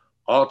 because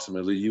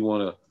ultimately you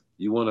wanna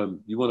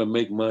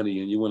make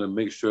money, and you want to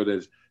make sure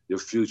that your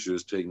future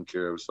is taken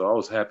care of. So I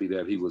was happy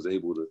that he was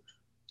able to,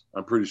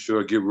 I'm pretty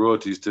sure, get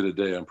royalties to the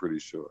day. I'm pretty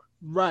sure.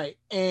 Right.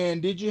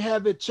 And did you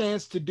have a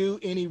chance to do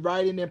any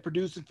writing and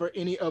producing for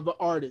any other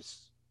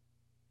artists?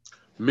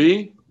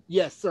 Me,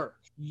 Yes, sir.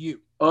 You.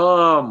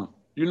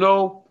 you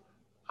know,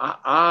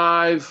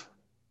 I've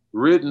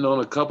written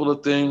on a couple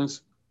of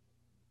things.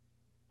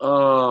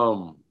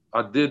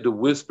 I did the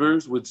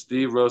Whispers with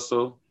Steve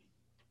Russell.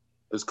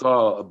 It's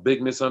called A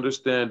Big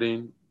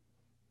Misunderstanding.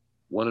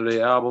 One of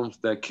the albums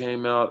that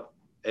came out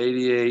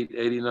 88,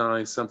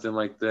 89, something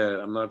like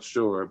that. I'm not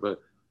sure,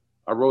 but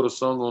I wrote a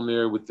song on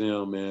there with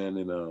them, man,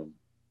 and a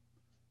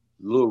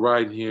little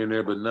writing here and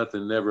there, but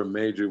nothing never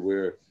major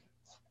where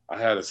I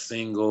had a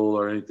single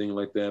or anything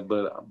like that.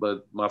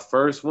 But my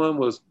first one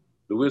was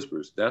The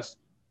Whispers. That's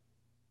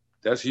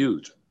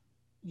huge.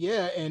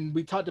 Yeah, and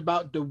we talked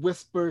about the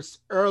Whispers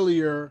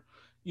earlier.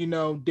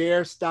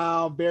 Their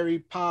style very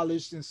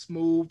polished and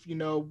smooth.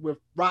 With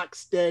Rock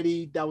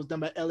Steady, that was done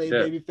by L.A. Yeah.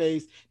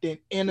 Babyface. Then Yep.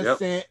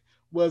 Innocent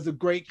was a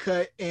great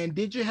cut. And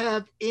did you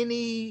have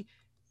any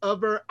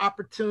other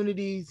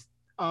opportunities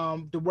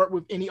to work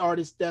with any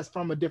artist that's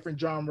from a different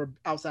genre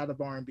outside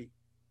of R&B?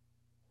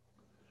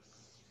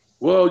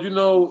 Well,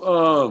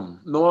 no,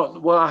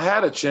 well, I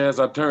had a chance.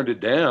 I turned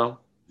it down.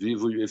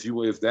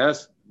 If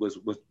that's was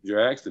what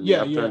you're asking me,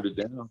 Yeah, I've yeah. turned it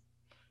down.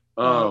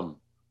 Uh, Um,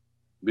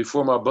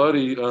 Before my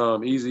buddy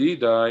Easy E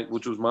died,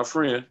 which was my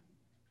friend,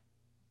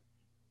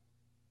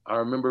 I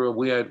remember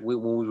when we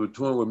were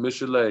touring with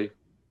Michelet,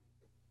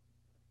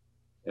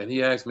 and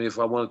he asked me if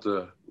I wanted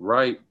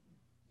to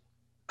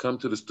come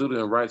to the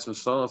studio and write some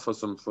songs for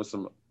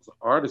some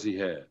artists he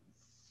had,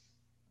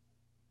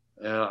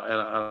 and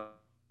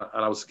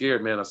I was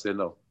scared, man. I said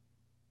no.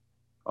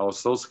 I was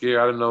so scared.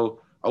 I didn't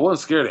know. I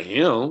wasn't scared of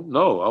him.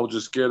 No, I was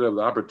just scared of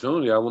the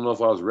opportunity. I didn't know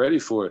if I was ready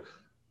for it.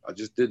 I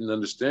just didn't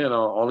understand. The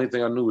only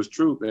thing I knew was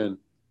truth, and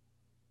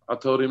I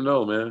told him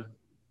no, man.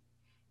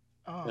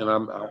 And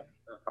oh, okay.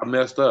 I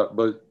messed up,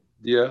 but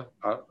yeah,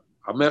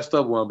 I messed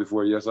up one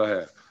before. Yes, I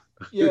have.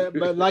 Yeah,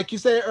 but like you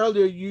said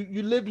earlier,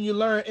 you live and you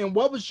learn. And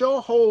what was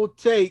your whole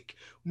take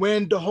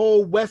when the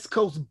whole West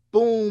Coast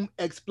boom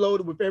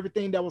exploded with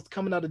everything that was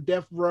coming out of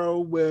Death Row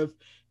with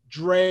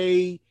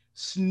Dre,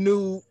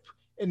 Snoop,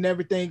 and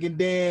everything? And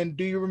then,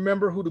 do you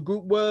remember who the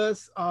group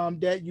was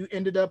that you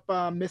ended up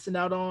missing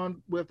out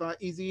on with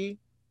Easy?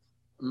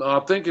 No, I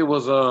think it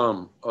was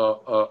a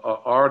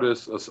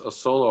artist, a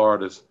solo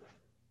artist.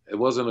 It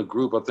wasn't a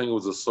group. I think it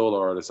was a solo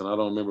artist, and I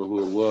don't remember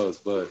who it was.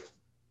 But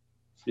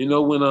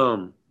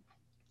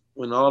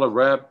when all the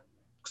rap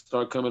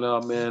started coming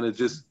out, man, it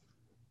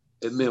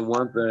meant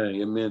one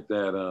thing. It meant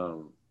that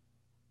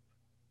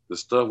the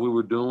stuff we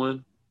were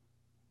doing,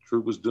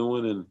 Troop was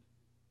doing, and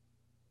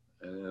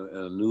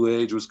a new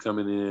age was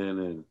coming in,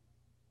 and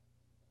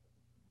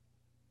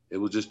it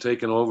was just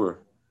taking over.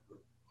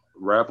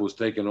 Rap was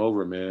taking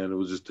over, man. It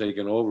was just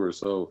taking over.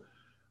 So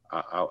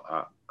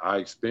I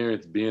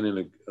experienced being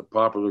in a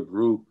popular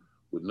group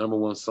with number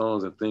one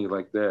songs and things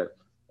like that,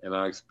 and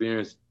I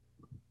experienced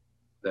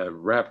that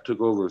rap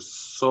took over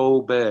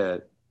so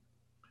bad.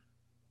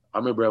 I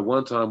remember at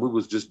one time we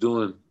was just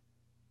doing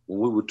when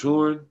we were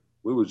touring,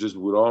 we were just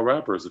with all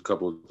rappers a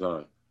couple of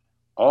times,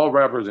 all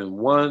rappers in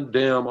one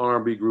damn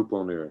R&B group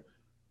on there,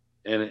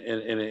 and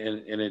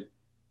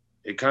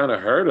it kind of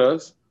hurt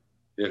us.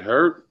 It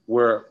hurt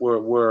where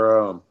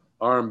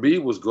R&B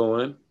was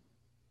going,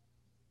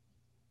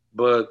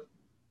 but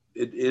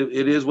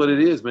it is what it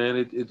is,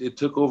 man. It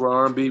took over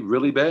R&B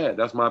really bad.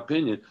 That's my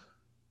opinion,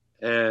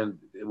 and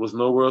it was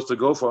nowhere else to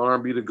go for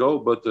R&B to go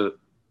but to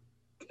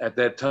at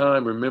that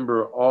time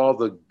remember all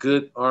the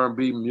good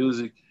R&B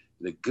music,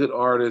 the good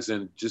artists,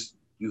 and just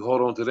you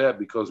hold on to that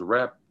because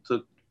rap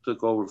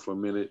took over for a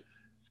minute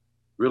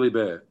really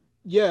bad.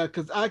 Yeah,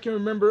 because I can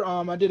remember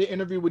I did an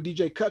interview with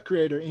DJ Cut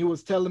Creator, and he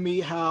was telling me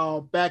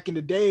how back in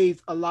the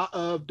days, a lot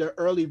of the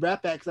early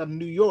rap acts out of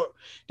New York,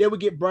 they would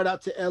get brought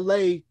out to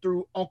LA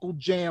through Uncle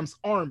Jam's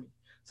army.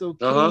 So Uh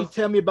can you huh.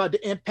 tell me about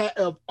the impact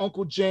of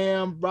Uncle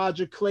Jam,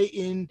 Roger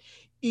Clayton,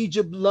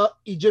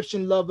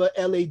 Egyptian Lover,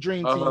 LA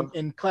Dream Uh Team, huh.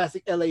 and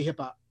classic LA hip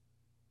hop?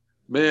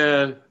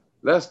 Man,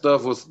 that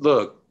stuff was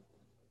look,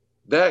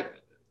 that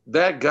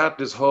that got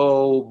this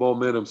whole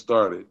momentum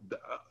started.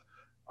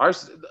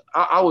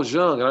 I was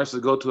young and I used to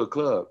go to a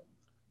club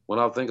when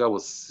I think I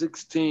was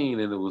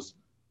 16 and it was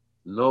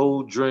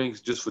no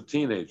drinks just for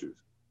teenagers.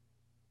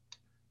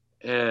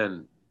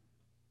 And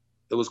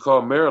it was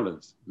called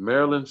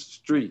Maryland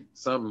Street,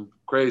 something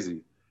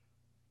crazy.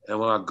 And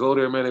when I go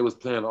there, man, they was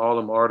playing all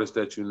them artists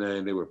that you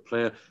named. They were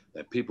playing,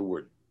 and people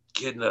were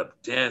getting up,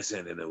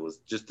 dancing, and it was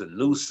just a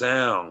new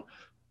sound.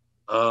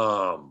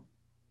 Um,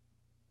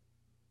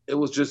 it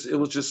was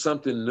just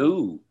something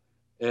new,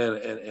 and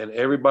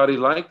everybody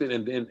liked it.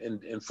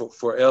 And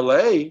for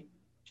LA,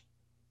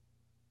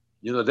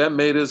 that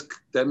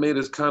made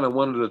us kind of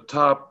one of the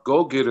top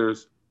go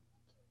getters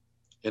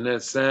in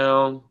that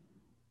sound.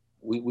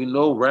 We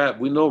know rap.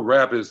 We know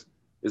rap is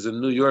a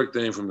New York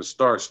thing from the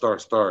start.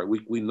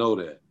 We know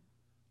that.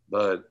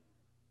 But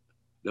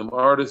them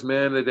artists,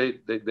 man, they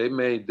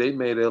made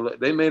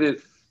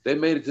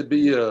it to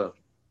be a.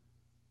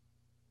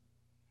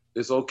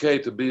 It's okay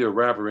to be a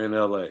rapper in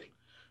LA.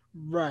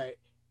 Right.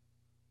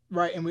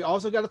 Right. And we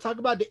also got to talk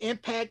about the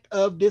impact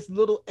of this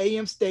little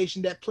AM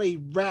station that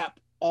played rap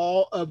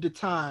all of the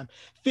time.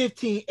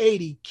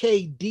 1580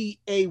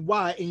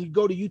 KDAY. And you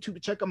go to YouTube to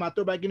check out my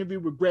throwback interview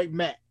with Greg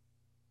Mack.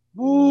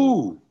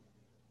 Woo!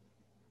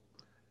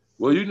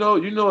 Well, you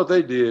know what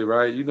they did,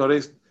 right?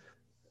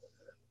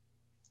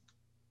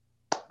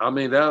 I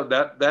mean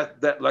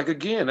that like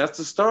again, that's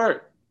the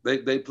start.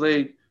 They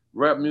played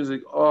rap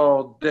music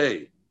all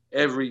day,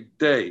 every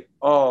day,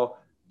 all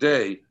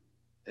day.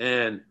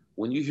 And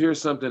when you hear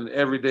something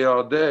every day,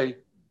 all day,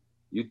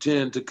 you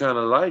tend to kind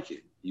of like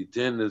it. You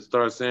tend to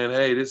start saying,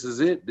 "Hey, this is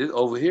it. This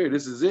over here,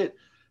 this is it."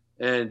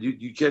 And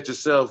you catch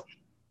yourself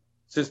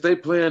since they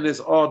playing this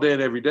all day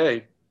and every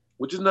day,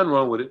 which is nothing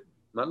wrong with it,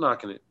 not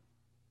knocking it.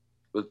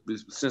 But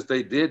since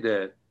they did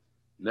that,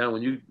 now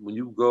when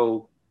you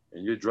go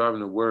and you're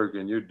driving to work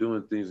and you're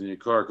doing things in your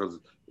car because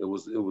it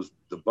was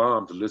the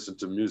bomb to listen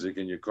to music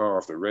in your car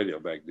off the radio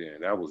back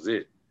then. That was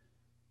it.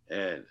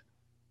 And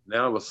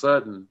now all of a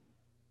sudden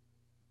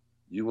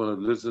you want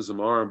to listen to some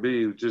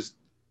R&B. It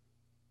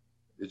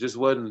just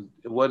wasn't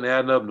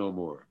adding up no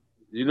more.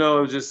 It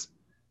was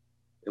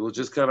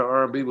just kind of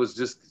R&B was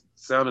just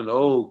sounding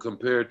old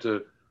compared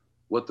to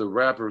what the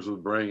rappers were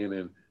bringing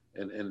and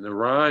the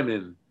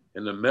rhyming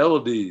and the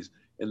melodies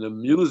and the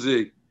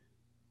music.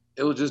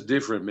 It was just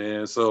different,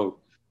 man. So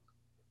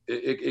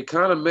it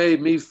kind of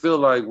made me feel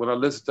like when I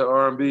listened to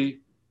R&B,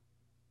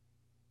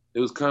 it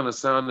was kind of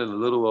sounding a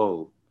little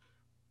old.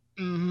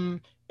 Mm-hmm.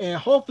 And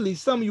hopefully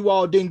some of you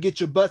all didn't get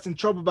your butts in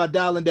trouble by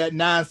dialing that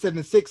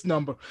 976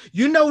 number.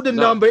 You know the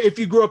No, number if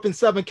you grew up in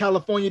Southern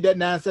California, that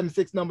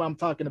 976 number I'm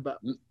talking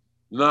about.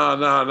 nah,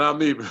 not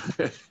me.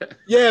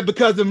 Yeah,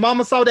 because if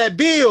mama saw that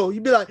bill,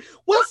 you'd be like,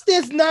 what's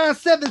this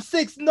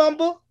 976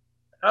 number?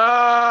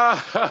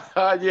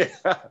 Yeah.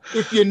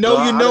 If you No,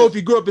 know, you I know, if didn't.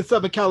 you grew up in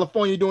Southern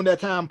California during that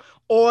time,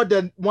 or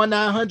the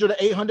 1-900 or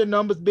 800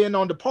 numbers being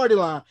on the party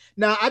line.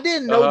 Now, I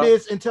didn't know Uh-huh.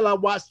 this until I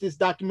watched this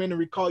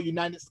documentary called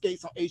United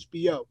Skates on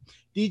HBO.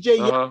 DJ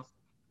Uh-huh.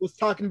 was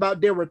talking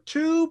about there were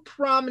two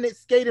prominent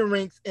skating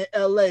rinks in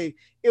LA.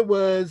 It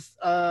was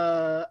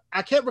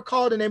I can't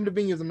recall the name of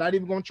the venues. I'm not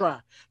even gonna try.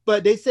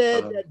 But they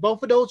said Uh-huh. that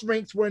both of those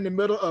rinks were in the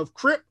middle of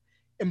Crip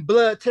and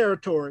Blood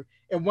territory.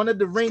 And one of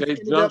the rinks Skate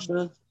ended up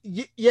Junction.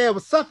 yeah, it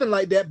was something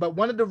like that. But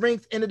one of the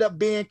rinks ended up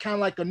being kind of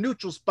like a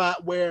neutral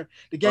spot where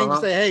the gang would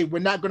Uh-huh. say, hey, we're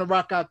not gonna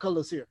rock our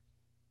colors here.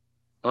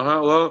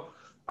 Uh-huh. Well,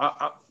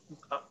 I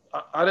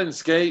I didn't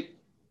skate.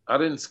 I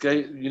didn't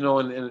skate,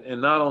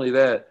 and not only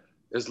that,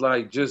 it's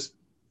like just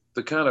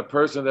the kind of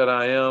person that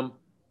I am,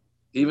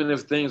 even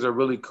if things are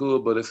really cool,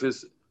 but if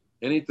it's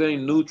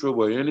anything neutral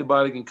where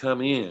anybody can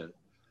come in,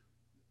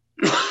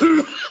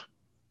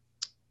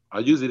 I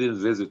usually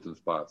didn't visit them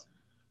spots.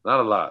 Not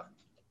a lot.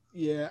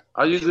 Yeah.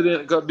 I usually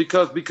didn't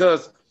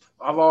because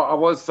I've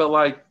always felt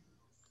like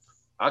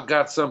I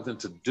got something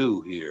to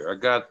do here. I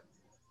got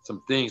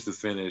some things to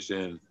finish,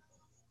 and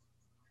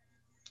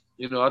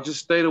I just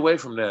stayed away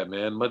from that,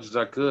 man, much as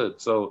I could.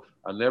 So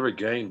I never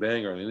gang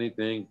bang or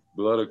anything,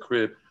 blood or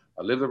crip.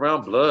 I lived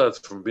around Bloods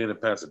from being in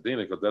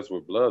Pasadena because that's where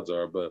Bloods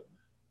are. But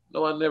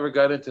no, I never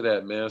got into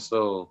that, man.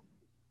 So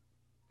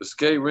the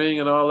skate ring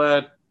and all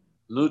that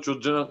neutral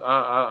junk,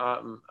 I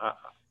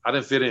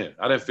didn't fit in.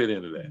 I didn't fit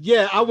into that.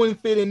 Yeah, I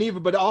wouldn't fit in either,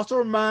 but it also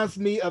reminds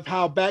me of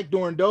how back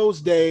during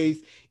those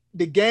days,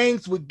 the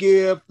gangs would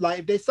give, like,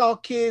 if they saw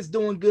kids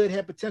doing good,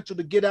 had potential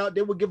to get out,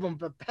 they would give them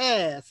a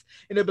pass.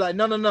 And they'd be like,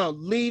 no, no, no,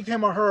 leave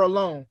him or her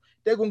alone.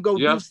 They're going to go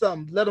do Yeah,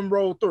 something. Let them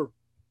roll through.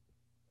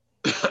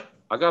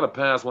 I got a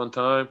pass one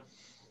time.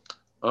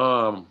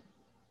 Um,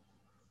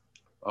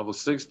 I was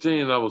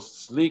 16. I was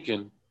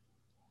sneaking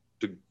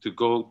to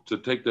go to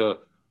take the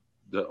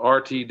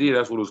RTD.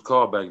 That's what it was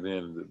called back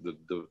then.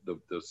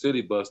 The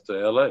city bus to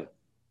LA.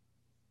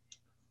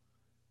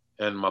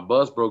 And my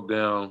bus broke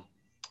down.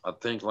 I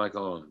think like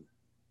on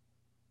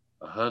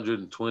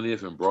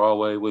 120th and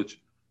Broadway, which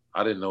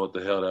I didn't know what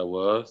the hell that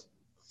was.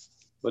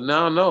 But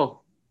now I know.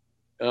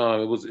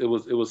 It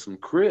was some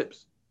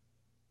Crips,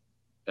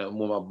 And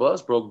when my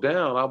bus broke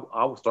down,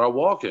 I would start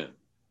walking,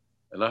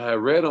 and I had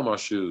red on my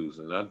shoes,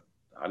 and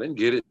I didn't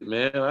get it,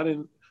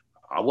 man.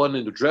 I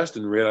wasn't dressed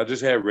in red. I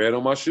just had red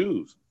on my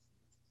shoes.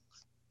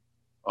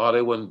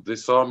 Oh, they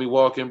saw me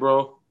walking,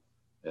 bro,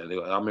 and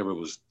I remember it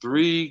was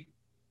 3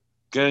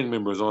 gang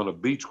members on a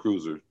beach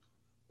cruiser.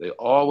 They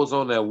all was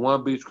on that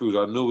one beach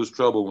cruiser. I knew it was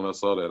trouble when I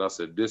saw that. I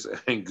said, this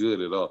ain't good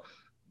at all.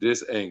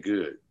 This ain't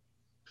good.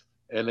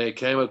 And they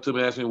came up to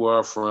me, asked me where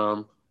I'm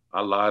from.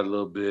 I lied a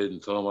little bit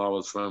and told them I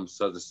was from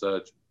such and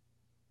such.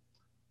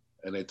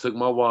 And they took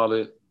my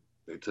wallet,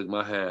 they took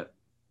my hat,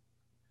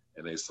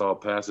 and they saw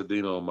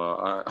Pasadena on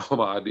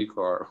my ID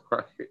card,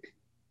 right?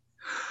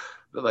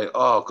 They're like,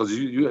 oh, because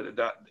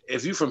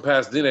if you from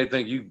Pasadena, they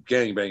think you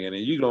gangbanging, and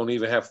you don't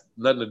even have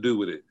nothing to do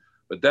with it.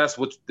 But that's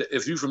what,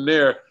 if you from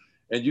there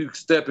and you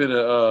step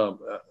into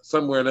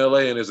somewhere in LA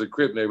and there's a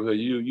Crip neighborhood,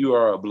 you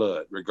are a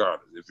blood,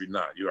 regardless. If you're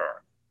not, you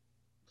are.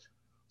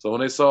 So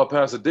when they saw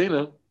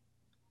Pasadena,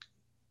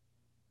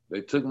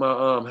 they took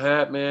my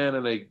hat, man,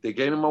 and they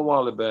gave me my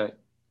wallet back.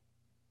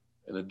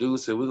 And the dude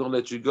said, we're going to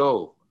let you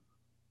go.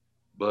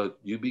 But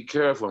you be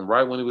careful. And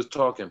right when he was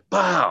talking,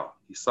 pow,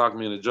 he socked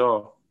me in the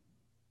jaw.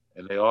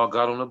 And they all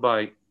got on the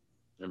bike,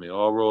 and they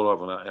all rolled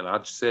off. And I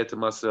said to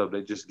myself,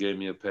 they just gave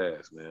me a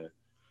pass, man.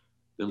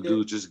 Them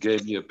dudes just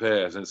gave me a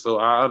pass. And so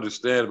I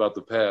understand about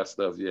the pass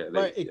stuff. Yeah.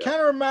 It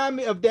kind of reminded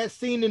me of that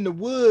scene in The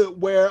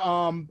Wood where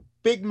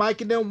Big Mike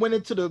and them went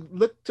into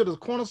the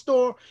corner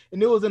store,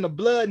 and it was in a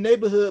blood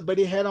neighborhood, but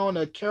he had on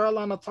a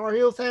Carolina Tar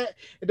Heels hat.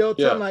 And they were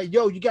telling like,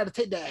 yo, you got to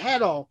take that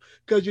hat off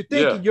because you're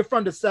thinking you're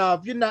from the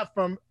South. You're not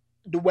from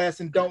the West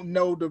and don't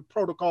know the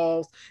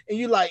protocols. And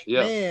you're like,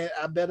 man,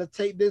 I better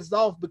take this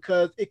off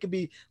because it could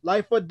be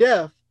life or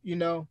death, you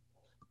know?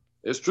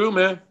 It's true,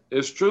 man.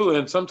 It's true.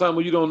 And sometimes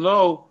when you don't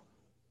know,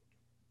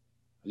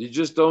 you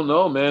just don't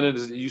know, man.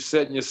 You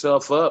setting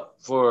yourself up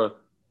for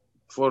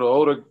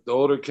the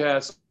older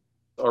cast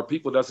or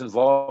people that's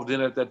involved in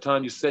it at that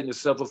time. You setting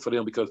yourself up for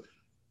them because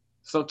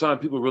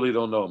sometimes people really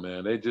don't know,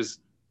 man. They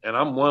just, and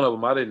I'm one of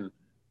them. I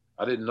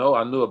didn't know.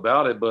 I knew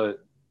about it,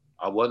 but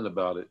I wasn't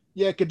about it.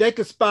 Yeah, because they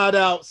could spot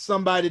out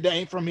somebody that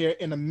ain't from here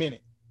in a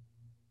minute.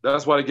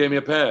 That's why they gave me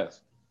a pass.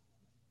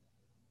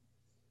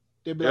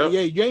 They'd be like,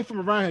 yeah, you ain't from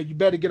around here. You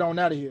better get on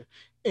out of here.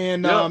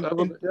 And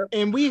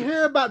and we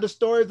hear about the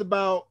stories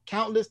about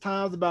countless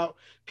times about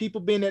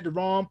people being at the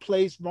wrong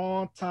place,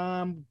 wrong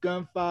time,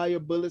 gunfire,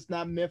 bullets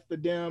not meant for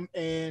them.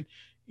 And,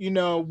 you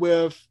know,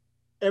 with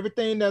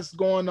everything that's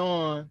going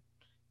on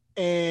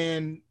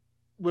and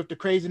with the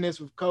craziness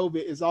with COVID,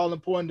 it's all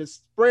important to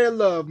spread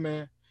love,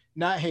 man,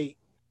 not hate.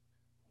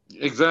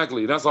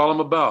 Exactly. That's all I'm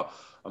about.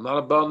 I'm not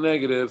about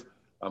negative.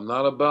 I'm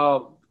not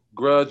about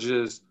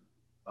grudges.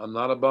 I'm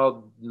not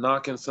about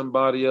knocking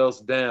somebody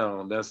else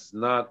down. That's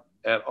not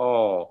at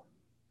all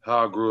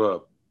how I grew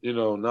up. You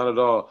know, not at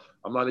all.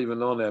 I'm not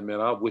even on that, man.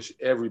 I wish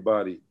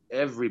everybody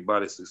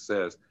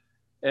success.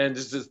 And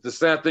just the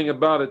sad thing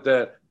about it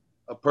that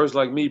a person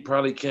like me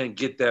probably can't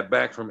get that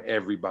back from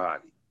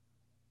everybody.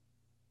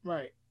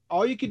 Right.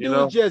 All you can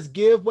do is just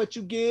give what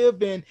you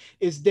give, and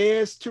it's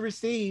theirs to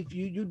receive.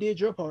 You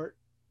did your part.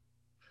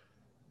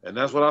 And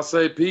that's what I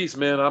say. Peace,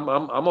 man. I'm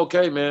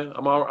okay, man.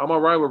 I'm all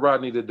right with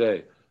Rodney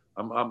today.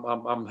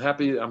 I'm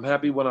happy. I'm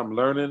happy when I'm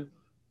learning.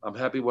 I'm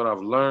happy what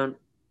I've learned.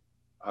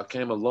 I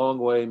came a long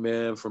way,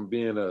 man, from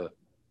being a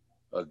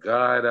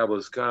guy that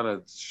was kind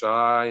of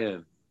shy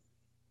and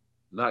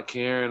not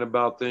caring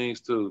about things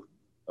to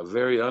a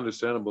very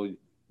understandable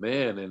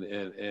man,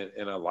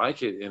 and I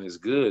like it, and it's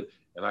good,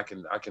 and I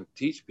can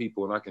teach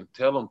people, and I can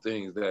tell them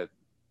things that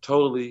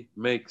totally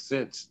make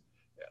sense.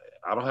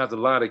 I don't have to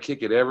lie to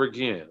kick it ever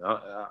again.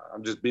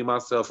 I'm just be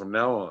myself from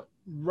now on.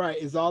 Right.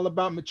 It's all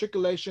about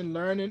matriculation,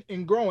 learning,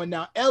 and growing.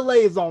 Now, LA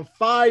is on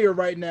fire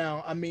right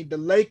now. I mean, the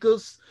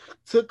Lakers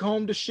took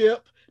home the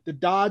ship. The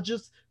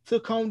Dodgers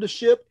took home the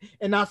ship.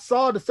 And I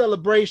saw the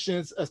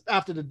celebrations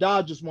after the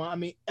Dodgers won. I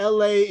mean,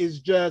 LA is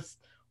just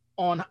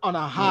on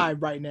a high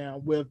right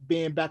now with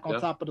being back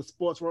on top of the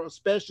sports world,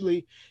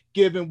 especially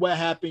given what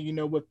happened, you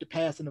know, with the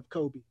passing of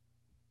Kobe.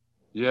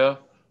 Yeah.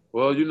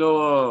 Well, you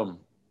know,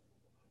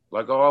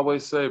 like I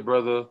always say,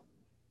 brother,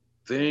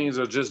 things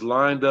are just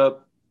lined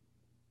up.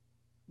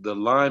 The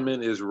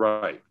alignment is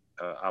right.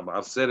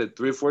 I've said it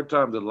 3 or 4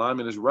 times. The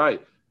alignment is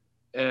right.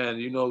 And,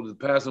 you know, the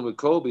passing with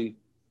Kobe,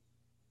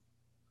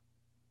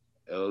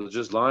 it was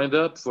just lined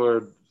up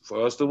for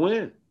us to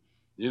win.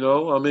 You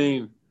know, I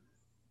mean,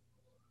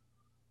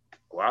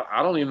 well,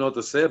 I don't even know what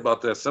to say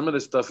about that. Some of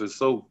this stuff is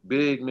so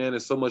big, man.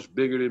 It's so much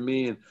bigger than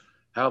me, and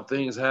how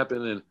things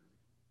happen and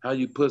how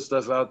you put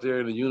stuff out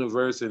there in the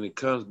universe and it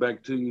comes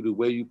back to you the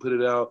way you put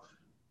it out.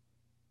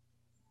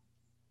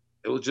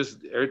 It was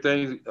just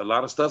everything. A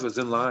lot of stuff is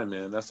in line,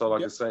 man. That's all I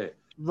can say.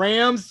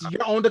 Rams,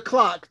 you're on the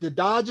clock. The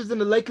Dodgers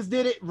and the Lakers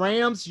did it.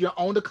 Rams, you're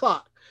on the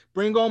clock.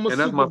 Bring on my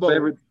Super Bowl.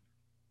 Favorite.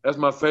 That's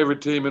my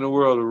favorite team in the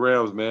world, the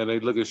Rams, man. They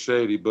looking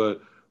shady,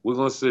 but we're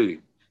gonna see.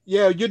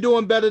 Yeah, you're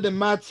doing better than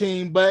my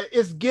team, but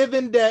it's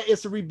given that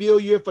it's a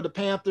rebuild year for the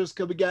Panthers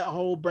because we got a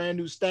whole brand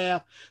new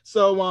staff.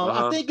 So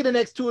I think in the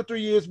next 2 or 3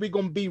 years we're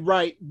gonna be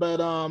right. But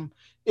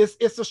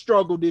it's a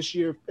struggle this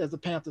year as a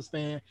Panthers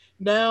fan.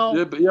 Now,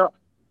 Yeah, but yeah.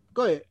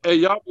 go ahead. Hey,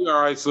 y'all be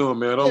all right soon,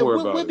 man. Yeah, Don't worry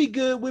we'll about be it.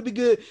 good. We'll be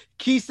good.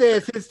 Key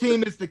says his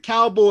team is the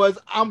Cowboys.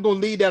 I'm gonna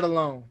leave that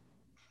alone.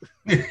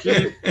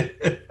 Keith,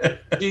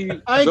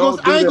 Keith, I ain't gonna don't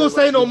I do ain't that gonna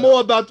say right no now.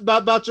 more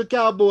about your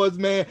Cowboys,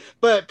 man.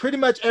 But pretty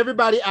much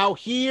everybody out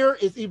here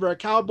is either a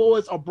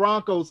Cowboys or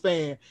Broncos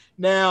fan.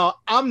 Now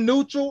I'm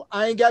neutral.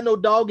 I ain't got no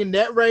dog in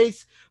that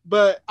race,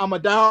 but I'm a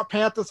diehard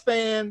Panthers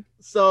fan.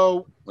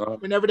 So Uh,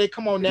 whenever they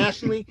come on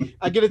nationally,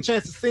 I get a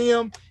chance to see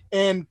them.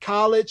 In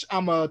college,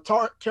 I'm a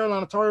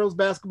Carolina Tar Heels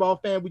basketball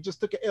fan. We just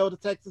took an L to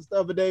Texas the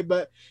other day,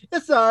 but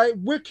it's all right.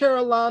 We're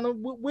Carolina.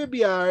 We'll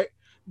be all right.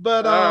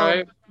 But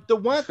all the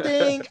one right.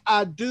 thing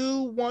I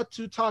do want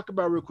to talk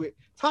about real quick,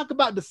 talk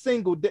about the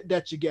single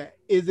that you got.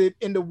 Is it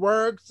in the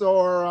works,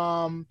 or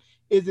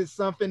is it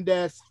something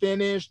that's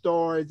finished,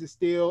 or is it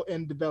still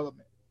in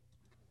development?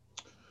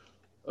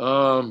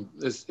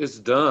 It's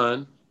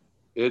done.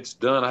 It's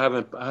done.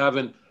 I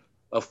haven't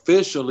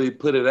officially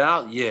put it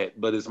out yet,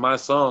 but it's my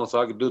song,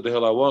 so I can do what the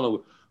hell I want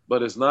to.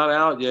 But it's not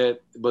out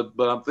yet. But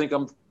I'm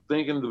thinking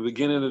the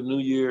beginning of the new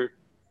year,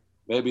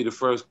 maybe the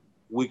first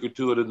week or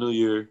two of the new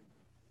year.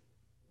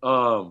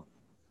 Um,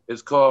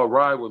 it's called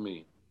Ride with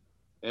Me,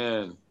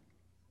 and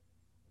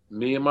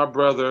me and my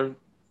brother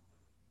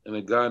and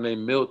a guy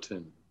named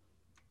Milton.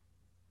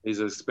 He's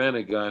a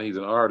Hispanic guy. He's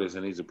an artist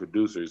and he's a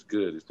producer. He's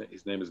good.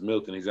 His name is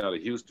Milton. He's out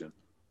of Houston.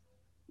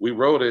 We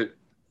wrote it.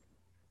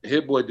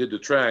 Hit Boy did the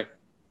track,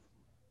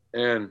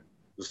 and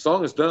the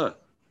song is done.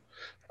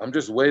 I'm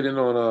just waiting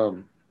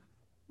on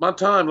my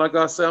time. Like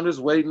I said, I'm just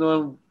waiting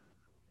on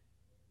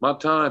my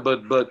time. But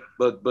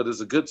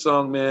it's a good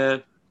song,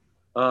 man.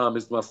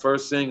 It's my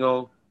first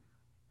single,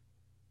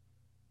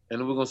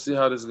 and we're gonna see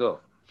how this goes.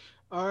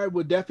 All right,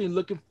 we're definitely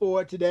looking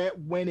forward to that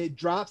when it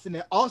drops. And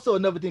then also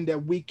another thing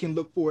that we can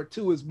look forward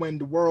to is when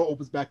the world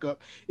opens back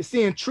up. Is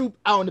seeing Troop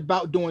out and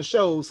about doing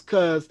shows.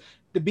 Cause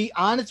to be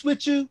honest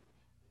with you,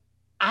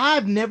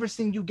 I've never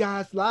seen you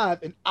guys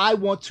live, and I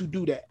want to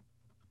do that.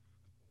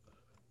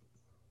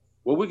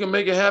 Well, we can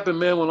make it happen,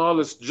 man. When all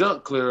this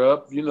junk clear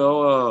up,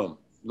 no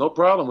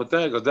problem with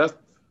that, because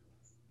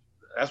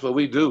that's what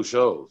we do,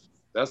 shows.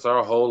 That's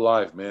our whole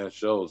life, man,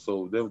 shows.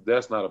 So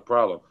that's not a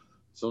problem.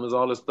 As soon as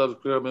all this stuff's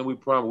clear up, man, we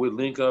promise we'll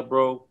link up,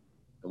 bro,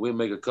 and we'll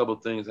make a couple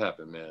things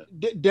happen, man.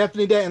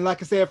 Definitely that. And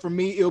like I said, for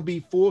me, it'll be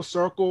full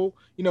circle,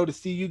 to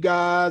see you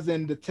guys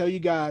and to tell you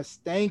guys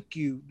thank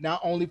you, not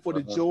only for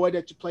the Uh-huh. joy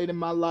that you played in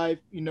my life,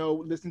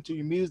 listen to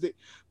your music,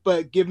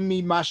 but giving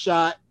me my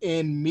shot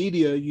in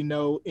media,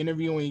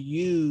 interviewing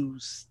you, Hmm.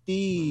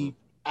 Steve,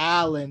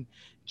 Allen,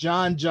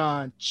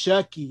 John,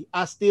 Chucky.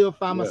 I still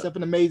find Yeah. myself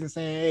an amazing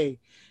saying, hey,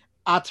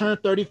 I turn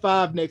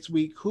 35 next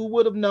week. Who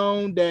would have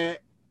known that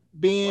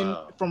being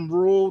Wow. from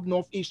rural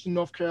northeastern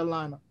North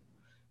Carolina,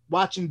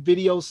 watching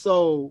Video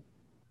Soul,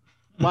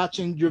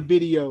 watching your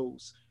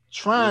videos,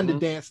 trying to Hmm.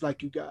 dance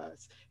like you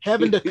guys,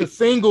 having the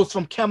singles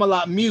from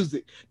Camelot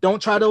Music.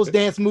 Don't try those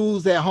dance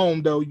moves at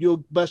home though.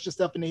 You'll bust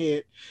yourself in the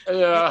head.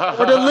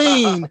 Or the Yeah.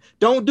 lean.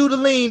 Don't do the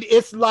lean.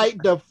 It's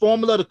like the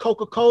formula of the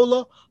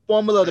Coca-Cola,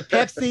 formula of the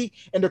Pepsi,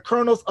 and the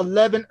Colonel's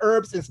 11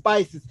 herbs and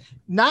spices.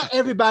 Not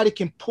everybody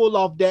can pull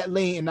off that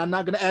lean. And I'm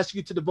not going to ask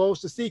you to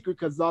divulge the secret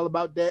because it's all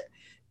about that,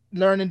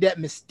 learning that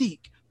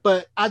mystique.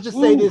 But I just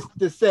say Woo. this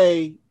to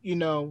say,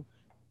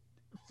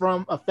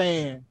 from a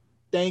fan,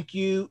 thank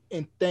you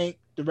and thank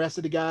the rest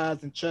of the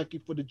guys and Chucky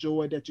for the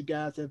joy that you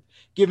guys have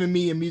given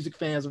me and music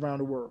fans around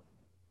the world.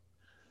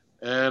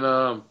 And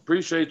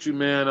appreciate you,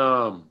 man.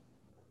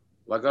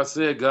 Like I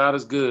said, God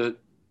is good.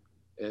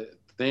 Uh,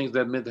 Things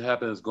that meant to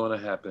happen is going to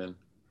happen.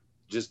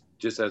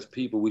 Just as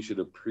people, we should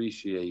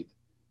appreciate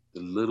the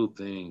little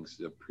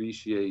things,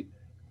 appreciate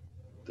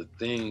the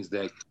things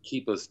that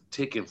keep us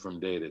ticking from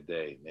day to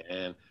day,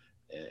 man.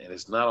 And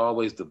it's not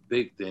always the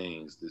big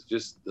things. It's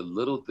just the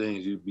little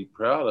things you'd be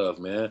proud of,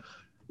 man.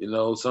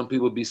 Some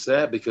people be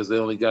sad because they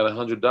only got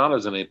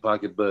 $100 in their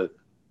pocket, but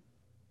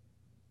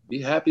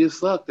be happy as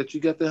fuck that you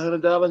got the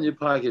 $100 in your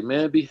pocket,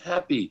 man. Be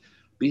happy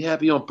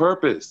on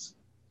purpose.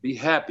 Be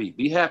happy.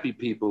 Be happy,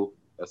 people.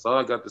 That's all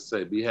I got to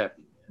say. Be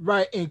happy.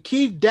 Right. And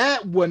Keith,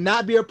 that will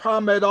not be a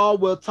problem at all.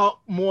 We'll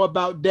talk more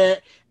about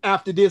that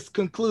after this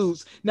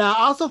concludes. Now,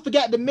 I also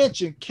forgot to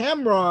mention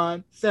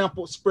Cameron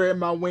sampled Spread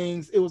My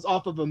Wings. It was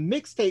off of a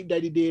mixtape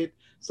that he did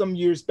some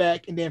years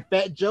back. And then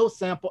Fat Joe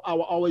sampled I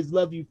Will Always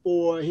Love You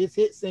for his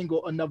hit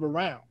single, Another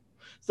Round.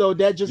 So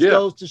that just Yeah.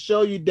 goes to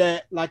show you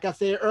that, like I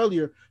said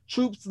earlier,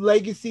 Troop's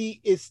legacy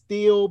is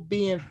still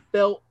being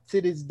felt to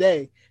this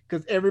day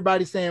because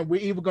everybody's saying we're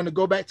either going to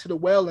go back to the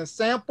well and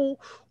sample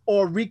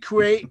or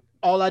recreate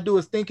All I Do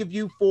Is Think of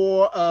You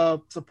for a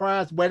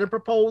surprise wedding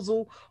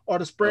proposal or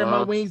the Spread My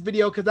Uh-huh. Wings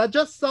video. Because I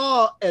just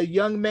saw a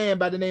young man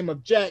by the name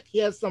of Jack. He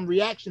has some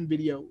reaction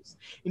videos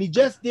and he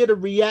just did a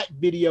react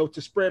video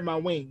to Spread My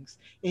Wings.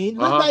 And he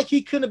looked Uh-huh. like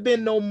he could have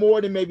been no more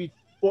than maybe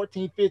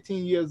 14,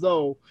 15 years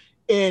old.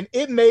 And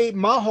it made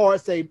my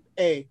heart say,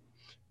 hey,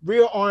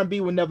 real R&B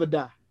will never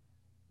die.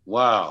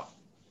 Wow.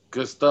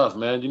 Good stuff,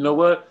 man. You know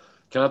what?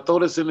 Can I throw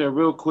this in there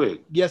real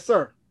quick? Yes,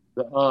 sir.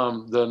 The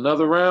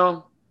Another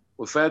Round.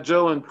 with Fat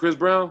Joe and Chris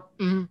Brown.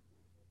 Mm-hmm.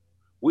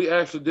 We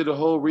actually did a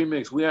whole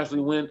remix. We actually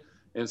went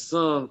and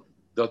sung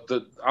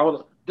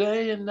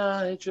day and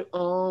night, you're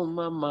on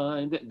my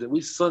mind.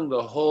 We sung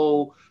the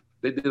whole.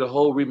 They did a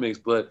whole remix,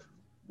 but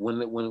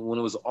when it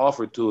was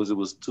offered to us, it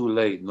was too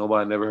late.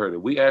 Nobody never heard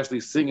it. We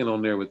actually singing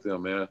on there with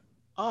them, man.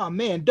 Oh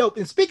man, dope.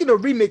 And speaking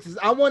of remixes,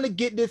 I want to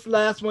get this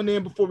last one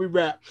in before we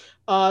wrap.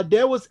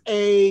 There was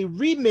a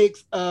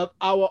remix of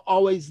I Will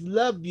Always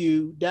Love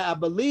You that I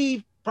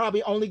believe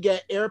probably only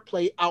got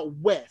airplay out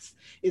west.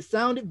 It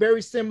sounded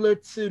very similar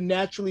to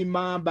Naturally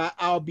Mine by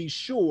I'll Be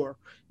Sure.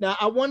 Now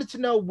I wanted to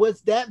know,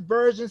 was that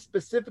version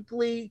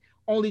specifically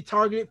only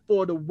targeted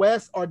for the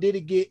west, or did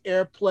it get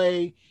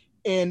airplay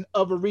in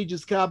other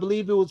regions? Because I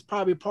believe it was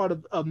probably part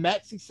of a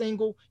maxi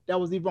single that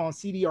was either on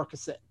CD or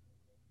cassette.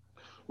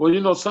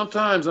 Well,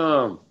 sometimes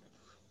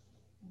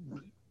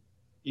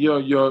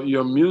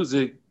your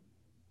music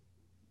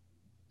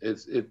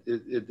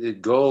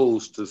it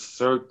goes to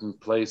certain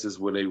places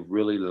where they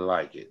really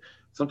like it.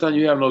 Sometimes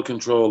you have no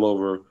control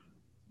over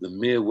the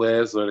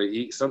Midwest or the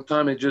East.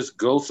 Sometimes it just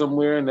goes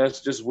somewhere, and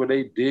that's just where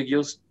they dig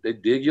your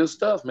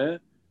stuff, man.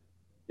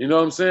 You know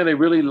what I'm saying? They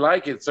really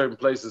like it certain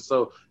places.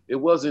 So it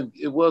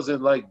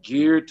wasn't like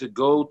geared to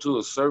go to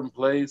a certain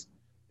place.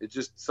 It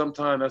just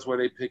sometimes that's where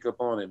they pick up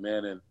on it,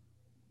 man, and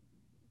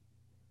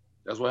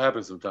that's what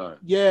happens sometimes.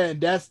 Yeah, and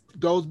that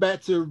goes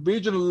back to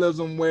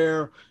regionalism,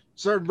 where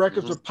certain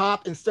records would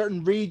pop in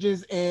certain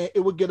regions and it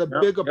would get a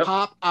bigger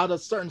pop out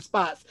of certain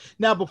spots.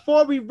 Now,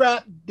 before we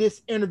wrap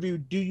this interview,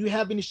 do you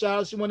have any shout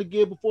outs you want to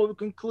give before we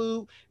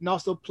conclude? And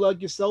also plug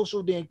your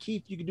social. Then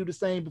Keith, you can do the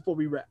same before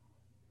we wrap.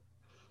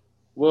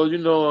 Well,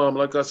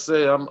 like I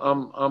say,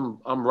 I'm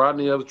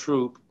Rodney of the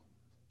Troop.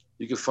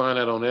 You can find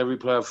that on every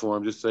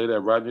platform. Just say that,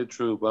 Rodney of the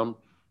Troop.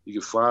 You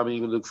can find me.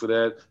 You can look for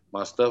that.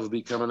 My stuff will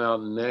be coming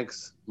out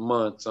next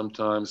month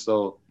sometime.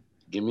 So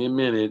give me a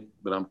minute,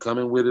 but I'm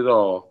coming with it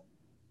all.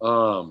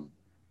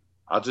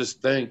 I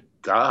just thank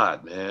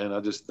God, man. I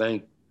just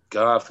thank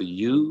God for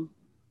you,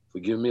 for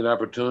giving me the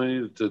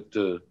opportunity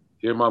to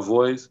hear my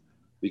voice,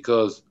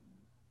 because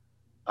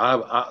I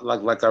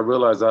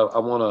realize I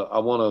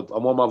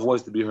want my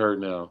voice to be heard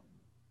now,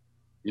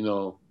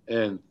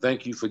 and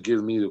thank you for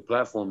giving me the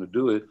platform to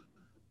do it.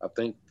 I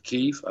thank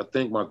Keith. I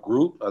thank my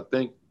group. I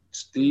thank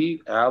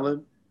Steve,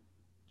 Alan,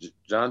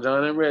 John,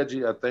 and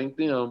Reggie. I thank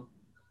them.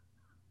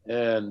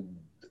 And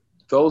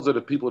those are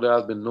the people that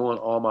I've been knowing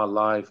all my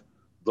life.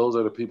 Those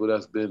are the people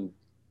that's been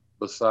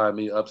beside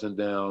me, ups and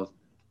downs.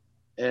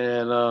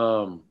 And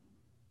I'm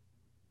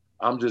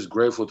just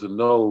grateful to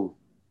know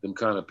them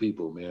kind of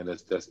people, man,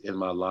 that's in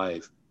my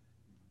life.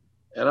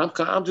 And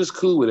I'm just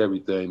cool with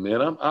everything,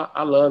 man.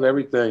 I love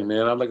everything,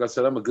 man. Like I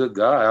said, I'm a good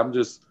guy. I'm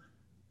just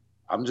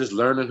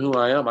learning who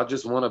I am. I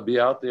just want to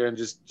be out there and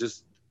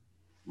just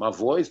my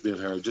voice being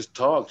heard, just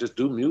talk, just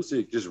do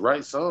music, just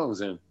write songs,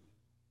 and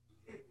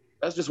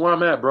that's just where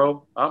I'm at,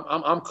 bro.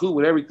 I'm cool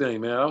with everything,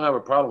 man. I don't have a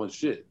problem with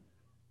shit.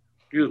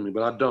 Excuse me,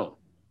 but I don't.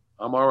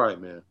 I'm all right,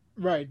 man.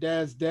 Right,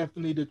 that's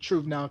definitely the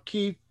truth. Now,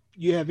 Keith,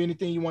 you have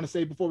anything you want to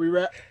say before we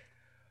wrap?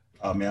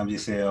 Man, I'm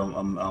just saying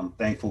I'm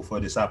thankful for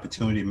this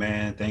opportunity,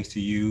 man. Thanks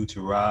to you,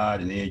 to Rod,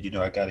 and then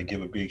I got to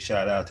give a big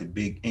shout out to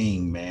Big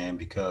Ing, man,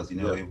 because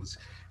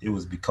it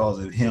was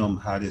because of him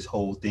how this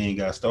whole thing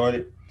got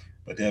started.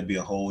 But that'd be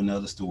a whole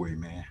nother story,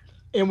 man.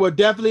 And we'll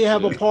definitely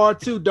have a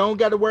part 2. Don't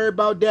got to worry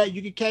about that.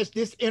 You can catch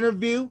this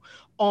interview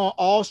on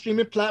all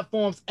streaming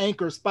platforms: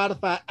 Anchor,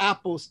 Spotify,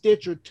 Apple,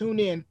 Stitcher,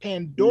 TuneIn,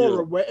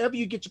 Pandora, wherever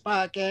you get your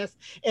podcasts.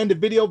 And the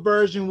video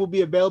version will be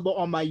available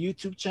on my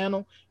YouTube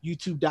channel,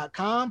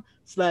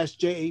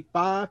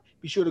 youtube.com/J85.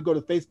 Be sure to go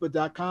to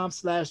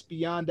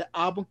facebook.com/Beyond the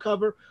Album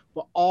Cover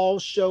for all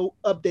show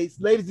updates.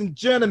 Ladies and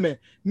gentlemen,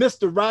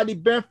 Mr. Rodney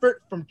Benford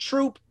from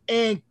Troop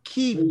and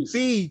Keith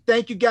B.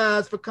 Thank you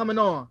guys for coming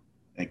on.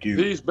 Thank you.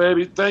 Peace,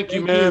 baby. Thank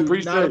you, man.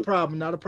 Appreciate it. Not a problem.